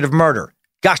 convicted of murder.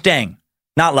 Gosh dang,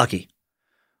 not lucky.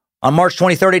 On March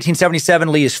 23,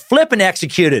 1877, Lee is flipping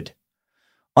executed.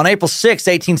 On April 6,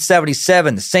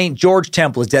 1877, the St. George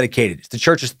Temple is dedicated. It's the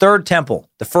church's 3rd temple,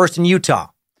 the first in Utah.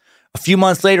 A few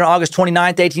months later, on August 29,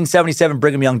 1877,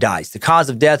 Brigham Young dies. The cause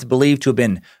of death is believed to have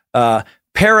been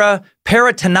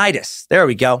peritonitis. There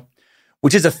we go.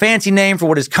 Which is a fancy name for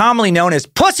what is commonly known as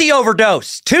pussy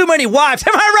overdose. Too many wives.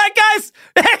 Am I right, guys?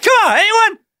 Come on,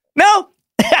 anyone? No?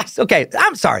 Yes, okay.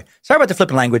 I'm sorry. Sorry about the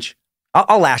flipping language.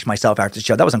 I'll lash myself after the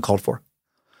show. That was uncalled for.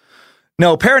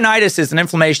 No, peritonitis is an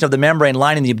inflammation of the membrane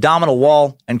lining the abdominal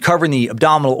wall and covering the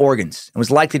abdominal organs and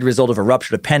was likely the result of a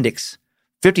ruptured appendix.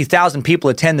 50,000 people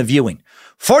attend the viewing.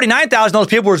 49,000 of those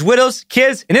people were widows,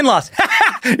 kids, and in-laws.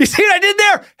 You see what I did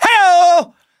there?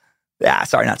 Hey-oh! Yeah,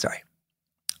 sorry, not sorry.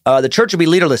 The church would be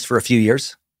leaderless for a few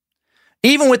years.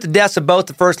 Even with the deaths of both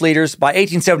the first leaders, by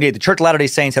 1878, the Church of Latter-day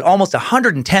Saints had almost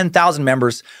 110,000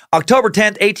 members. October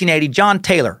 10th, 1880, John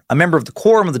Taylor, a member of the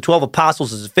Quorum of the 12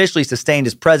 Apostles, is officially sustained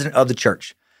as president of the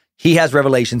church. He has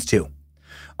revelations too.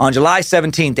 On July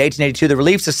 17th, 1882, the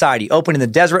Relief Society opened in the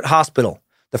Deseret Hospital,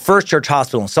 the First Church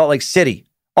Hospital in Salt Lake City.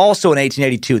 Also in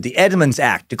 1882, the Edmunds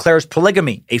Act declares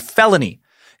polygamy a felony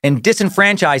and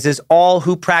disenfranchises all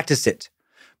who practice it.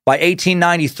 By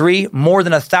 1893, more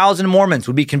than 1,000 Mormons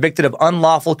would be convicted of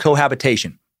unlawful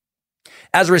cohabitation.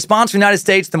 As a response to the United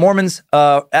States, for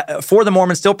the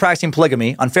Mormons still practicing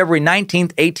polygamy, on February 19,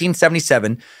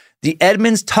 1877, the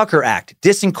Edmunds-Tucker Act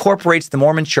disincorporates the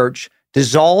Mormon Church,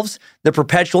 dissolves the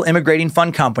Perpetual Immigrating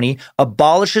Fund Company,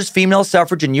 abolishes female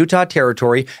suffrage in Utah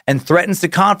Territory, and threatens to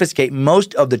confiscate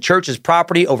most of the church's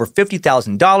property, over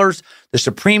 $50,000. The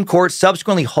Supreme Court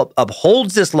subsequently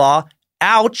upholds this law.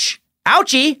 Ouch!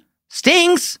 Ouchie!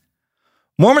 Stings!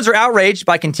 Mormons are outraged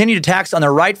by continued attacks on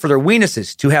their right for their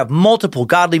weenuses to have multiple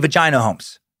godly vagina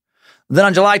homes. Then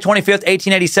on July 25th,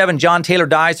 1887, John Taylor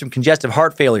dies from congestive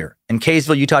heart failure in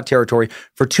Kaysville, Utah Territory.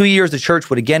 For 2 years, the church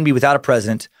would again be without a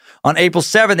president. On April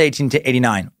 7th,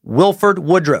 1889, Wilford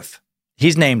Woodruff,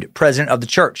 he's named president of the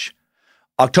church.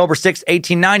 October 6th,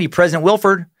 1890, President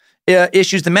Wilford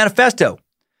issues the manifesto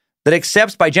that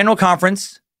accepts by general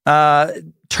conference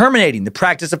terminating the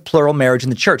practice of plural marriage in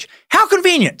the church. How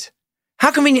convenient. How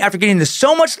convenient after getting into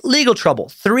so much legal trouble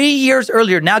 3 years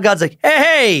earlier. Now God's like,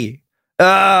 hey, you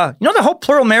know the whole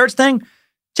plural marriage thing?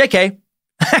 JK.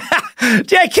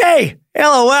 JK.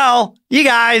 LOL. You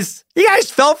guys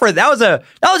fell for it. That was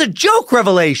a joke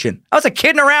revelation. That was a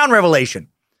kidding around revelation.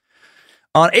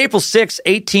 On April 6,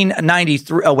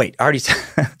 1893. Oh, wait. I already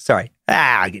sorry.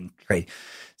 I'm getting crazy.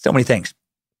 So many things.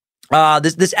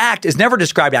 This act is never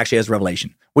described actually as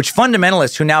revelation, which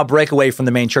fundamentalists who now break away from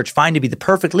the main church find to be the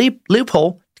perfect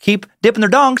loophole to keep dipping their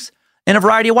donks in a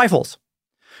variety of wife holes.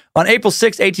 On April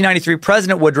 6, 1893,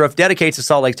 President Woodruff dedicates the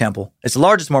Salt Lake Temple. It's the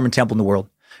largest Mormon temple in the world.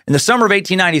 In the summer of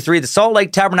 1893, the Salt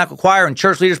Lake Tabernacle Choir and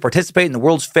church leaders participate in the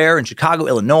World's Fair in Chicago,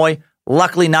 Illinois,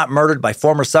 luckily not murdered by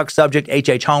former Suck subject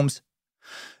H.H. Holmes.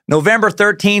 November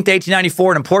 13th,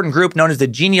 1894, an important group known as the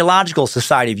Genealogical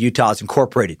Society of Utah is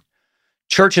incorporated.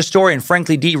 Church historian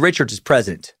Franklin D. Richards is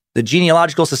president. The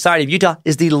Genealogical Society of Utah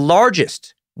is the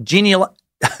largest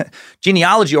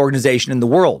genealogy organization in the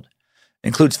world. It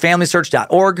includes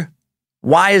FamilySearch.org.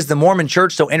 Why is the Mormon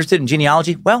church so interested in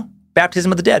genealogy? Well,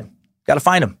 baptism of the dead. Got to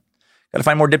find them. Got to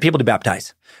find more dead people to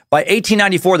baptize. By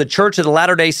 1894, the Church of the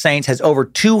Latter-day Saints has over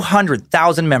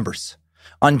 200,000 members.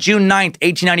 On June 9th,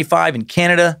 1895, in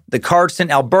Canada, the Cardston,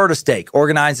 Alberta stake,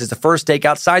 organized as the first stake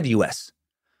outside the U.S.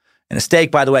 And a stake,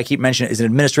 by the way, I keep mentioning, is an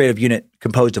administrative unit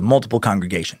composed of multiple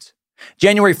congregations.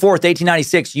 January 4th,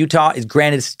 1896, Utah is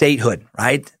granted statehood,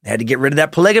 right? They had to get rid of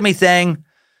that polygamy thing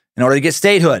in order to get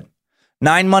statehood.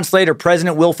 9 months later,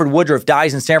 President Wilford Woodruff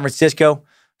dies in San Francisco,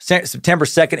 September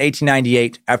 2nd,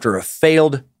 1898, after a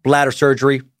failed bladder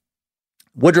surgery.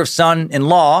 Woodruff's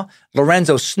son-in-law,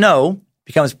 Lorenzo Snow,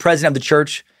 becomes president of the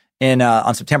church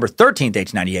on September 13th,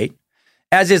 1898.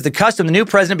 As is the custom, the new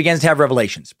president begins to have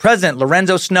revelations. President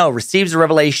Lorenzo Snow receives a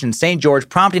revelation in St. George,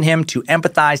 prompting him to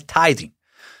empathize tithing,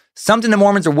 something the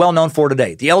Mormons are well known for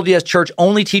today. The LDS Church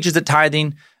only teaches that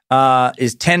tithing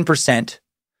is 10%.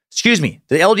 The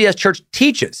LDS Church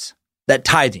teaches that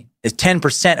tithing is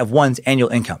 10% of one's annual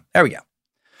income. There we go.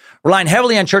 Relying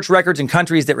heavily on church records in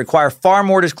countries that require far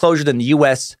more disclosure than the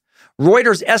U.S.,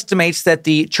 Reuters estimates that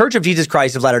the Church of Jesus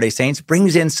Christ of Latter-day Saints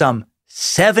brings in some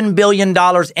 $7 billion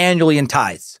annually in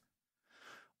tithes.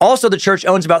 Also, the church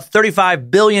owns about $35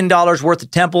 billion worth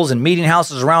of temples and meeting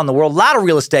houses around the world. A lot of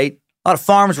real estate, a lot of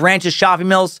farms, ranches, shopping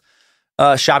malls,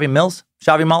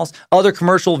 other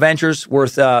commercial ventures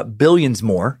worth billions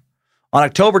more. On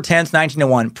October 10th,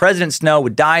 1901, President Snow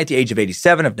would die at the age of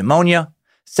 87 of pneumonia.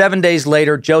 7 days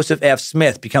later, Joseph F.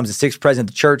 Smith becomes the sixth president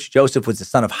of the church. Joseph was the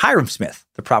son of Hiram Smith,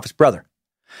 the prophet's brother.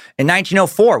 In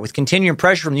 1904, with continuing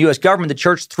pressure from the U.S. government, the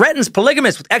church threatens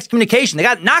polygamists with excommunication. They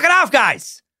got to knock it off,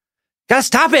 guys. Got to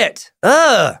stop it.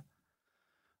 On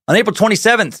April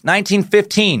 27th,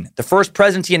 1915, the first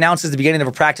presidency announces the beginning of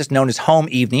a practice known as home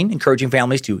evening, encouraging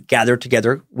families to gather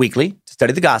together weekly to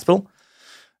study the gospel.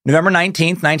 November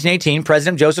 19th, 1918,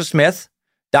 President Joseph Smith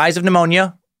dies of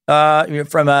pneumonia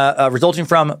resulting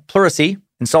from pleurisy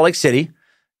in Salt Lake City.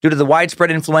 Due to the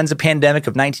widespread influenza pandemic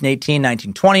of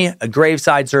 1918-1920, a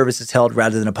graveside service is held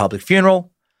rather than a public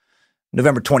funeral.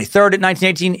 November 23rd,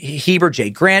 1918, Heber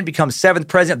J. Grant becomes seventh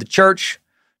president of the church.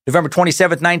 November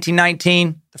 27th,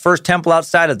 1919, the first temple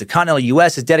outside of the continental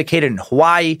U.S. is dedicated in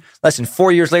Hawaii. Less than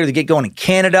 4 years later, they get going in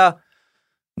Canada.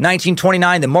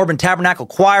 1929, the Mormon Tabernacle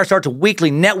Choir starts a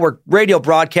weekly network radio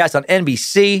broadcast on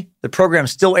NBC. The program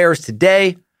still airs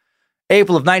today.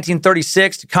 April of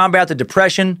 1936, to combat the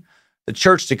Depression, the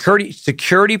church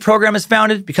security program is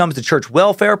founded, becomes the church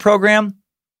welfare program.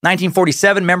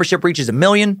 1947, membership reaches 1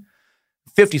 million.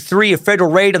 53, a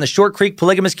federal raid on the Short Creek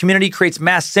polygamous community creates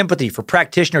mass sympathy for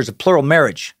practitioners of plural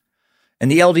marriage. And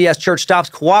the LDS Church stops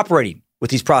cooperating with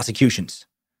these prosecutions.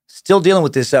 Still dealing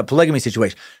with this polygamy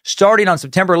situation. Starting on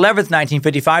September 11th,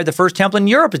 1955, the first temple in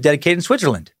Europe is dedicated in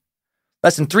Switzerland.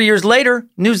 Less than 3 years later,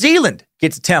 New Zealand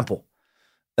gets a temple.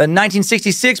 In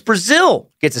 1966,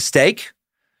 Brazil gets a stake.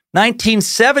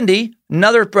 1970,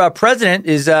 another president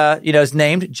is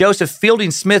named. Joseph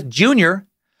Fielding Smith Jr.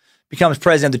 becomes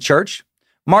president of the church.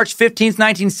 March 15th,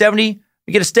 1970,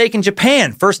 we get a stake in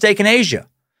Japan, first stake in Asia.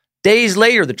 Days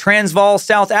later, the Transvaal,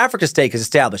 South Africa stake is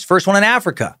established, first one in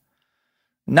Africa.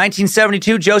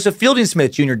 1972, Joseph Fielding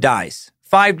Smith Jr. dies.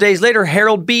 5 days later,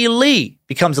 Harold B. Lee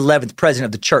becomes 11th president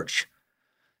of the church.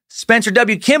 Spencer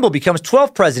W. Kimball becomes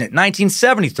 12th president in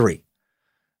 1973.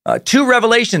 2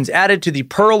 revelations added to the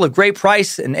Pearl of Great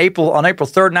Price on April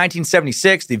 3rd,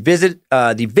 1976, the vision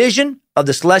of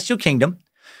the celestial kingdom,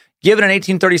 given in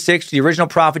 1836 to the original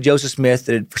prophet Joseph Smith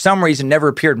that had, for some reason, never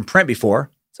appeared in print before.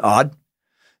 It's odd.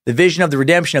 The vision of the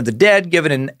redemption of the dead,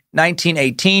 given in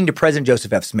 1918 to President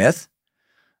Joseph F. Smith.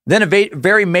 Then a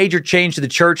very major change to the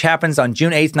church happens on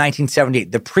June 8th,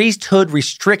 1978. The priesthood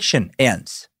restriction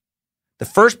ends. The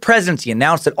first presidency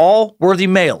announced that all worthy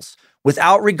males,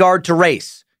 without regard to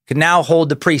race, could now hold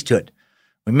the priesthood.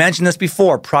 We mentioned this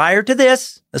before. Prior to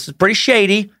this was pretty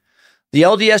shady. The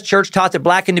LDS Church taught that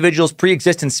black individuals'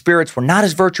 pre-existent spirits were not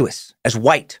as virtuous as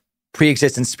white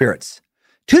pre-existent spirits.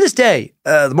 To this day,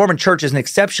 the Mormon Church is an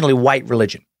exceptionally white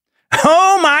religion.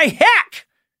 Oh my heck!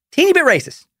 Teeny bit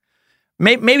racist.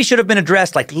 Maybe should have been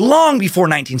addressed like long before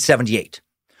 1978.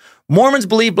 Mormons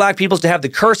believe black people to have the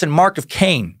curse and mark of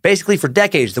Cain. Basically, for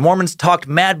decades, the Mormons talked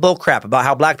mad bull crap about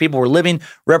how black people were living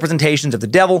representations of the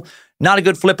devil. Not a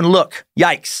good flippin' look.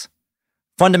 Yikes.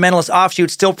 Fundamentalist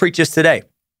offshoot still preaches today.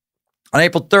 On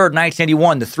April 3rd,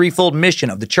 1981, the threefold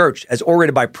mission of the church, as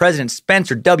orated by President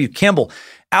Spencer W. Kimball,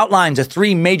 outlines the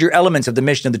 3 major elements of the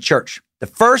mission of the church. The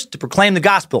first, to proclaim the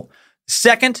gospel. The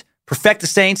second, perfect the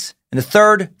saints. And the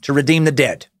third, to redeem the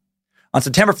dead. On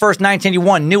September 1st,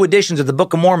 1981, new editions of the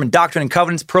Book of Mormon, Doctrine and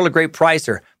Covenants, Pearl of Great Price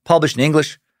are published in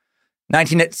English.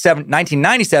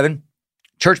 1997,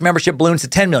 church membership balloons to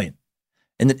 10 million.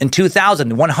 In 2000,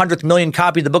 the 100th million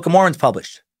copy of the Book of Mormon is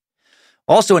published.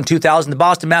 Also in 2000, the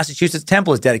Boston, Massachusetts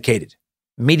temple is dedicated,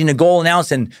 meeting a goal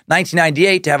announced in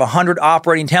 1998 to have 100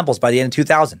 operating temples by the end of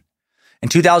 2000. In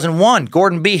 2001,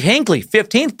 Gordon B. Hinckley,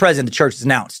 15th president of the church, is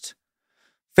announced.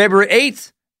 February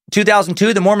 8th,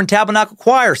 2002, the Mormon Tabernacle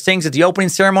Choir sings at the opening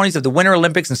ceremonies of the Winter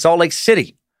Olympics in Salt Lake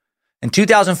City. In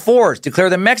 2004, it's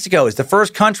declared that Mexico is the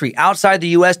first country outside the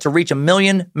U.S. to reach 1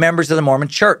 million members of the Mormon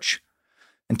Church.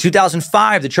 In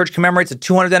 2005, the church commemorates the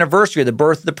 200th anniversary of the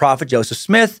birth of the prophet Joseph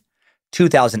Smith.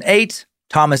 2008,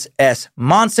 Thomas S.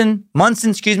 Monson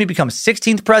becomes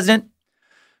 16th president.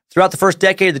 Throughout the first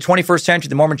decade of the 21st century,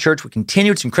 the Mormon Church would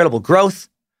continue its incredible growth.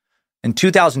 In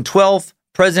 2012,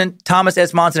 President Thomas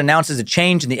S. Monson announces a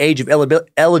change in the age of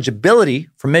eligibility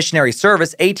for missionary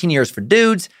service, 18 years for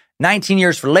dudes, 19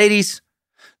 years for ladies.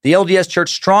 The LDS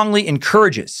Church strongly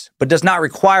encourages, but does not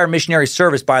require missionary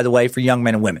service, by the way, for young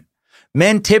men and women.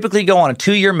 Men typically go on a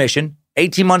 2-year mission,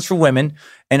 18 months for women,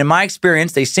 and in my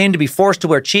experience, they seem to be forced to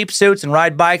wear cheap suits and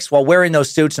ride bikes while wearing those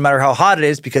suits no matter how hot it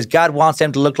is because God wants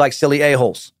them to look like silly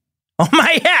a-holes. Oh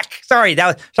my heck! Sorry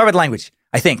about the language,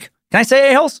 I think. Can I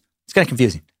say a-holes? It's kind of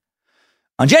confusing.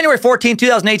 On January 14,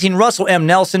 2018, Russell M.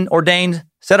 Nelson ordained,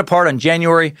 set apart on as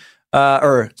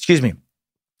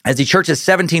the church's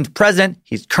 17th president.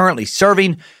 He's currently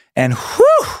serving, and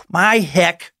whew, my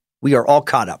heck, we are all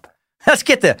caught up. Let's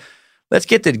get the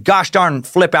gosh darn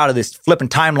flip out of this flipping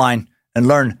timeline and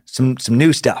learn some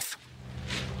new stuff.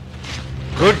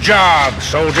 Good job,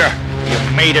 soldier. You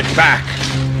made it back.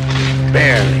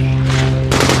 Barely.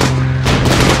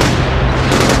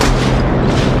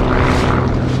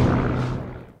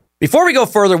 Before we go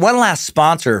further, one last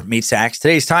sponsor, Meat Sacks.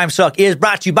 Today's Time Suck is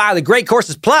brought to you by the Great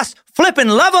Courses Plus. Flippin'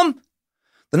 love them!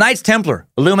 The Knights Templar,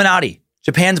 Illuminati,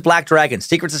 Japan's Black Dragon,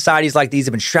 secret societies like these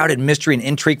have been shrouded in mystery and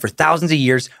intrigue for thousands of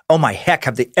years. Oh my heck,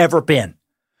 have they ever been?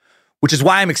 Which is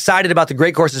why I'm excited about the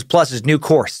Great Courses Plus' new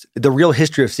course, The Real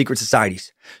History of Secret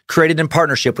Societies, created in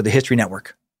partnership with the History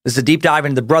Network. This is a deep dive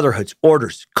into the brotherhoods,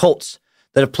 orders, cults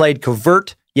that have played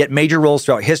covert yet major roles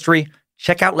throughout history.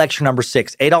 Check out lecture number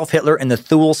 6, Adolf Hitler and the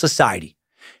Thule Society.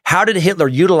 How did Hitler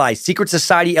utilize secret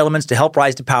society elements to help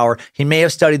rise to power? He may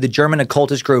have studied the German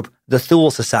occultist group, the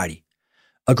Thule Society,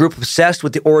 a group obsessed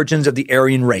with the origins of the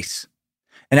Aryan race.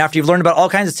 And after you've learned about all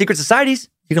kinds of secret societies,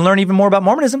 you can learn even more about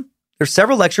Mormonism. There's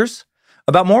several lectures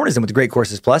about Mormonism with the Great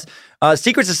Courses Plus.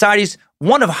 Secret Societies,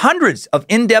 one of hundreds of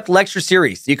in-depth lecture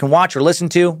series that you can watch or listen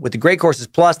to with the Great Courses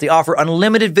Plus. They offer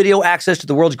unlimited video access to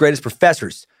the world's greatest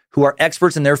professors who are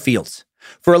experts in their fields.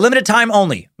 For a limited time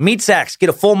only, Meat Sacks get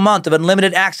a full month of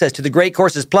unlimited access to the Great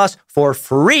Courses Plus for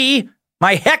free.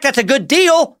 My heck, that's a good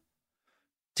deal.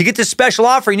 To get this special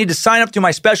offer, you need to sign up through my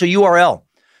special URL,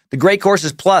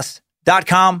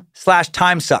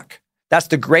 thegreatcoursesplus.com/timesuck. That's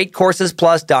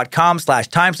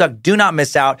thegreatcoursesplus.com/timesuck. Do not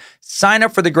miss out. Sign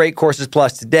up for the Great Courses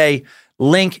Plus today.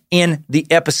 Link in the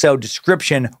episode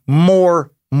description. More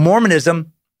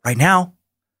Mormonism right now,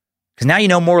 because now you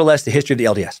know more or less the history of the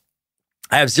LDS.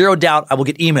 I have zero doubt I will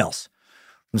get emails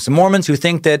from some Mormons who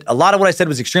think that a lot of what I said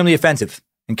was extremely offensive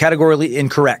and categorically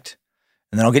incorrect.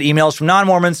 And then I'll get emails from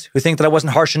non-Mormons who think that I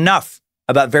wasn't harsh enough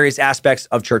about various aspects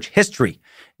of church history.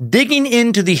 Digging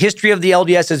into the history of the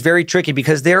LDS is very tricky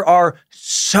because there are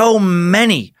so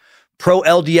many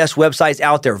pro-LDS websites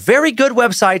out there, very good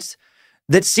websites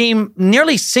that seem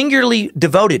nearly singularly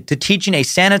devoted to teaching a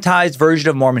sanitized version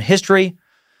of Mormon history.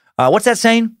 What's that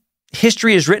saying?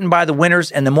 History is written by the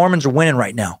winners, and the Mormons are winning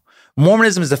right now.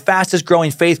 Mormonism is the fastest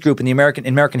growing faith group in the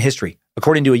American history,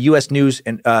 according to U.S. News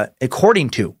and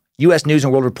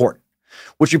World Report,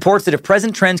 which reports that if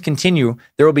present trends continue,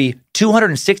 there will be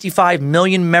 265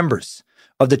 million members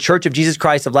of the Church of Jesus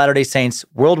Christ of Latter-day Saints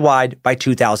worldwide by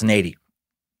 2080.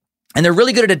 And they're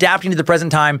really good at adapting to the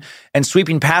present time and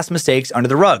sweeping past mistakes under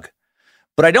the rug.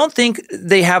 But I don't think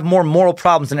they have more moral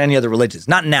problems than any other religions.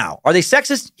 Not now. Are they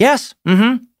sexist? Yes.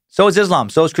 So is Islam.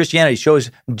 So is Christianity. So is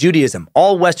Judaism.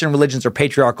 All Western religions are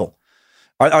patriarchal.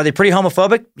 Are they pretty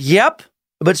homophobic? Yep.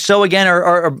 But so again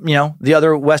are the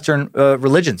other Western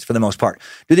religions for the most part.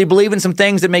 Do they believe in some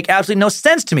things that make absolutely no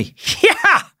sense to me?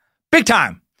 Yeah. Big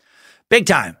time. Big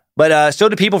time. But so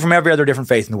do people from every other different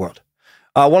faith in the world.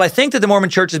 While I think that the Mormon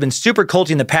church has been super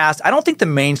culty in the past, I don't think the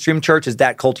mainstream church is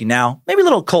that culty now. Maybe a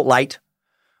little cult light.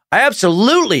 I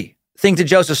absolutely think that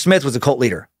Joseph Smith was a cult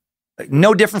leader.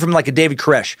 No different from like a David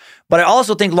Koresh. But I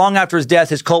also think long after his death,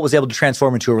 his cult was able to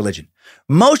transform into a religion.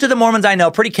 Most of the Mormons I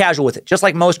know, pretty casual with it, just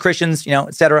like most Christians,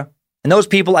 etc. And those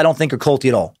people I don't think are culty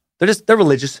at all. They're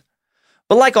religious.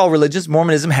 But like all religions,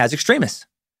 Mormonism has extremists.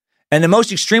 And the most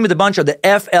extreme of the bunch are the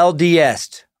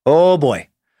FLDS. Oh boy.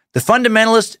 The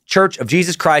Fundamentalist Church of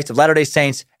Jesus Christ of Latter-day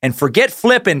Saints, and forget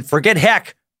flipping, forget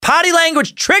heck, potty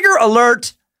language, trigger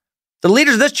alert. The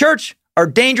leaders of this church are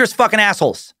dangerous fucking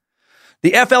assholes.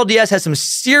 The FLDS has some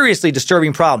seriously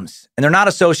disturbing problems, and they're not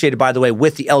associated, by the way,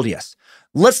 with the LDS.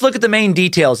 Let's look at the main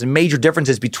details and major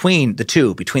differences between the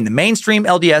two, between the mainstream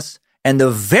LDS and the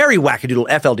very wackadoodle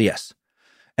FLDS,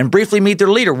 and briefly meet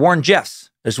their leader, Warren Jeffs,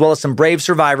 as well as some brave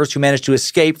survivors who managed to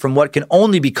escape from what can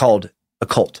only be called a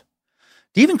cult.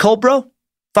 Do you even cult, bro?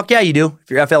 Fuck yeah, you do,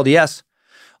 if you're FLDS.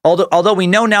 Although we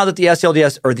know now that the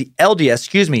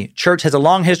LDS, church has a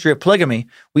long history of polygamy,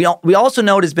 we also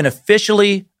know it has been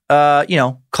officially,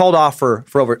 called off for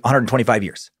over 125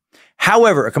 years.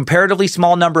 However, a comparatively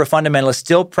small number of fundamentalists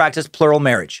still practice plural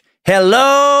marriage.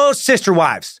 Hello, sister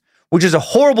wives, which is a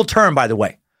horrible term, by the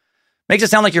way. Makes it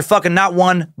sound like you're fucking not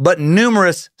one, but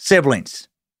numerous siblings.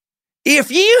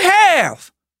 If you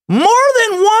have more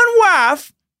than one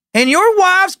wife, and your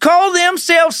wives call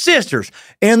themselves sisters,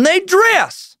 and they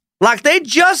dress like they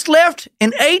just left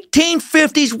an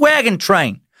 1850s wagon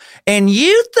train, and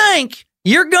you think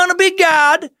you're going to be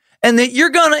God, and that you're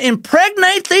going to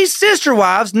impregnate these sister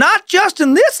wives, not just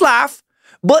in this life,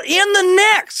 but in the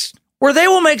next, where they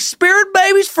will make spirit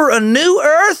babies for a new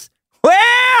earth,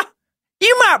 well,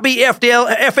 you might be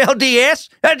FLDS.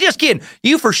 Just kidding.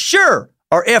 You for sure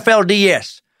are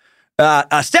FLDS.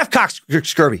 Steph Cox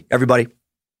Scurvy, everybody.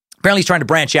 Apparently he's trying to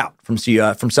branch out from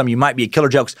some of you might be at Killer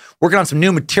Jokes, working on some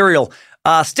new material.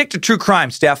 Stick to true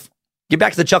crime, Steph. Get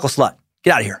back to the chuckle slut.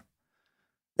 Get out of here.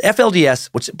 The FLDS,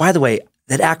 which, by the way,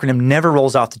 that acronym never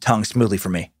rolls off the tongue smoothly for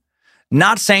me.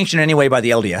 Not sanctioned in any way by the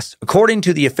LDS. According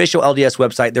to the official LDS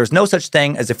website, there's no such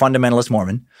thing as a fundamentalist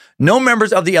Mormon. No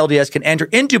members of the LDS can enter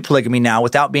into polygamy now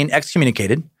without being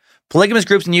excommunicated. Polygamous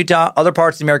groups in Utah, other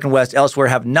parts of the American West, elsewhere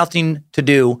have nothing to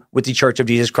do with the Church of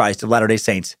Jesus Christ of Latter-day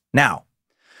Saints now.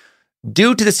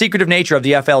 Due to the secretive nature of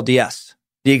the FLDS,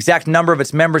 the exact number of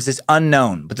its members is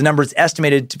unknown, but the number is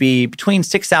estimated to be between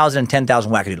 6,000 and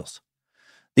 10,000 wackadoodles.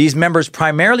 These members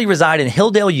primarily reside in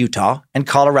Hildale, Utah, and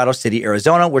Colorado City,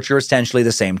 Arizona, which are essentially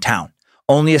the same town.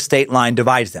 Only a state line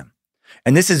divides them.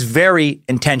 And this is very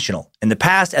intentional. In the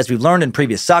past, as we've learned in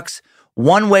previous sucks,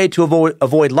 one way to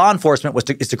avoid law enforcement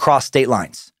is to cross state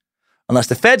lines. Unless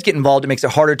the feds get involved, it makes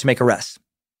it harder to make arrests.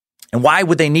 And why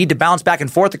would they need to bounce back and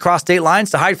forth across state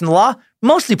lines to hide from the law?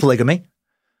 Mostly polygamy.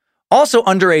 Also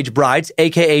underage brides,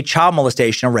 aka child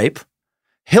molestation or rape.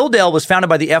 Hildale was founded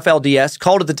by the FLDS,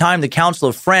 called at the time the Council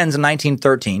of Friends in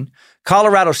 1913.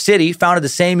 Colorado City, founded the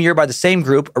same year by the same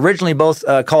group, originally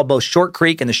called both Short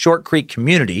Creek and the Short Creek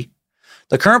Community.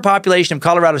 The current population of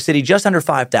Colorado City, just under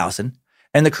 5,000,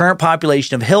 and the current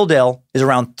population of Hildale is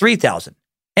around 3,000.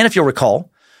 And if you'll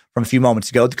recall from a few moments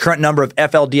ago, the current number of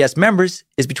FLDS members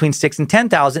is between 6,000 and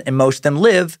 10,000, and most of them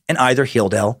live in either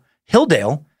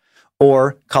Hildale,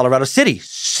 or Colorado City.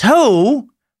 So,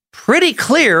 pretty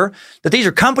clear that these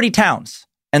are company towns,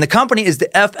 and the company is the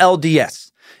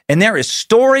FLDS. And there is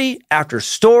story after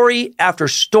story after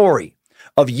story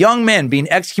of young men being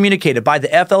excommunicated by the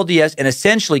FLDS and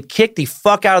essentially kicked the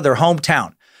fuck out of their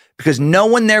hometown because no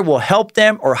one there will help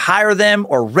them or hire them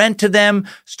or rent to them.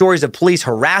 Stories of police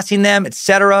harassing them,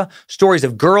 etc. Stories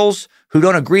of girls who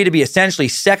don't agree to be essentially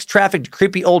sex-trafficked,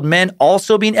 creepy old men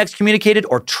also being excommunicated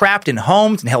or trapped in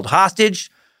homes and held hostage,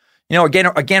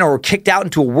 again, or kicked out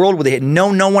into a world where they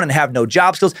know no one and have no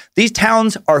job skills. These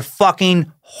towns are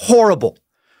fucking horrible.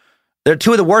 They're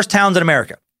two of the worst towns in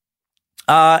America.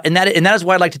 And that is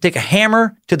why I'd like to take a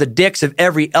hammer to the dicks of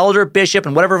every elder, bishop,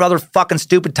 and whatever other fucking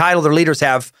stupid title their leaders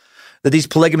have that these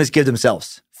polygamists give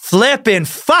themselves. Flippin'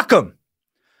 fuck them.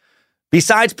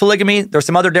 Besides polygamy, there's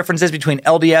some other differences between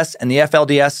LDS and the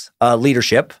FLDS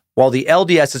leadership. While the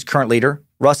LDS's current leader,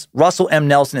 Russell M.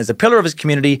 Nelson, is a pillar of his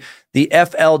community, the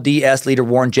FLDS leader,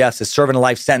 Warren Jeffs, is serving a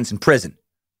life sentence in prison.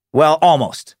 Well,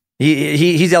 almost.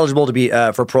 He's eligible to be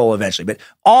for parole eventually, but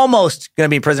almost going to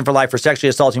be in prison for life for sexually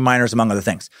assaulting minors, among other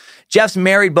things. Jeffs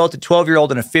married both a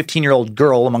 12-year-old and a 15-year-old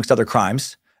girl, amongst other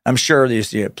crimes. I'm sure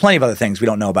there's plenty of other things we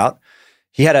don't know about.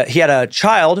 He had a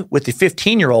child with the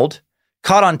 15-year-old,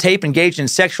 caught on tape engaged in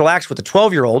sexual acts with a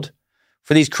 12-year-old.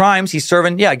 For these crimes, he's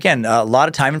serving, a lot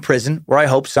of time in prison, where I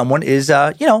hope someone is,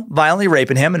 violently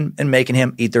raping him and making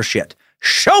him eat their shit.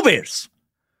 Showbiz!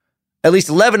 At least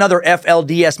 11 other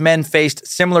FLDS men faced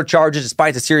similar charges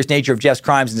despite the serious nature of Jeff's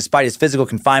crimes and despite his physical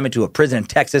confinement to a prison in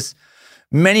Texas.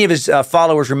 Many of his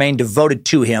followers remain devoted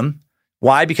to him.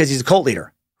 Why? Because he's a cult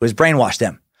leader who has brainwashed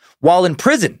them. While in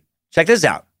prison, check this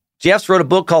out, Jeffs wrote a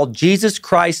book called Jesus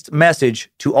Christ's Message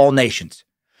to All Nations.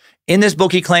 In this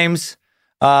book, he claims,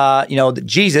 that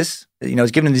Jesus,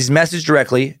 is giving these messages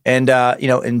directly, and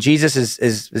Jesus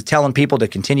is telling people to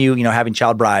continue, having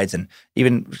child brides and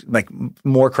even like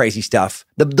more crazy stuff.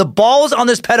 The balls on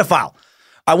this pedophile.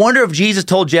 I wonder if Jesus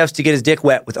told Jeffs to get his dick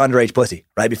wet with underage pussy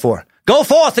right before. Go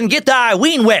forth and get thy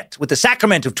ween wet with the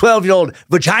sacrament of 12-year-old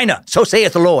vagina. So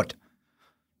saith the Lord.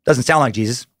 Doesn't sound like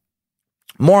Jesus.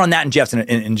 More on that in Jeffs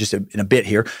in a bit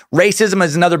here. Racism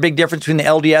is another big difference between the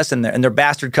LDS and their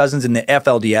bastard cousins in the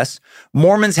FLDS.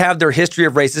 Mormons have their history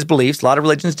of racist beliefs. A lot of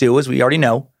religions do, as we already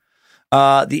know.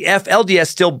 The FLDS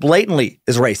still blatantly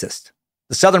is racist.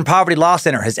 The Southern Poverty Law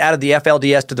Center has added the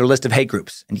FLDS to their list of hate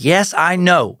groups. And yes, I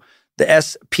know the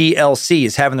SPLC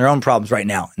is having their own problems right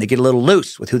now, and they get a little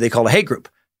loose with who they call a hate group.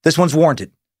 This one's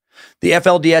warranted. The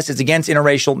FLDS is against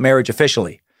interracial marriage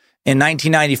officially. In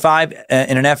 1995,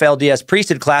 in an FLDS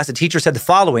priesthood class, a teacher said the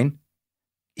following: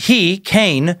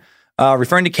 Cain,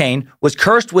 referring to Cain, was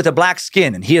cursed with a black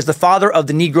skin, and he is the father of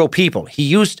the Negro people.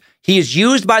 He is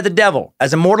used by the devil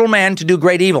as a mortal man to do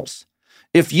great evils.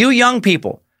 If you young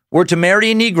people were to marry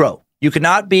a Negro, you could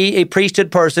not be a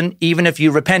priesthood person even if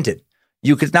you repented.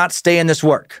 You could not stay in this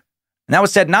work. And that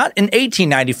was said not in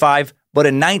 1895, but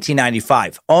in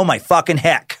 1995. Oh my fucking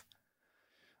heck.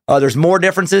 There's more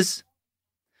differences.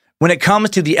 When it comes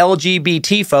to the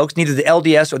LGBT folks, neither the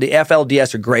LDS or the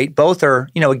FLDS are great. Both are,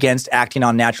 against acting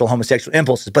on natural homosexual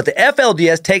impulses. But the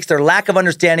FLDS takes their lack of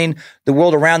understanding the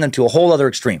world around them to a whole other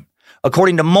extreme.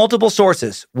 According to multiple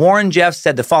sources, Warren Jeffs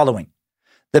said the following: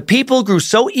 the people grew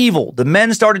so evil, the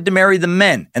men started to marry the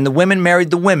men, and the women married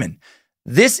the women.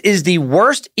 This is the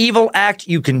worst evil act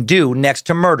you can do next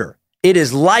to murder. It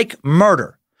is like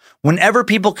murder. Whenever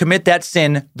people commit that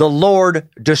sin, the Lord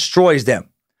destroys them.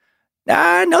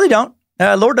 No, they don't.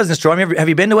 Lord doesn't destroy them. Have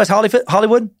you been to West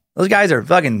Hollywood? Those guys are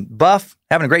fucking buff,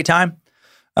 having a great time,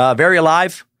 very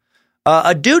alive.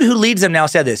 A dude who leads them now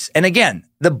said this, and again,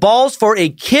 the balls for a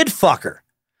kid fucker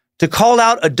to call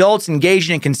out adults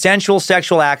engaging in consensual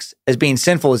sexual acts as being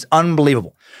sinful is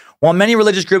unbelievable. While many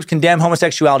religious groups condemn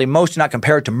homosexuality, most do not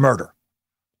compare it to murder.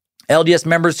 LDS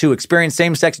members who experience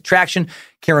same-sex attraction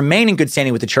can remain in good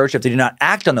standing with the church if they do not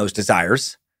act on those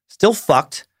desires. Still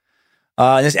fucked.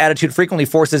 And this attitude frequently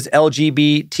forces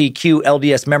LGBTQ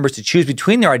LDS members to choose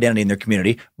between their identity and their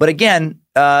community. But again,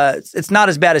 it's not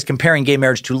as bad as comparing gay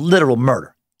marriage to literal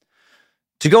murder.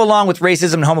 To go along with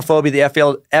racism and homophobia,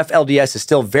 the FLDS is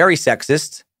still very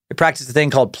sexist. It practices a thing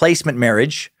called placement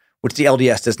marriage, which the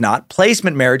LDS does not.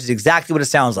 Placement marriage is exactly what it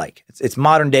sounds like. It's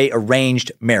modern-day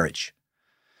arranged marriage.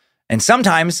 And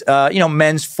sometimes,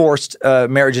 men's forced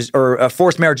marriages or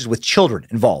forced marriages with children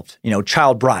involved,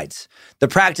 child brides. The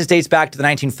practice dates back to the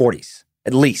 1940s,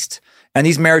 at least. And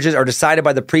these marriages are decided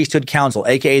by the priesthood council,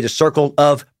 aka the circle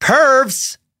of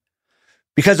pervs.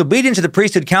 Because obedience to the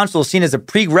priesthood council is seen as a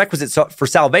prerequisite for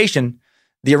salvation,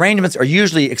 the arrangements are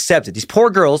usually accepted. These poor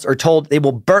girls are told they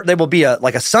will be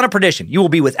like a son of perdition. You will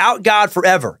be without God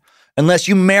forever unless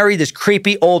you marry this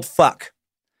creepy old fuck.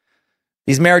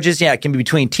 These marriages, can be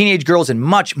between teenage girls and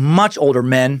much, much older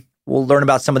men. We'll learn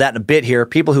about some of that in a bit here.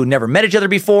 People who never met each other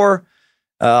before,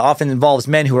 often involves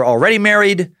men who are already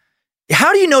married.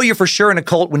 How do you know you're for sure in a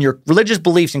cult when your religious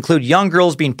beliefs include young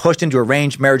girls being pushed into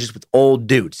arranged marriages with old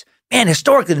dudes? Man,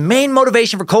 historically, the main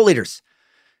motivation for cult leaders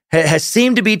has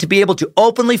seemed to be able to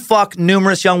openly fuck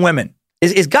numerous young women.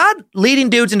 Is God leading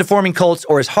dudes into forming cults,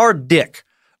 or is hard dick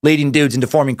leading dudes into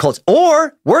forming cults?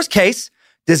 Or, worst case,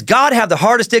 does God have the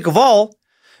hardest dick of all,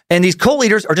 and these cult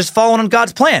leaders are just following on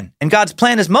God's plan, and God's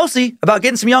plan is mostly about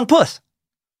getting some young puss?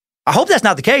 I hope that's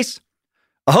not the case.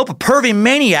 I hope a pervy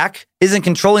maniac isn't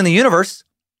controlling the universe.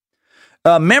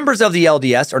 Members of the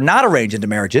LDS are not arranged into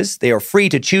marriages. They are free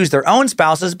to choose their own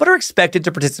spouses, but are expected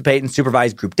to participate in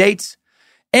supervised group dates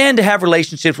and to have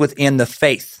relationships within the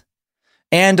faith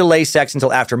and delay sex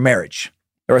until after marriage.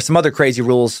 There are some other crazy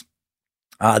rules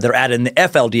that are added in the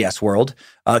FLDS world.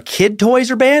 Kid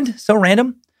toys are banned. So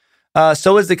random.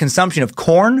 So is the consumption of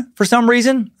corn for some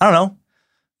reason. I don't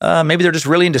know. Maybe they're just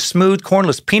really into smooth,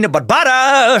 cornless peanut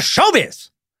butter showbiz.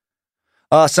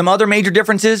 Some other major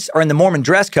differences are in the Mormon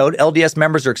dress code. LDS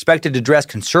members are expected to dress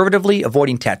conservatively,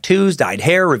 avoiding tattoos, dyed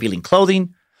hair, revealing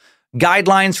clothing.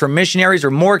 Guidelines for missionaries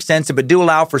are more extensive, but do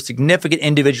allow for significant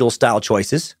individual style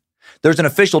choices. There's an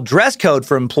official dress code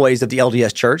for employees of the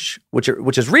LDS Church, which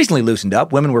has recently loosened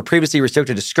up. Women were previously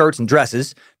restricted to skirts and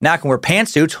dresses. Now can wear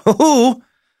pantsuits,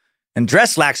 and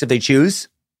dress slacks if they choose.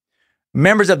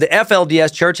 Members of the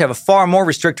FLDS Church have a far more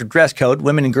restricted dress code.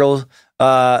 Women and girls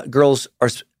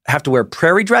have to wear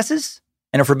prairie dresses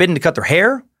and are forbidden to cut their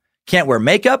hair, can't wear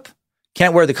makeup,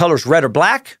 can't wear the colors red or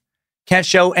black, can't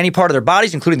show any part of their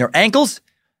bodies, including their ankles.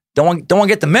 Don't want to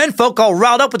get the men folk all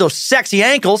riled up with those sexy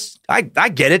ankles. I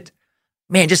get it.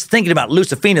 Man, just thinking about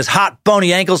Lucifina's hot,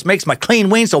 bony ankles makes my clean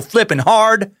ween so flippin'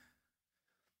 hard.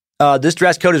 This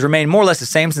dress code has remained more or less the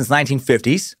same since the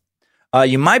 1950s.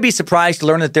 You might be surprised to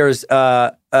learn that there's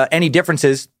any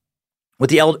differences with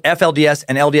the FLDS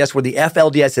and LDS, where the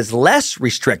FLDS is less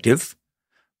restrictive,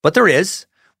 but there is.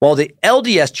 While the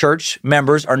LDS Church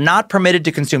members are not permitted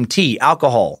to consume tea,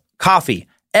 alcohol, coffee,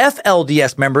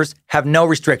 FLDS members have no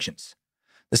restrictions.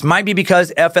 This might be because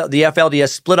the FLDS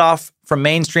split off from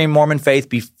mainstream Mormon faith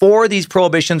before these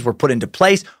prohibitions were put into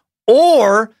place,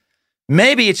 or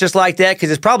maybe it's just like that because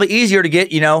it's probably easier to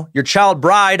get, your child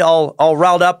bride all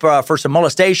riled up for some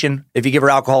molestation if you give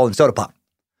her alcohol and soda pop.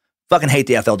 Fucking hate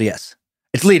the FLDS.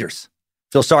 Its leaders.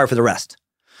 Feel sorry for the rest.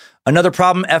 Another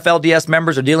problem FLDS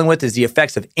members are dealing with is the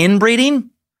effects of inbreeding.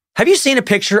 Have you seen a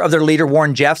picture of their leader,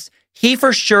 Warren Jeffs? He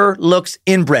for sure looks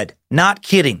inbred. Not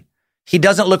kidding. He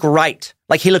doesn't look right.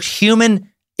 Like he looks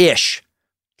human-ish.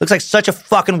 Looks like such a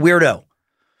fucking weirdo.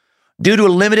 Due to a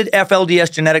limited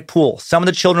FLDS genetic pool, some of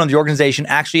the children of the organization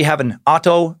actually have an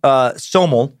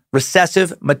autosomal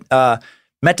recessive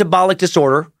metabolic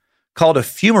disorder called a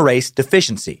fumarase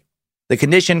deficiency. The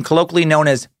condition, colloquially known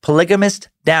as polygamist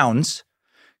Downs,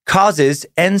 causes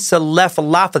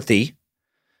encephalopathy.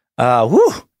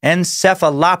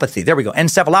 Encephalopathy. There we go.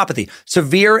 Encephalopathy.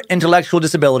 Severe intellectual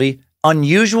disability,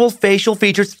 unusual facial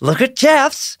features. Look at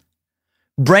Jeff's.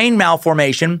 Brain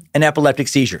malformation and epileptic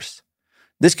seizures.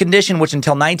 This condition, which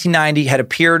until 1990 had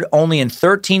appeared only in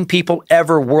 13 people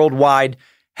ever worldwide,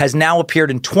 has now appeared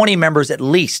in 20 members at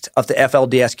least of the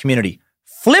FLDS community.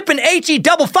 Flippin' HE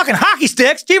double fucking hockey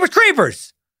sticks, Jeepers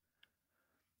Creepers.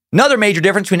 Another major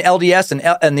difference between LDS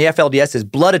and the FLDS is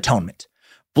blood atonement.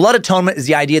 Blood atonement is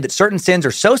the idea that certain sins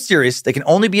are so serious they can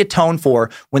only be atoned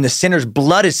for when the sinner's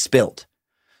blood is spilled.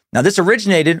 Now, this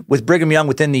originated with Brigham Young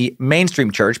within the mainstream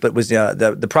church, but was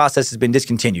the process has been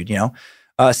discontinued,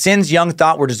 Sins Young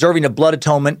thought were deserving of blood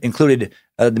atonement included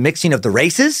the mixing of the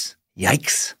races,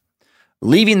 yikes,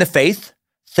 leaving the faith,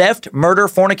 theft, murder,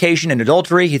 fornication, and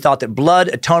adultery. He thought that blood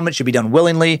atonement should be done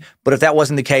willingly, but if that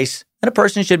wasn't the case, then a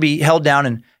person should be held down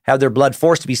and have their blood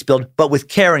forced to be spilled, but with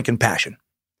care and compassion.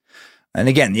 And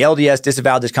again, the LDS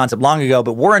disavowed this concept long ago,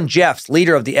 but Warren Jeffs,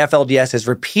 leader of the FLDS, has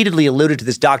repeatedly alluded to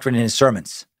this doctrine in his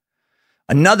sermons.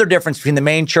 Another difference between the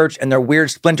main church and their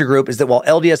weird splinter group is that while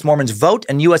LDS Mormons vote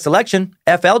in U.S. election,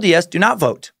 FLDS do not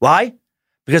vote. Why?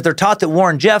 Because they're taught that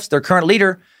Warren Jeffs, their current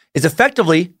leader, is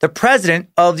effectively the president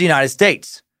of the United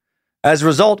States. As a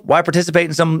result, why participate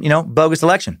in some, bogus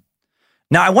election?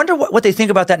 Now, I wonder what they think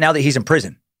about that now that he's in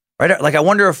prison, right? Like, I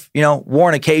wonder if,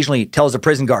 Warren occasionally tells the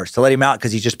prison guards to let him out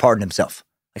because he's just pardoned himself.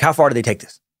 Like, how far do they take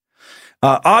this?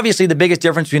 Obviously, the biggest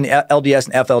difference between the LDS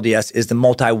and FLDS is the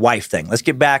multi-wife thing. Let's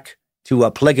get back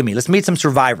to polygamy. Let's meet some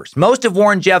survivors. Most of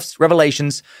Warren Jeffs'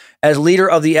 revelations as leader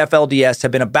of the FLDS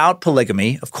have been about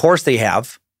polygamy. Of course they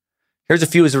have. Here's a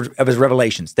few of his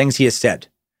revelations, things he has said.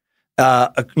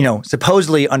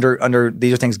 Supposedly under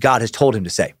these are things God has told him to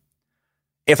say.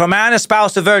 If a man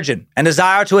espouse a virgin and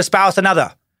desire to espouse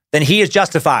another, then he is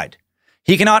justified.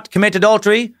 He cannot commit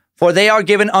adultery, for they are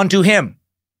given unto him.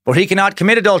 For he cannot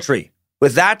commit adultery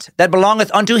with that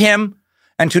belongeth unto him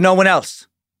and to no one else.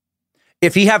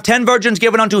 If he have 10 virgins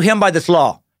given unto him by this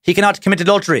law, he cannot commit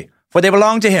adultery, for they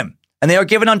belong to him, and they are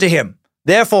given unto him.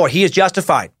 Therefore, he is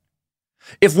justified.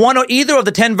 If one or either of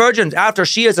the 10 virgins after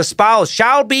she is espoused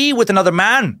shall be with another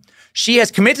man, she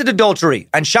has committed adultery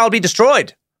and shall be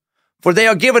destroyed. For they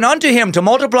are given unto him to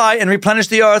multiply and replenish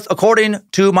the earth according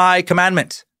to my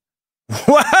commandment.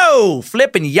 Whoa,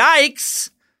 flipping yikes.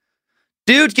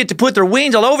 Dudes get to put their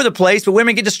wings all over the place, but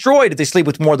women get destroyed if they sleep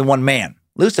with more than one man.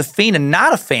 Lucifina,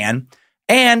 not a fan.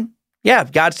 And yeah,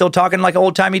 God's still talking like an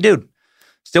old-timey dude.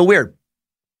 Still weird.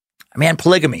 Man,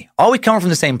 polygamy, always coming from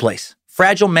the same place.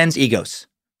 Fragile men's egos.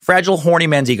 Fragile, horny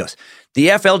men's egos. The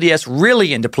FLDS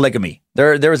really into polygamy.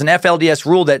 There is an FLDS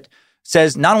rule that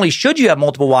says not only should you have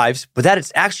multiple wives, but that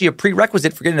it's actually a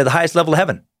prerequisite for getting to the highest level of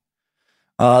heaven.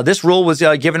 This rule was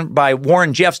given by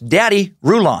Warren Jeffs' daddy,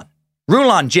 Rulon.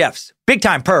 Rulon Jeffs,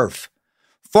 big-time perv.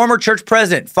 Former church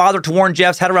president, father to Warren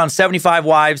Jeffs, had around 75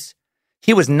 wives.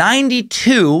 He was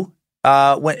 92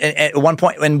 at one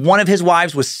point, and one of his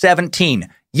wives was 17.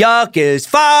 Yuck as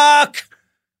fuck!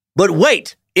 But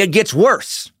wait, it gets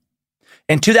worse.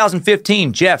 In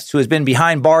 2015, Jeffs, who has been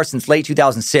behind bars since late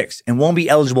 2006 and won't be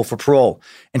eligible for parole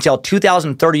until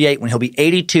 2038 when he'll be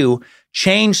 82,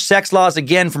 changed sex laws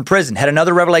again from prison, had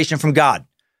another revelation from God.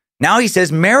 Now he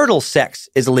says marital sex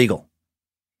is illegal.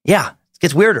 Yeah, it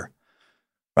gets weirder,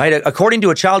 right? According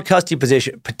to a child custody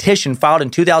petition filed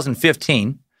in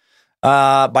 2015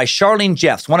 by Charlene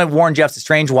Jeffs, one of Warren Jeffs'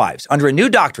 estranged wives, under a new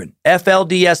doctrine,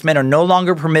 FLDS men are no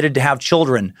longer permitted to have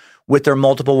children with their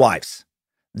multiple wives.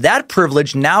 That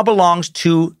privilege now belongs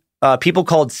to people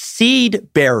called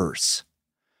seed bearers,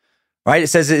 right? It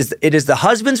says it is the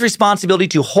husband's responsibility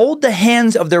to hold the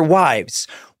hands of their wives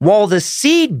while the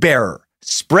seed bearer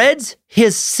spreads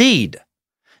his seed.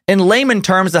 In layman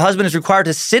terms, the husband is required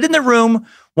to sit in the room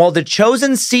while the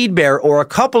chosen seed bearer or a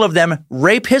couple of them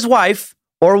rape his wife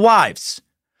or wives,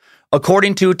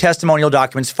 according to testimonial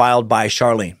documents filed by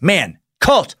Charlene. Man,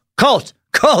 cult.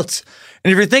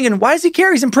 And if you're thinking, why does he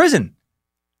care? He's in prison.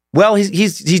 Well,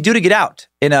 he's due to get out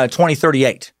in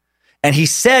 2038. And he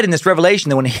said in this revelation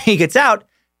that when he gets out,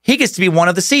 he gets to be one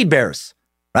of the seed bearers,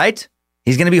 right?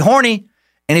 He's going to be horny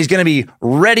and he's going to be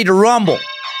ready to rumble.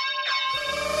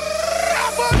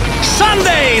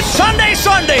 Sunday,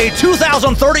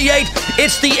 2038.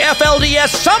 It's the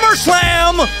FLDS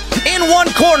SummerSlam. In one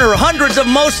corner, hundreds of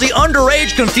mostly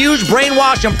underage, confused,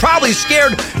 brainwashed, and probably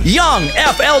scared young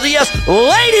FLDS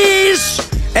ladies.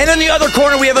 And in the other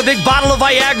corner, we have a big bottle of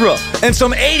Viagra and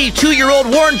some 82-year-old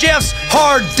Warren Jeffs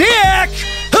hard dick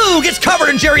who gets covered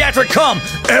in geriatric cum.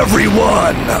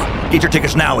 Everyone, get your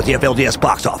tickets now at the FLDS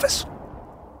box office.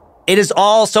 It is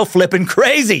all so flippin'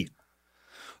 crazy.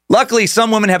 Luckily,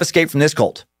 some women have escaped from this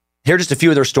cult. Here are just a few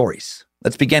of their stories.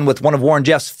 Let's begin with one of Warren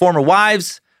Jeffs' former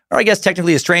wives, or I guess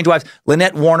technically estranged wives,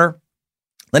 Lynette Warner.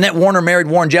 Lynette Warner married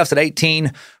Warren Jeffs at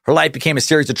 18. Her life became a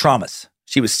series of traumas.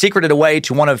 She was secreted away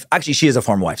to she is a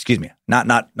former wife, excuse me,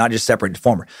 not just separated,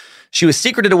 former. She was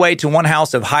secreted away to one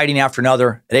house of hiding after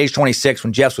another at age 26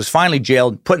 when Jeffs was finally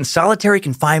jailed, put in solitary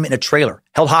confinement in a trailer,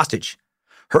 held hostage.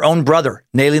 Her own brother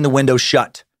nailing the window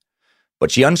shut.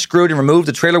 But she unscrewed and removed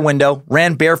the trailer window,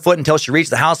 ran barefoot until she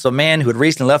reached the house of a man who had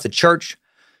recently left the church.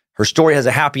 Her story has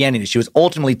a happy ending. She was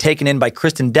ultimately taken in by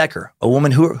Kristen Decker, a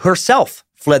woman who herself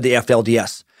fled the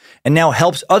FLDS and now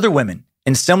helps other women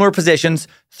in similar positions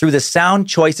through the Sound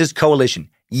Choices Coalition.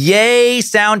 Yay,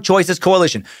 Sound Choices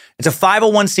Coalition. It's a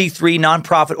 501c3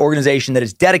 nonprofit organization that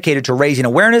is dedicated to raising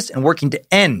awareness and working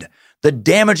to end the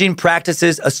damaging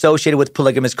practices associated with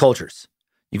polygamous cultures.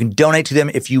 You can donate to them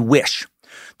if you wish.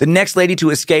 The next lady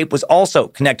to escape was also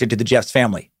connected to the Jeffs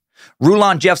family.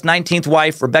 Rulon Jeffs' 19th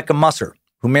wife, Rebecca Musser,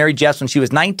 who married Jeffs when she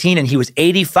was 19 and he was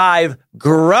 85.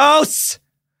 Gross!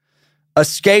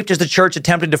 Escaped as the church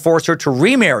attempted to force her to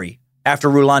remarry after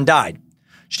Rulon died.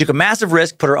 She took a massive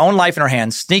risk, put her own life in her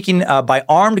hands, sneaking by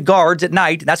armed guards at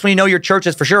night. That's when you know your church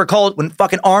is for sure a cult, when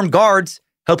fucking armed guards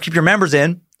help keep your members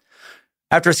in.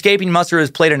 After escaping, Musser has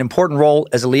played an important role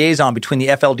as a liaison between the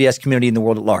FLDS community and the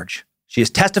world at large. She has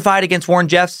testified against Warren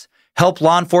Jeffs, helped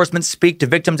law enforcement speak to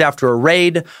victims after a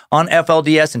raid on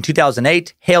FLDS in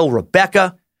 2008, Hail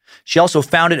Rebecca. She also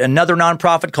founded another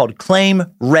nonprofit called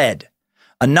Claim Red,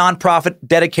 a nonprofit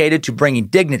dedicated to bringing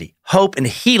dignity, hope, and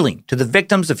healing to the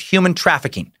victims of human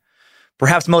trafficking.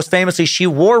 Perhaps most famously, she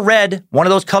wore red, one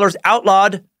of those colors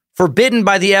outlawed, forbidden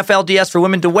by the FLDS for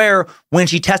women to wear when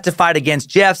she testified against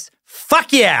Jeffs.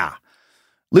 Fuck yeah!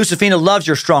 Lucifina loves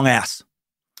your strong ass.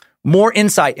 More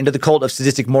insight into the cult of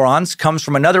sadistic morons comes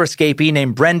from another escapee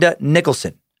named Brenda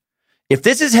Nicholson. If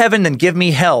this is heaven, then give me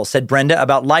hell, said Brenda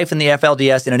about life in the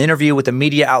FLDS in an interview with a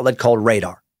media outlet called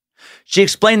Radar. She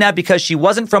explained that because she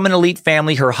wasn't from an elite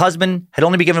family, her husband had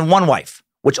only been given one wife,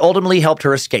 which ultimately helped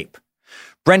her escape.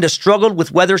 Brenda struggled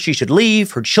with whether she should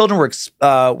leave. Her children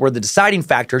were the deciding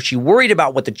factor. She worried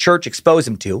about what the church exposed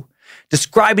them to,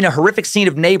 describing a horrific scene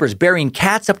of neighbors burying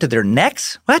cats up to their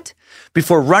necks. What?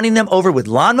 Before running them over with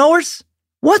lawnmowers?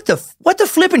 What the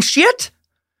flippin' shit?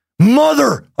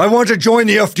 Mother, I want to join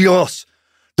the FDS.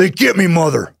 They get me,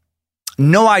 mother.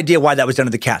 No idea why that was done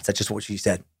to the cats. That's just what she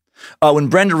said. When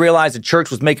Brenda realized the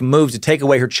church was making moves to take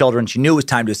away her children, she knew it was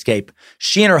time to escape.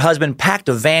 She and her husband packed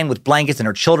a van with blankets and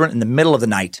her children in the middle of the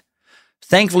night.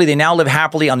 Thankfully, they now live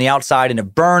happily on the outside and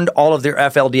have burned all of their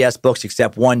FLDS books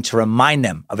except one to remind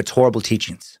them of its horrible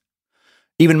teachings.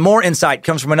 Even more insight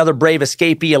comes from another brave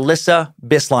escapee, Alyssa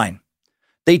Bisline.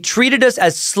 They treated us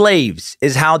as slaves,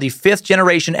 is how the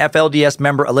fifth-generation FLDS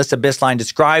member Alyssa Bisline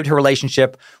described her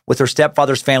relationship with her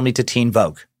stepfather's family to Teen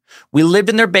Vogue. We lived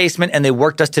in their basement and they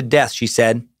worked us to death, she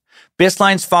said.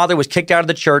 Bisline's father was kicked out of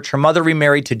the church. Her mother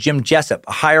remarried to Jim Jessup,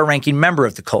 a higher-ranking member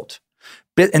of the cult.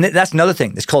 And that's another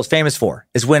thing this cult's famous for,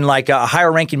 is when like a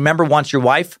higher-ranking member wants your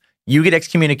wife, you get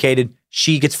excommunicated,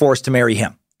 she gets forced to marry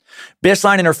him.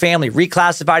 Bisline and her family,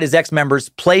 reclassified as ex-members,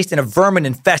 placed in a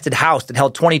vermin-infested house that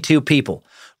held 22 people.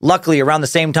 Luckily, around the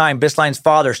same time, Bisline's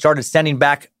father started sending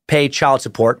back paid child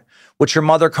support, which her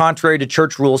mother, contrary to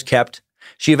church rules, kept.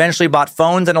 She eventually bought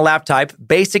phones and a laptop,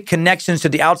 basic connections to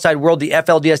the outside world the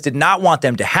FLDS did not want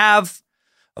them to have.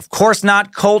 Of course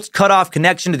not. Cults cut off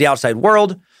connection to the outside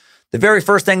world. The very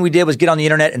first thing we did was get on the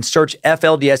internet and search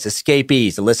FLDS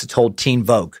escapees, Alyssa told Teen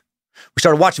Vogue. We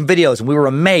started watching videos and we were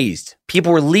amazed.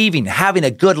 People were leaving, having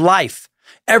a good life.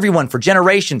 Everyone for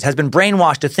generations has been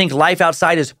brainwashed to think life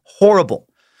outside is horrible.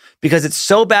 Because it's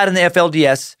so bad in the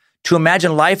FLDS, to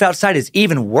imagine life outside is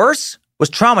even worse was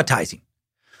traumatizing.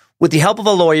 With the help of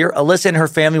a lawyer, Alyssa and her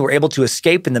family were able to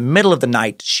escape in the middle of the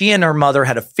night. She and her mother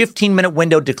had a 15-minute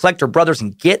window to collect her brothers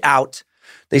and get out.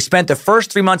 They spent the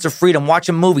first 3 months of freedom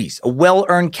watching movies, a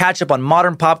well-earned catch-up on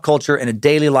modern pop culture, and a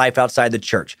daily life outside the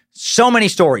church. So many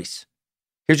stories.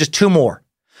 Here's just 2 more.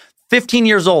 15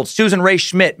 years old, Susan Ray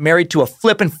Schmidt married to a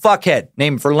flippin' fuckhead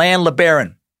named Verlan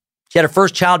LeBaron. She had her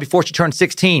first child before she turned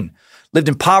 16, lived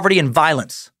in poverty and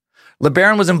violence.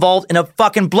 LeBaron was involved in a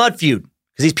fucking blood feud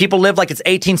because these people lived like it's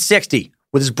 1860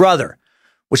 with his brother,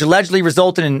 which allegedly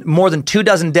resulted in more than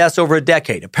 24 deaths over a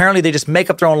decade. Apparently, they just make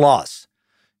up their own laws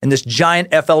in this giant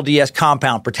FLDS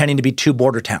compound pretending to be 2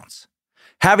 border towns.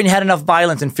 Having had enough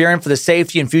violence and fearing for the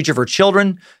safety and future of her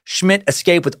children, Schmidt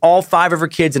escaped with all 5 of her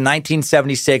kids in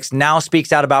 1976, now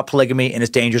speaks out about polygamy and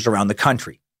its dangers around the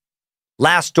country.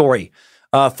 Last story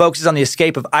focuses on the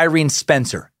escape of Irene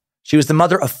Spencer. She was the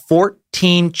mother of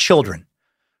 14 children.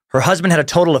 Her husband had a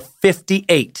total of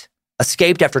 58,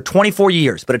 escaped after 24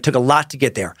 years, but it took a lot to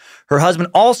get there. Her husband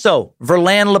also,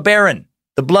 Verlan LeBaron,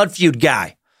 the blood feud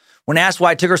guy. When asked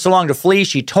why it took her so long to flee,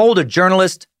 she told a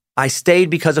journalist, "I stayed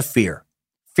because of fear.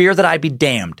 Fear that I'd be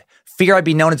damned. Fear I'd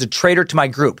be known as a traitor to my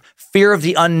group. Fear of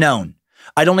the unknown.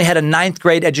 I'd only had a 9th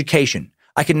grade education.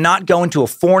 I could not go into a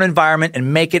foreign environment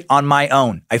and make it on my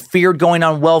own. I feared going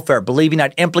on welfare, believing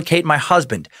I'd implicate my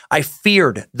husband. I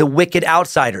feared the wicked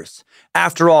outsiders.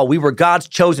 After all, we were God's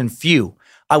chosen few.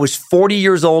 I was 40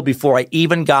 years old before I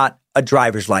even got a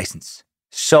driver's license."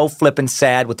 So flippin'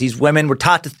 sad what these women were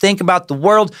taught to think about the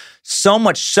world. So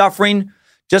much suffering,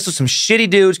 just so some shitty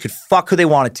dudes could fuck who they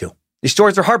wanted to. These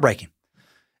stories are heartbreaking.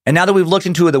 And now that we've looked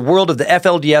into the world of the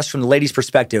FLDS from the ladies'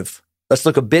 perspective, let's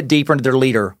look a bit deeper into their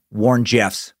leader, Warren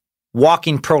Jeffs.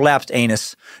 Walking prolapsed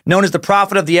anus. Known as the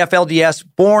prophet of the FLDS,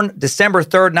 born December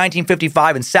 3rd,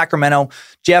 1955 in Sacramento,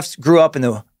 Jeffs grew up in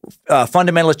the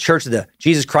fundamentalist church of the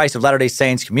Jesus Christ of Latter-day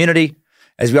Saints community.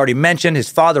 As we already mentioned, his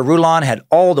father, Rulon, had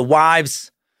all the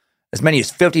wives, as many as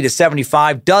 50 to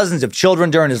 75, dozens of children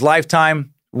during his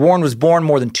lifetime. Warren was born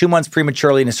more than 2 months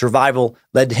prematurely, and his survival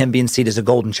led to him being seen as a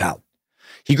golden child.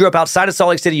 He grew up outside of Salt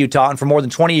Lake City, Utah, and for more than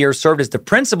 20 years served as the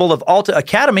principal of Alta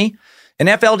Academy, an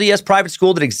FLDS private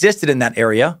school that existed in that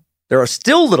area. There are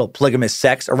still little polygamous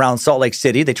sects around Salt Lake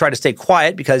City. They try to stay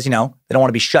quiet because, they don't want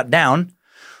to be shut down.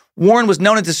 Warren was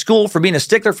known at the school for being a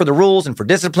stickler for the rules and for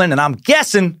discipline, and I'm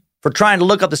guessing for trying to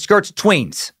look up the skirts of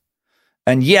tweens.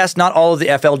 And yes, not all of the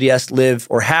FLDS live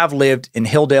or have lived in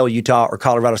Hilldale, Utah, or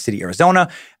Colorado City, Arizona.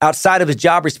 Outside of his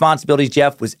job responsibilities,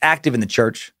 Jeff was active in the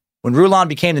church. When Rulon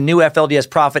became the new FLDS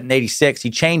prophet in 86,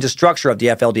 he changed the structure of the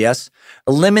FLDS,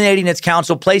 eliminating its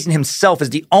council, placing himself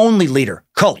as the only leader.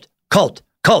 Cult.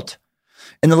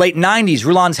 In the late 90s,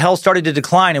 Rulon's health started to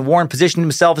decline, and Warren positioned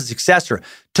himself as successor,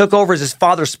 took over as his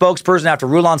father's spokesperson after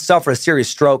Rulon suffered a serious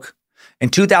stroke. In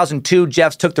 2002,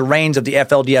 Jeffs took the reins of the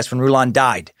FLDS when Rulon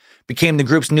died, became the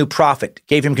group's new prophet,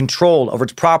 gave him control over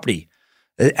its property,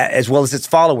 as well as its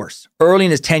followers. Early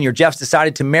in his tenure, Jeffs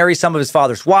decided to marry some of his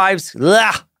father's wives.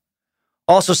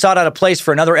 Also sought out a place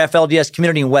for another FLDS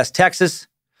community in West Texas.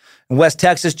 In West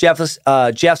Texas,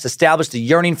 Jeffs established a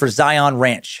yearning for Zion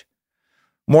Ranch.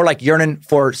 More like yearning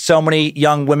for so many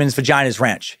young women's vaginas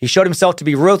ranch. He showed himself to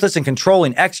be ruthless and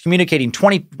controlling, excommunicating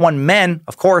 21 men,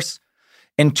 of course,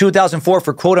 in 2004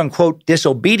 for quote-unquote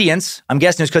disobedience. I'm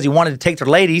guessing it's because he wanted to take their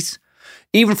ladies.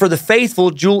 Even for the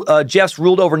faithful, Jeffs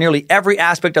ruled over nearly every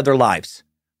aspect of their lives.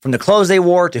 From the clothes they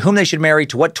wore, to whom they should marry,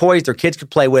 to what toys their kids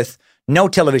could play with. No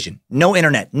television, no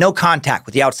internet, no contact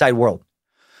with the outside world.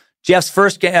 Jeffs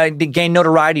first gained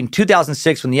notoriety in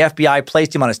 2006 when the FBI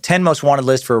placed him on his 10 most wanted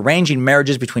list for arranging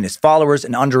marriages between his followers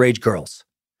and underage girls.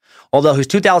 Although his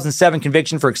 2007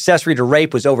 conviction for accessory to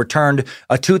rape was overturned,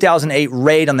 a 2008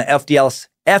 raid on the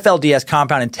FLDS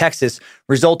compound in Texas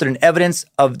resulted in evidence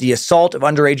of the assault of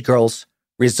underage girls,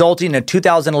 resulting in a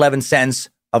 2011 sentence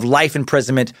of life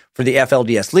imprisonment for the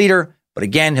FLDS leader. But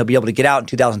again, he'll be able to get out in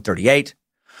 2038.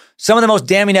 Some of the most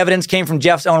damning evidence came from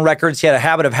Jeff's own records. He had a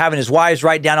habit of having his wives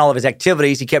write down all of his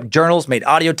activities. He kept journals, made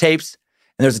audio tapes,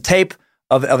 and there's a tape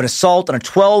of an assault on a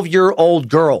 12-year-old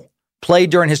girl played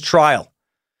during his trial.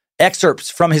 Excerpts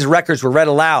from his records were read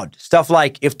aloud. Stuff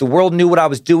like, if the world knew what I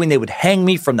was doing, they would hang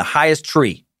me from the highest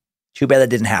tree. Too bad that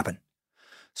didn't happen.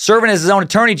 Serving as his own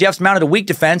attorney, Jeffs mounted a weak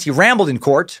defense. He rambled in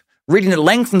court, reading at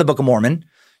length from the Book of Mormon,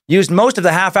 used most of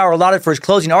the half hour allotted for his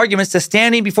closing arguments to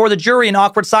standing before the jury in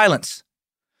awkward silence.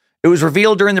 It was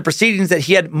revealed during the proceedings that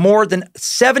he had more than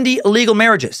 70 illegal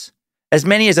marriages, as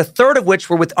many as a third of which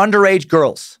were with underage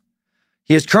girls.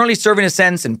 He is currently serving a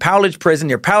sentence in Powledge Prison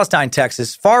near Palestine,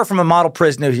 Texas, far from a model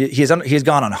prison. He has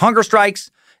gone on hunger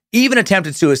strikes, even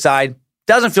attempted suicide,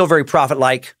 doesn't feel very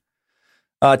prophet-like.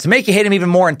 To make you hate him even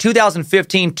more, in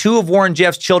 2015, two of Warren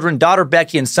Jeffs' children, daughter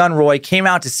Becky and son Roy, came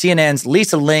out to CNN's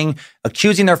Lisa Ling,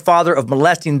 accusing their father of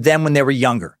molesting them when they were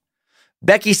younger.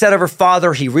 Becky said of her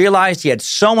father, he realized he had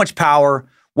so much power.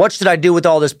 What should I do with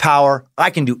all this power?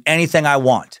 I can do anything I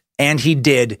want. And he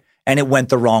did, and it went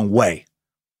the wrong way.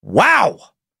 Wow!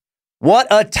 What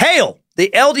a tale! The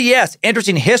LDS,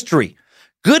 interesting history.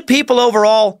 Good people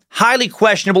overall, highly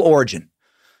questionable origin.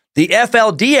 The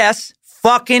FLDS,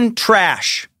 fucking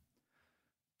trash.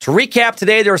 To recap,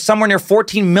 today there are somewhere near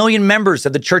 14 million members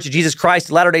of the Church of Jesus Christ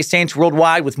of Latter-day Saints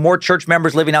worldwide, with more church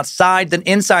members living outside than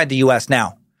inside the U.S.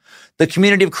 now. The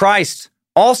Community of Christ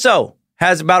also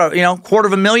has about a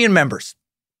 250,000 members.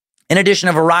 In addition,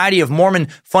 a variety of Mormon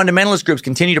fundamentalist groups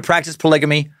continue to practice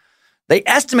polygamy. They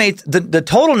estimate the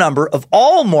total number of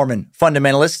all Mormon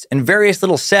fundamentalists in various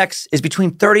little sects is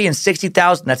between 30 and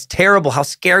 60,000. That's terrible. How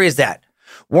scary is that?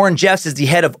 Warren Jeffs is the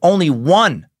head of only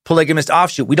one polygamist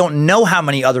offshoot. We don't know how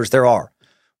many others there are.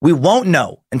 We won't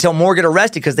know until more get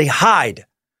arrested because they hide.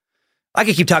 I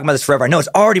could keep talking about this forever. I know it's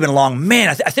already been long. Man,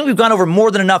 I think we've gone over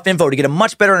more than enough info to get a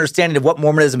much better understanding of what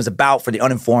Mormonism is about for the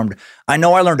uninformed. I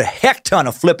know I learned a heck ton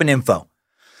of flipping info.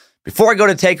 Before I go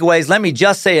to takeaways, let me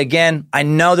just say again, I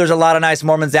know there's a lot of nice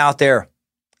Mormons out there.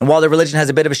 And while their religion has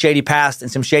a bit of a shady past and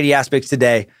some shady aspects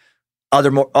today,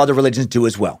 other religions do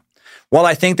as well. While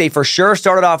I think they for sure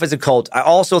started off as a cult, I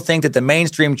also think that the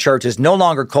mainstream church is no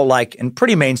longer cult-like and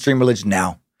pretty mainstream religion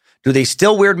now. Do they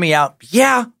still weird me out?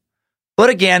 Yeah. But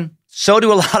again, so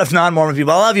do a lot of non-Mormon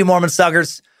people. I love you, Mormon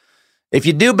suckers. If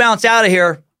you do bounce out of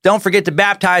here, don't forget to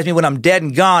baptize me when I'm dead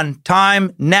and gone.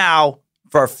 Time now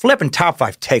for our flipping top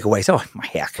 5 takeaways. Oh, my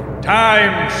heck.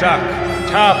 Time Suck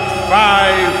Top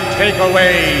 5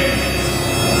 Takeaways.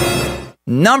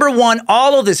 Number 1,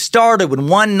 all of this started when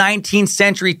one 19th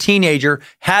century teenager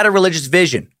had a religious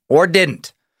vision, or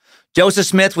didn't. Joseph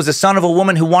Smith was the son of a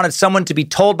woman who wanted someone to be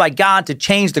told by God to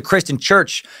change the Christian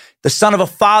church, the son of a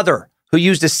father who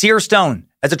used a seer stone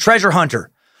as a treasure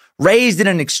hunter. Raised in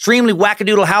an extremely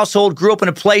wackadoodle household, grew up in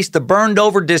a place, the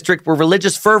burned-over district, where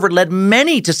religious fervor led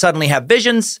many to suddenly have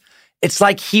visions. It's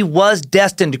like he was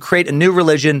destined to create a new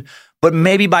religion, but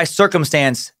maybe by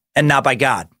circumstance and not by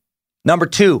God. Number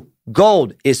 2,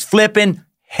 gold is flipping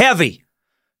heavy.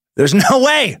 There's no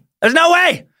way.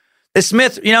 This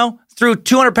Smith, threw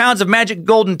 200 pounds of magic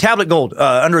golden tablet gold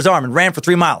under his arm and ran for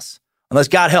 3 miles, unless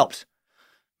God helped.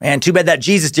 Man, too bad that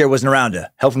Jesus deer wasn't around to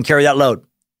help him carry that load.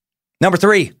 Number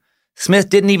 3, Smith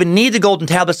didn't even need the golden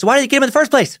tablets, so why did he get them in the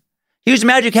first place? He used a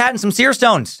magic hat and some seer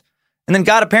stones. And then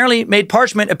God apparently made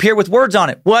parchment appear with words on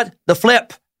it. What? The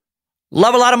flip.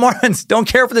 Love a lot of Mormons. Don't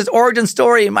care for this origin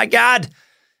story. My God.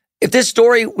 If this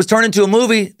story was turned into a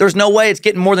movie, there's no way it's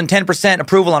getting more than 10%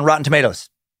 approval on Rotten Tomatoes.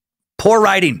 Poor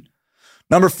writing.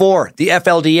 Number 4, the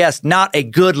FLDS, not a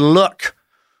good look.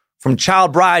 From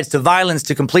child brides to violence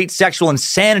to complete sexual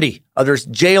insanity of their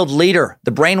jailed leader, the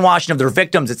brainwashing of their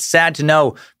victims. It's sad to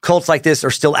know cults like this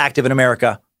are still active in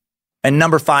America. And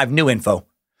number 5, new info.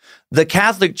 The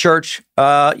Catholic Church,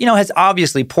 has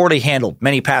obviously poorly handled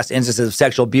many past instances of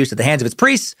sexual abuse at the hands of its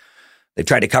priests. They've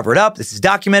tried to cover it up. This is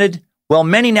documented. Well,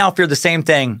 many now fear the same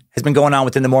thing has been going on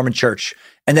within the Mormon Church,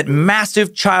 and that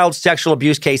massive child sexual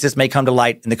abuse cases may come to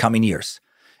light in the coming years,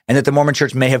 and that the Mormon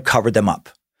Church may have covered them up.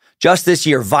 Just this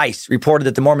year, Vice reported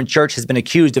that the Mormon Church has been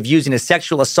accused of using a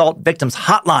sexual assault victims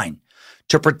hotline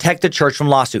to protect the church from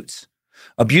lawsuits.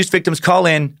 Abuse victims call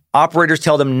in, operators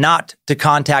tell them not to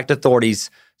contact authorities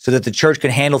so that the church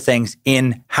can handle things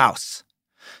in-house.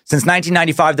 Since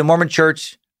 1995, the Mormon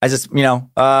Church, as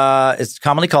it's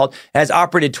commonly called, has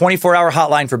operated 24-hour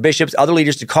hotline for bishops, other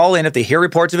leaders to call in if they hear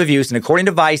reports of abuse. And according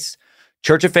to Vice,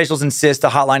 church officials insist the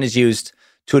hotline is used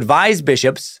to advise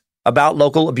bishops about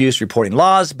local abuse reporting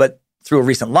laws. But through a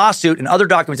recent lawsuit and other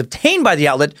documents obtained by the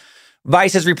outlet,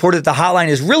 Vice has reported that the hotline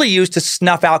is really used to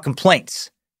snuff out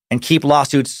complaints and keep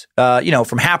lawsuits,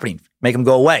 from happening, make them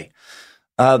go away.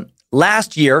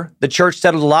 Last year, the church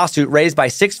settled a lawsuit raised by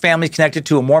 6 families connected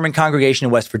to a Mormon congregation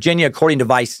in West Virginia. According to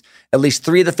Vice, at least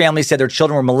 3 of the families said their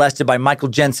children were molested by Michael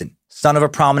Jensen, son of a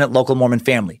prominent local Mormon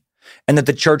family, and that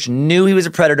the church knew he was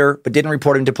a predator but didn't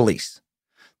report him to police.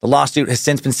 The lawsuit has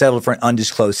since been settled for an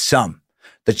undisclosed sum.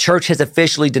 The church has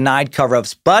officially denied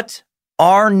cover-ups, but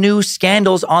are new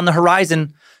scandals on the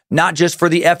horizon, not just for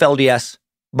the FLDS,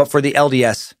 but for the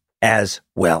LDS as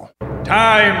well.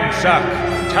 Time Suck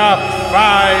Top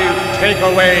 5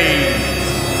 Takeaways.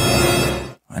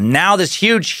 And now this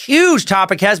huge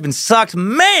topic has been sucked.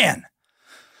 Man,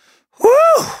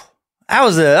 whoo! That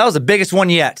was the biggest one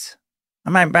yet. I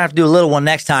might have to do a little one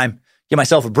next time. Give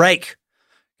myself a break.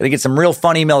 Gonna get some real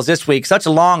fun emails this week. Such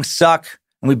a long suck,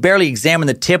 and we barely examined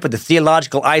the tip of the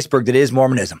theological iceberg that is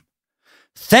Mormonism.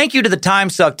 Thank you to the Time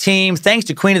Suck team. Thanks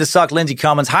to Queen of the Suck, Lindsay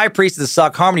Cummins, High Priest of the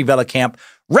Suck, Harmony Vellecamp,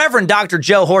 Reverend Dr.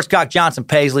 Joe Horsecock Johnson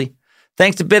Paisley.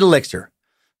 Thanks to Bit Elixir.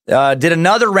 Did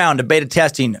another round of beta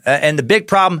testing, and the big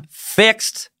problem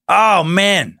fixed. Oh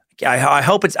man, I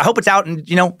hope it's out in,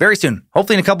 very soon.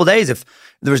 Hopefully in a couple days if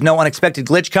there was no unexpected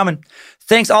glitch coming.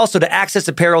 Thanks also to Access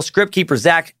Apparel, Script Keeper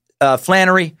Zach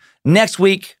Flannery. Next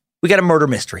week we got a murder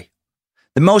mystery,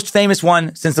 the most famous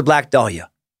one since the Black Dahlia,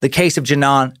 the case of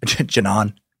Janan. The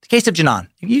case of Janan.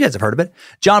 You guys have heard of it.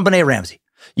 JonBenet Ramsey.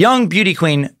 Young beauty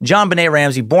queen JonBenet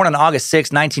Ramsey, born on August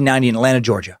 6, 1990 in Atlanta,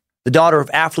 Georgia, the daughter of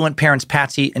affluent parents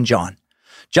Patsy and John.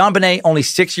 JonBenet, only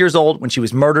 6 years old when she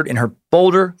was murdered in her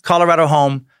Boulder, Colorado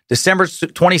home, December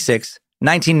 26,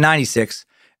 1996.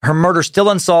 Her murder, still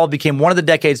unsolved, became one of the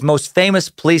decade's most famous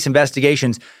police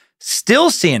investigations, still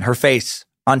seeing her face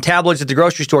on tabloids at the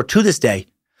grocery store to this day.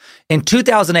 In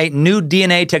 2008, new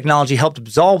DNA technology helped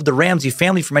absolve the Ramsey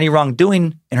family from any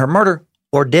wrongdoing in her murder,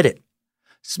 or did it?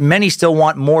 Many still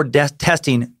want more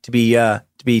testing to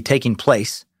be taking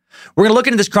place. We're going to look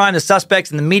into this crime, the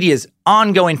suspects, and the media's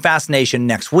ongoing fascination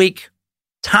next week.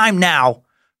 Time now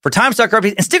for Time Suck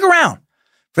updates, and stick around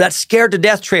for that Scared to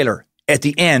Death trailer at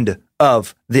the end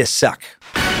of this suck.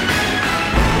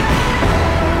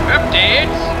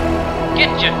 Updates?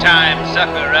 Get your Time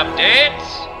Sucker updates.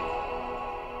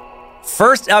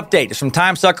 First update is from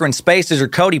Time Sucker and Spaces, or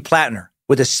Cody Plattner,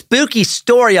 with a spooky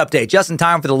story update just in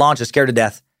time for the launch of Scared to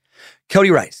Death.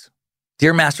 Cody writes,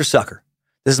 Dear Master Sucker,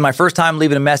 this is my first time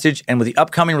leaving a message, and with the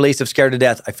upcoming release of Scared to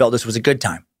Death, I felt this was a good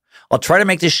time. I'll try to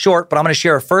make this short, but I'm going to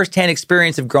share a first-hand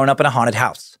experience of growing up in a haunted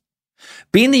house.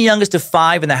 Being the youngest of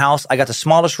 5 in the house, I got the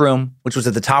smallest room, which was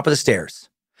at the top of the stairs.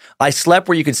 I slept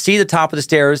where you could see the top of the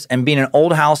stairs, and being an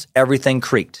old house, everything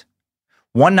creaked.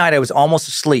 One night I was almost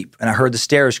asleep, and I heard the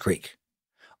stairs creak.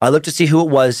 I looked to see who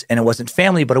it was, and it wasn't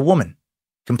family, but a woman.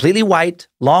 Completely white,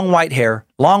 long white hair,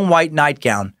 long white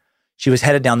nightgown. She was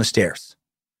headed down the stairs.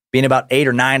 Being about 8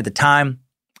 or 9 at the time,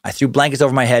 I threw blankets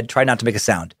over my head, tried not to make a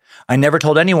sound. I never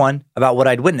told anyone about what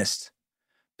I'd witnessed.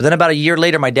 But then about a year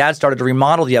later, my dad started to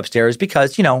remodel the upstairs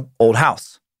because, old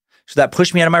house. So that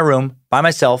pushed me out of my room by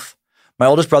myself. My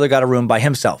oldest brother got a room by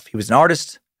himself. He was an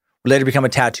artist, would later become a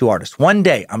tattoo artist. One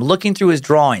day, I'm looking through his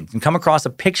drawings and come across a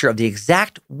picture of the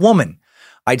exact woman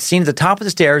I'd seen at the top of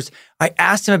the stairs. I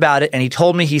asked him about it, and he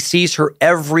told me he sees her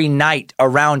every night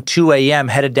around 2 a.m.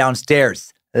 headed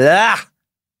downstairs. Ah!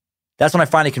 That's when I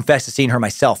finally confessed to seeing her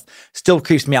myself. Still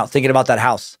creeps me out thinking about that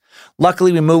house.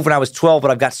 Luckily, we moved when I was 12,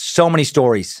 but I've got so many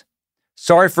stories.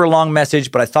 Sorry for a long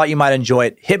message, but I thought you might enjoy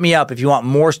it. Hit me up if you want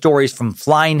more stories, from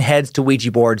flying heads to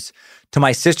Ouija boards, to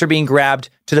my sister being grabbed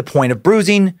to the point of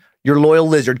bruising. Your loyal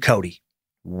lizard, Cody.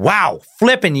 Wow.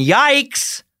 Flipping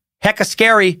yikes. Hecka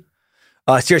scary.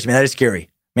 Seriously, man, that is scary.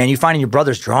 Man, you finding your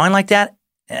brother's drawing like that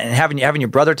and having your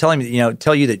brother tell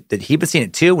you that he'd been seeing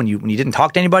it too when you didn't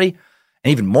talk to anybody,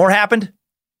 and even more happened.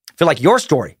 I feel like your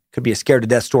story could be a Scared to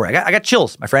Death story. I got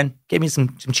chills, my friend. Gave me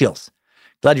some chills.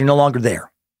 Glad you're no longer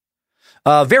there.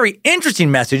 Very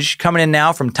interesting message coming in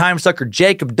now from time sucker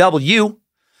Jacob W.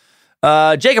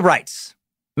 Jacob writes,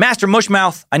 Master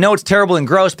Mushmouth, I know it's terrible and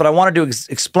gross, but I wanted to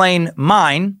explain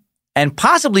mine and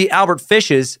possibly Albert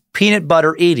Fish's peanut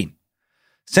butter eating.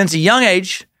 Since a young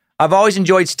age, I've always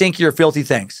enjoyed stinky or filthy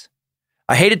things.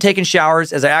 I hated taking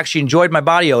showers as I actually enjoyed my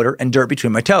body odor and dirt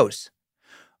between my toes.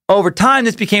 Over time,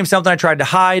 this became something I tried to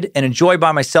hide and enjoy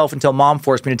by myself until Mom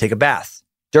forced me to take a bath.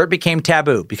 Dirt became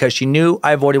taboo because she knew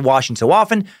I avoided washing so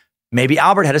often. Maybe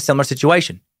Albert had a similar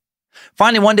situation.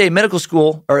 Finally, one day in middle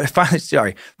school,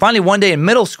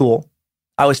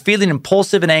 I was feeling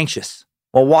impulsive and anxious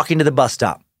while walking to the bus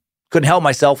stop. Couldn't help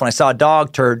myself when I saw a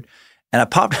dog turd and I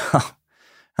popped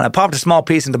a small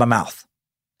piece into my mouth.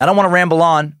 I don't want to ramble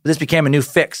on, but this became a new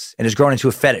fix and has grown into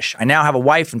a fetish. I now have a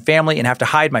wife and family and have to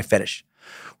hide my fetish.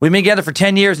 We've been together for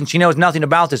 10 years and she knows nothing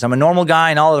about this. I'm a normal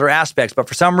guy in all other aspects, but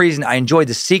for some reason, I enjoy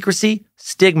the secrecy,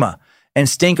 stigma, and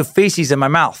stink of feces in my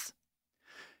mouth.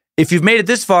 If you've made it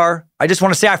this far, I just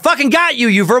want to say, I fucking got you,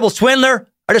 you verbal swindler.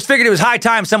 I just figured it was high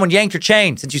time someone yanked your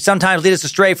chain since you sometimes lead us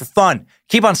astray for fun.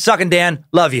 Keep on sucking, Dan.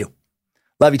 Love you.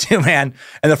 Love you too, man.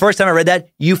 And the first time I read that,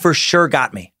 you for sure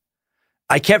got me.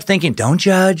 I kept thinking, don't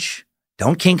judge,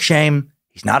 don't kink shame.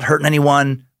 He's not hurting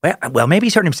anyone. Well, maybe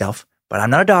he's hurting himself, but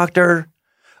I'm not a doctor.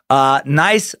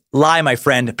 Nice lie, my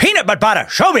friend. Peanut butter,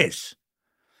 showbiz.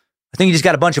 I think you just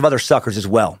got a bunch of other suckers as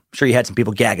well. I'm sure you had some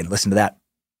people gagging. Listen to that.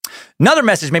 Another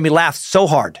message made me laugh so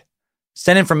hard.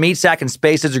 Sent in from Meat Sack and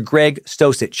Space Lizard Greg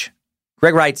Stosich.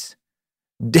 Greg writes,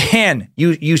 Dan,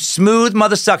 you smooth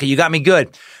mother sucker. You got me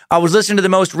good. I was listening to the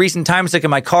most recent time suck in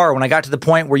my car when I got to the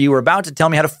point where you were about to tell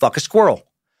me how to fuck a squirrel.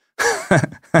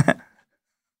 I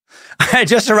had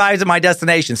just arrived at my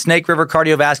destination, Snake River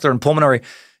Cardiovascular and Pulmonary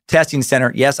Testing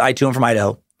Center. Yes, I too am from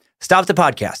Idaho. Stopped the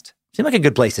podcast. Seemed like a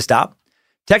good place to stop.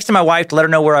 Texted my wife to let her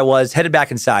know where I was, headed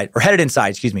inside.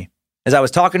 As I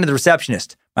was talking to the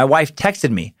receptionist, my wife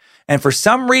texted me, and for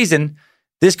some reason,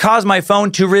 this caused my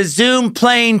phone to resume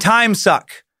playing Time Suck.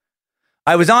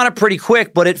 I was on it pretty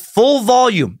quick, but at full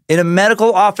volume in a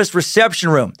medical office reception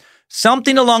room.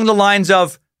 Something along the lines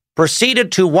of,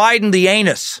 proceeded to widen the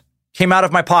anus, came out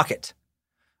of my pocket.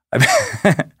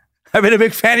 I've been a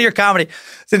big fan of your comedy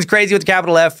since Crazy with a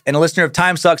capital F and a listener of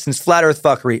Time Suck since Flat Earth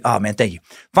Fuckery. Oh, man, thank you.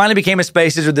 Finally became a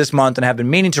Space Lizard this month and have been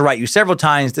meaning to write you several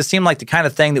times. This seemed like the kind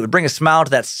of thing that would bring a smile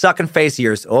to that sucking face of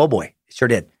yours. Oh, boy, it sure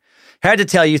did. Had to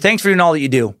tell you, thanks for doing all that you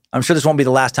do. I'm sure this won't be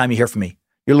the last time you hear from me.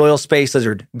 Your loyal Space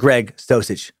Lizard, Greg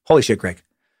Stosich. Holy shit, Greg.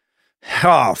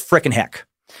 Oh, frickin' heck.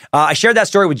 I shared that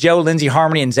story with Joe, Lindsay,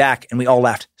 Harmony, and Zach, and we all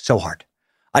laughed so hard.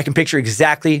 I can picture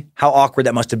exactly how awkward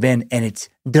that must have been, and it's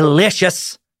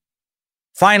delicious.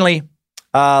 Finally,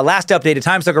 last update,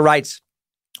 Time Sucker writes,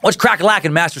 what's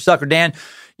crack-a-lackin', Master Sucker Dan?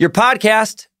 Your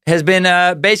podcast has been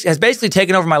has basically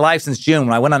taken over my life since June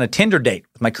when I went on a Tinder date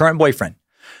with my current boyfriend.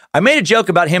 I made a joke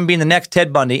about him being the next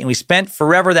Ted Bundy, and we spent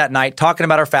forever that night talking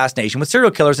about our fascination with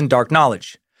serial killers and dark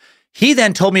knowledge. He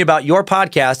then told me about your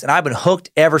podcast, and I've been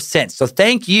hooked ever since. So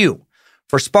thank you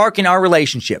for sparking our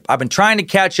relationship. I've been trying to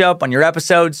catch up on your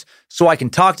episodes so I can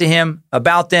talk to him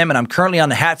about them, and I'm currently on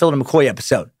the Hatfield and McCoy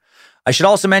episode. I should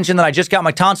also mention that I just got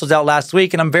my tonsils out last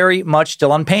week, and I'm very much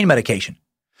still on pain medication.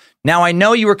 Now, I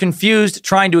know you were confused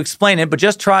trying to explain it, but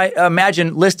just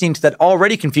imagine listening to that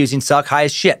already confusing suck high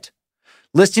as shit.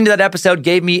 Listening to that episode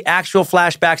gave me actual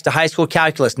flashbacks to high school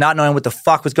calculus, not knowing what the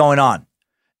fuck was going on.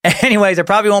 Anyways, I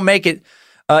probably won't make it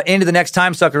into the next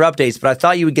Time Sucker updates, but I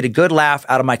thought you would get a good laugh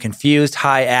out of my confused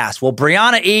high ass. Well,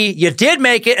 Brianna E., you did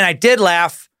make it, and I did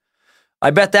laugh.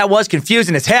 I bet that was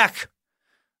confusing as heck.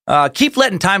 Keep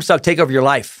letting Time Suck take over your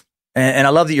life. And I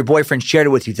love that your boyfriend shared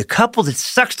it with you. The couple that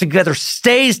sucks together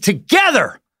stays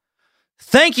together.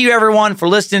 Thank you, everyone, for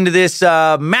listening to this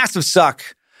massive suck.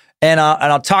 And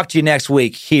I'll talk to you next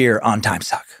week here on Time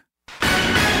Suck.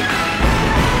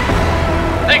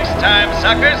 Thanks, Time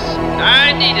Suckers.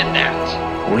 I needed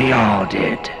that. We all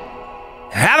did.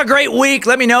 Have a great week.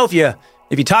 Let me know if you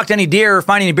talk to any deer or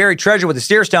find any buried treasure with a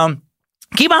steer stone.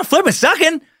 Keep on flipping,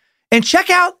 sucking, and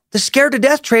check out The Scared to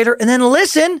Death Trailer, and then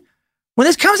listen when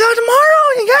this comes out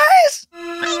tomorrow, you guys.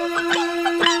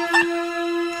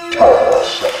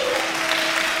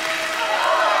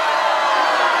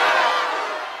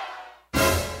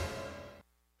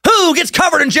 Who gets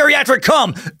covered in geriatric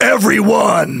cum?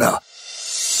 Everyone.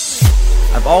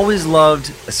 I've always loved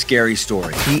a scary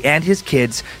story. He and his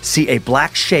kids see a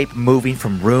black shape moving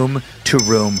from room to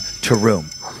room to room.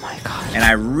 Oh my God. And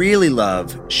I really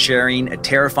love sharing a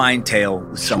terrifying tale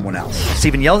with someone else.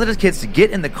 Stephen yells at his kids to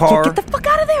get in the car. Get the fuck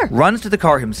out of there. Runs to the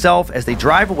car himself. As they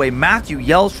drive away, Matthew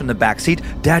yells from the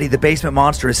backseat, Daddy, the basement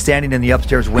monster is standing in the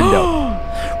upstairs window.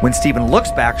 When Stephen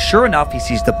looks back, sure enough, he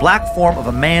sees the black form of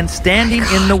a man standing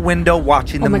in the window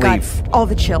watching them leave. God, all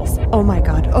the chills. Oh my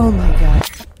God.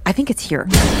 I think it's here.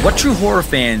 What true horror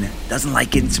fan doesn't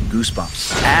like getting some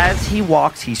goosebumps? As he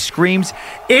walks, he screams,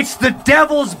 "It's the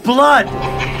devil's blood!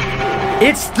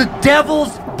 It's the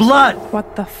devil's blood!"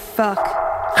 What the fuck?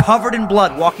 Covered in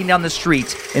blood, walking down the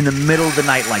street in the middle of the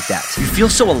night like that. You feel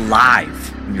so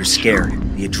alive when you're scared.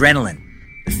 The adrenaline,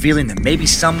 the feeling that maybe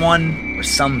someone or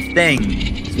something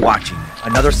is watching.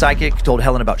 Another psychic told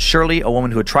Helen about Shirley, a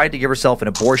woman who had tried to give herself an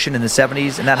abortion in the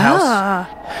 70s in that house.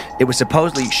 It was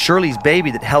supposedly Shirley's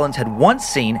baby that Helen's had once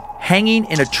seen hanging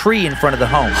in a tree in front of the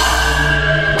home.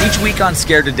 Each week on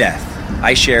Scared to Death,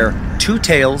 I share 2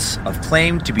 tales of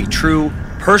claimed to be true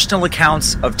personal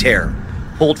accounts of terror,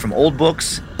 pulled from old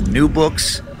books, new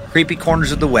books, creepy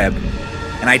corners of the web,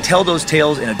 and I tell those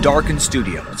tales in a darkened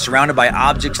studio, surrounded by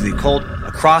objects of the occult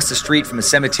across the street from a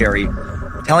cemetery,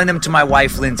 telling them to my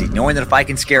wife, Lindsay, knowing that if I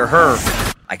can scare her,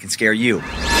 I can scare you.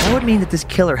 That would mean that this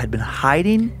killer had been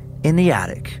hiding in the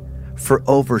attic for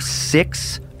over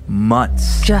 6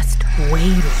 months. Just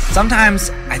waiting.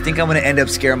 Sometimes I think I'm going to end up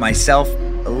scaring myself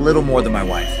a little more than my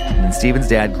wife. And then Steven's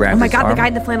dad grabbed his arm. The guy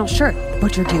in the flannel shirt.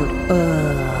 Butcher dude.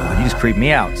 You just creeped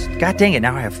me out. God dang it,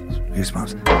 now I have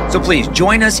goosebumps. So please,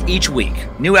 join us each week.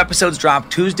 New episodes drop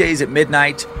Tuesdays at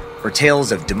midnight for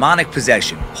tales of demonic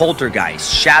possession,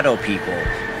 poltergeists, shadow people,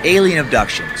 alien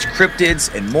abductions,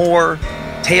 cryptids, and more.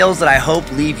 Tales that I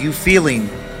hope leave you feeling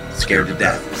scared to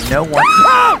death. No one...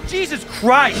 Oh, Jesus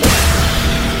Christ!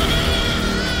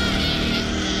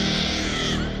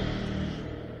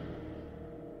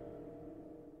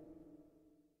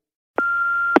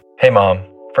 Hey Mom,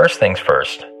 first things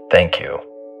first, thank you.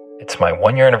 It's my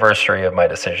 1-year anniversary of my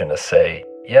decision to say,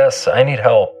 yes, I need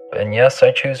help, and yes,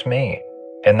 I choose me.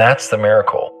 And that's the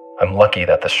miracle. I'm lucky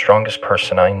that the strongest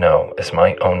person I know is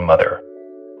my own mother.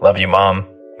 Love you, Mom.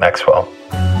 Maxwell.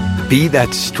 Be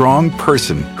that strong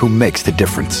person who makes the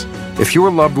difference. If your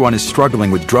loved one is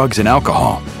struggling with drugs and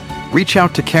alcohol, reach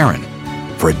out to Karen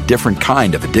for a different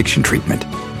kind of addiction treatment.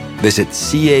 Visit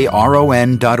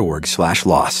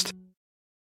caron.org/lost.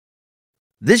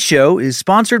 This show is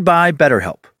sponsored by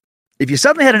BetterHelp. If you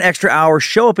suddenly had an extra hour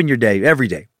show up in your day every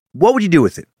day, what would you do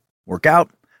with it? Work out,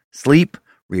 sleep,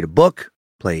 read a book,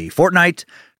 play Fortnite,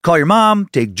 call your mom,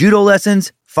 take judo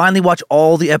lessons, finally watch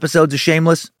all the episodes of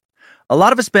Shameless? A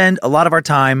lot of us spend a lot of our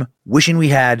time wishing we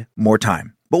had more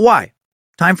time. But why?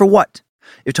 Time for what?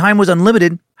 If time was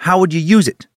unlimited, how would you use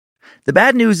it? The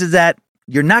bad news is that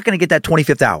you're not going to get that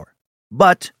 25th hour.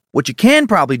 But what you can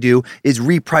probably do is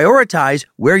reprioritize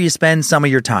where you spend some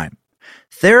of your time.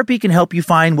 Therapy can help you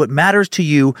find what matters to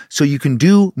you so you can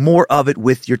do more of it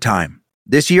with your time.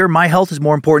 This year, my health is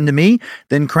more important to me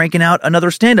than cranking out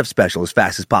another stand-up special as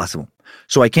fast as possible.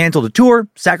 So I canceled a tour,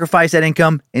 sacrificed that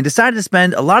income, and decided to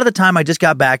spend a lot of the time I just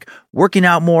got back working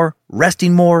out more,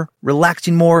 resting more,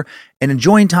 relaxing more, and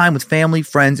enjoying time with family,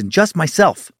 friends, and just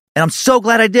myself. And I'm so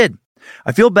glad I did.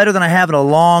 I feel better than I have in a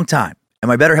long time. And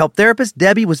my BetterHelp therapist,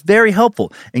 Debbie, was very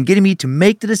helpful in getting me to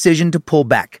make the decision to pull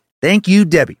back. Thank you,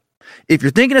 Debbie. If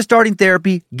you're thinking of starting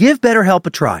therapy, give BetterHelp a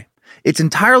try. It's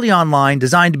entirely online,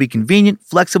 designed to be convenient,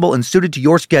 flexible, and suited to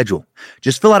your schedule.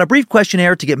 Just fill out a brief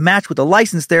questionnaire to get matched with a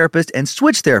licensed therapist and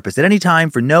switch therapists at any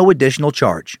time for no additional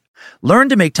charge. Learn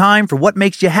to make time for what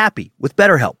makes you happy with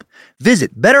BetterHelp.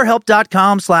 Visit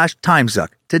BetterHelp.com/timesuck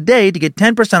today to get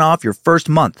 10% off your first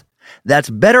month.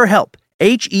 That's BetterHelp,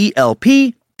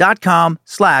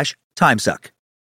 HELP.com/timesuck.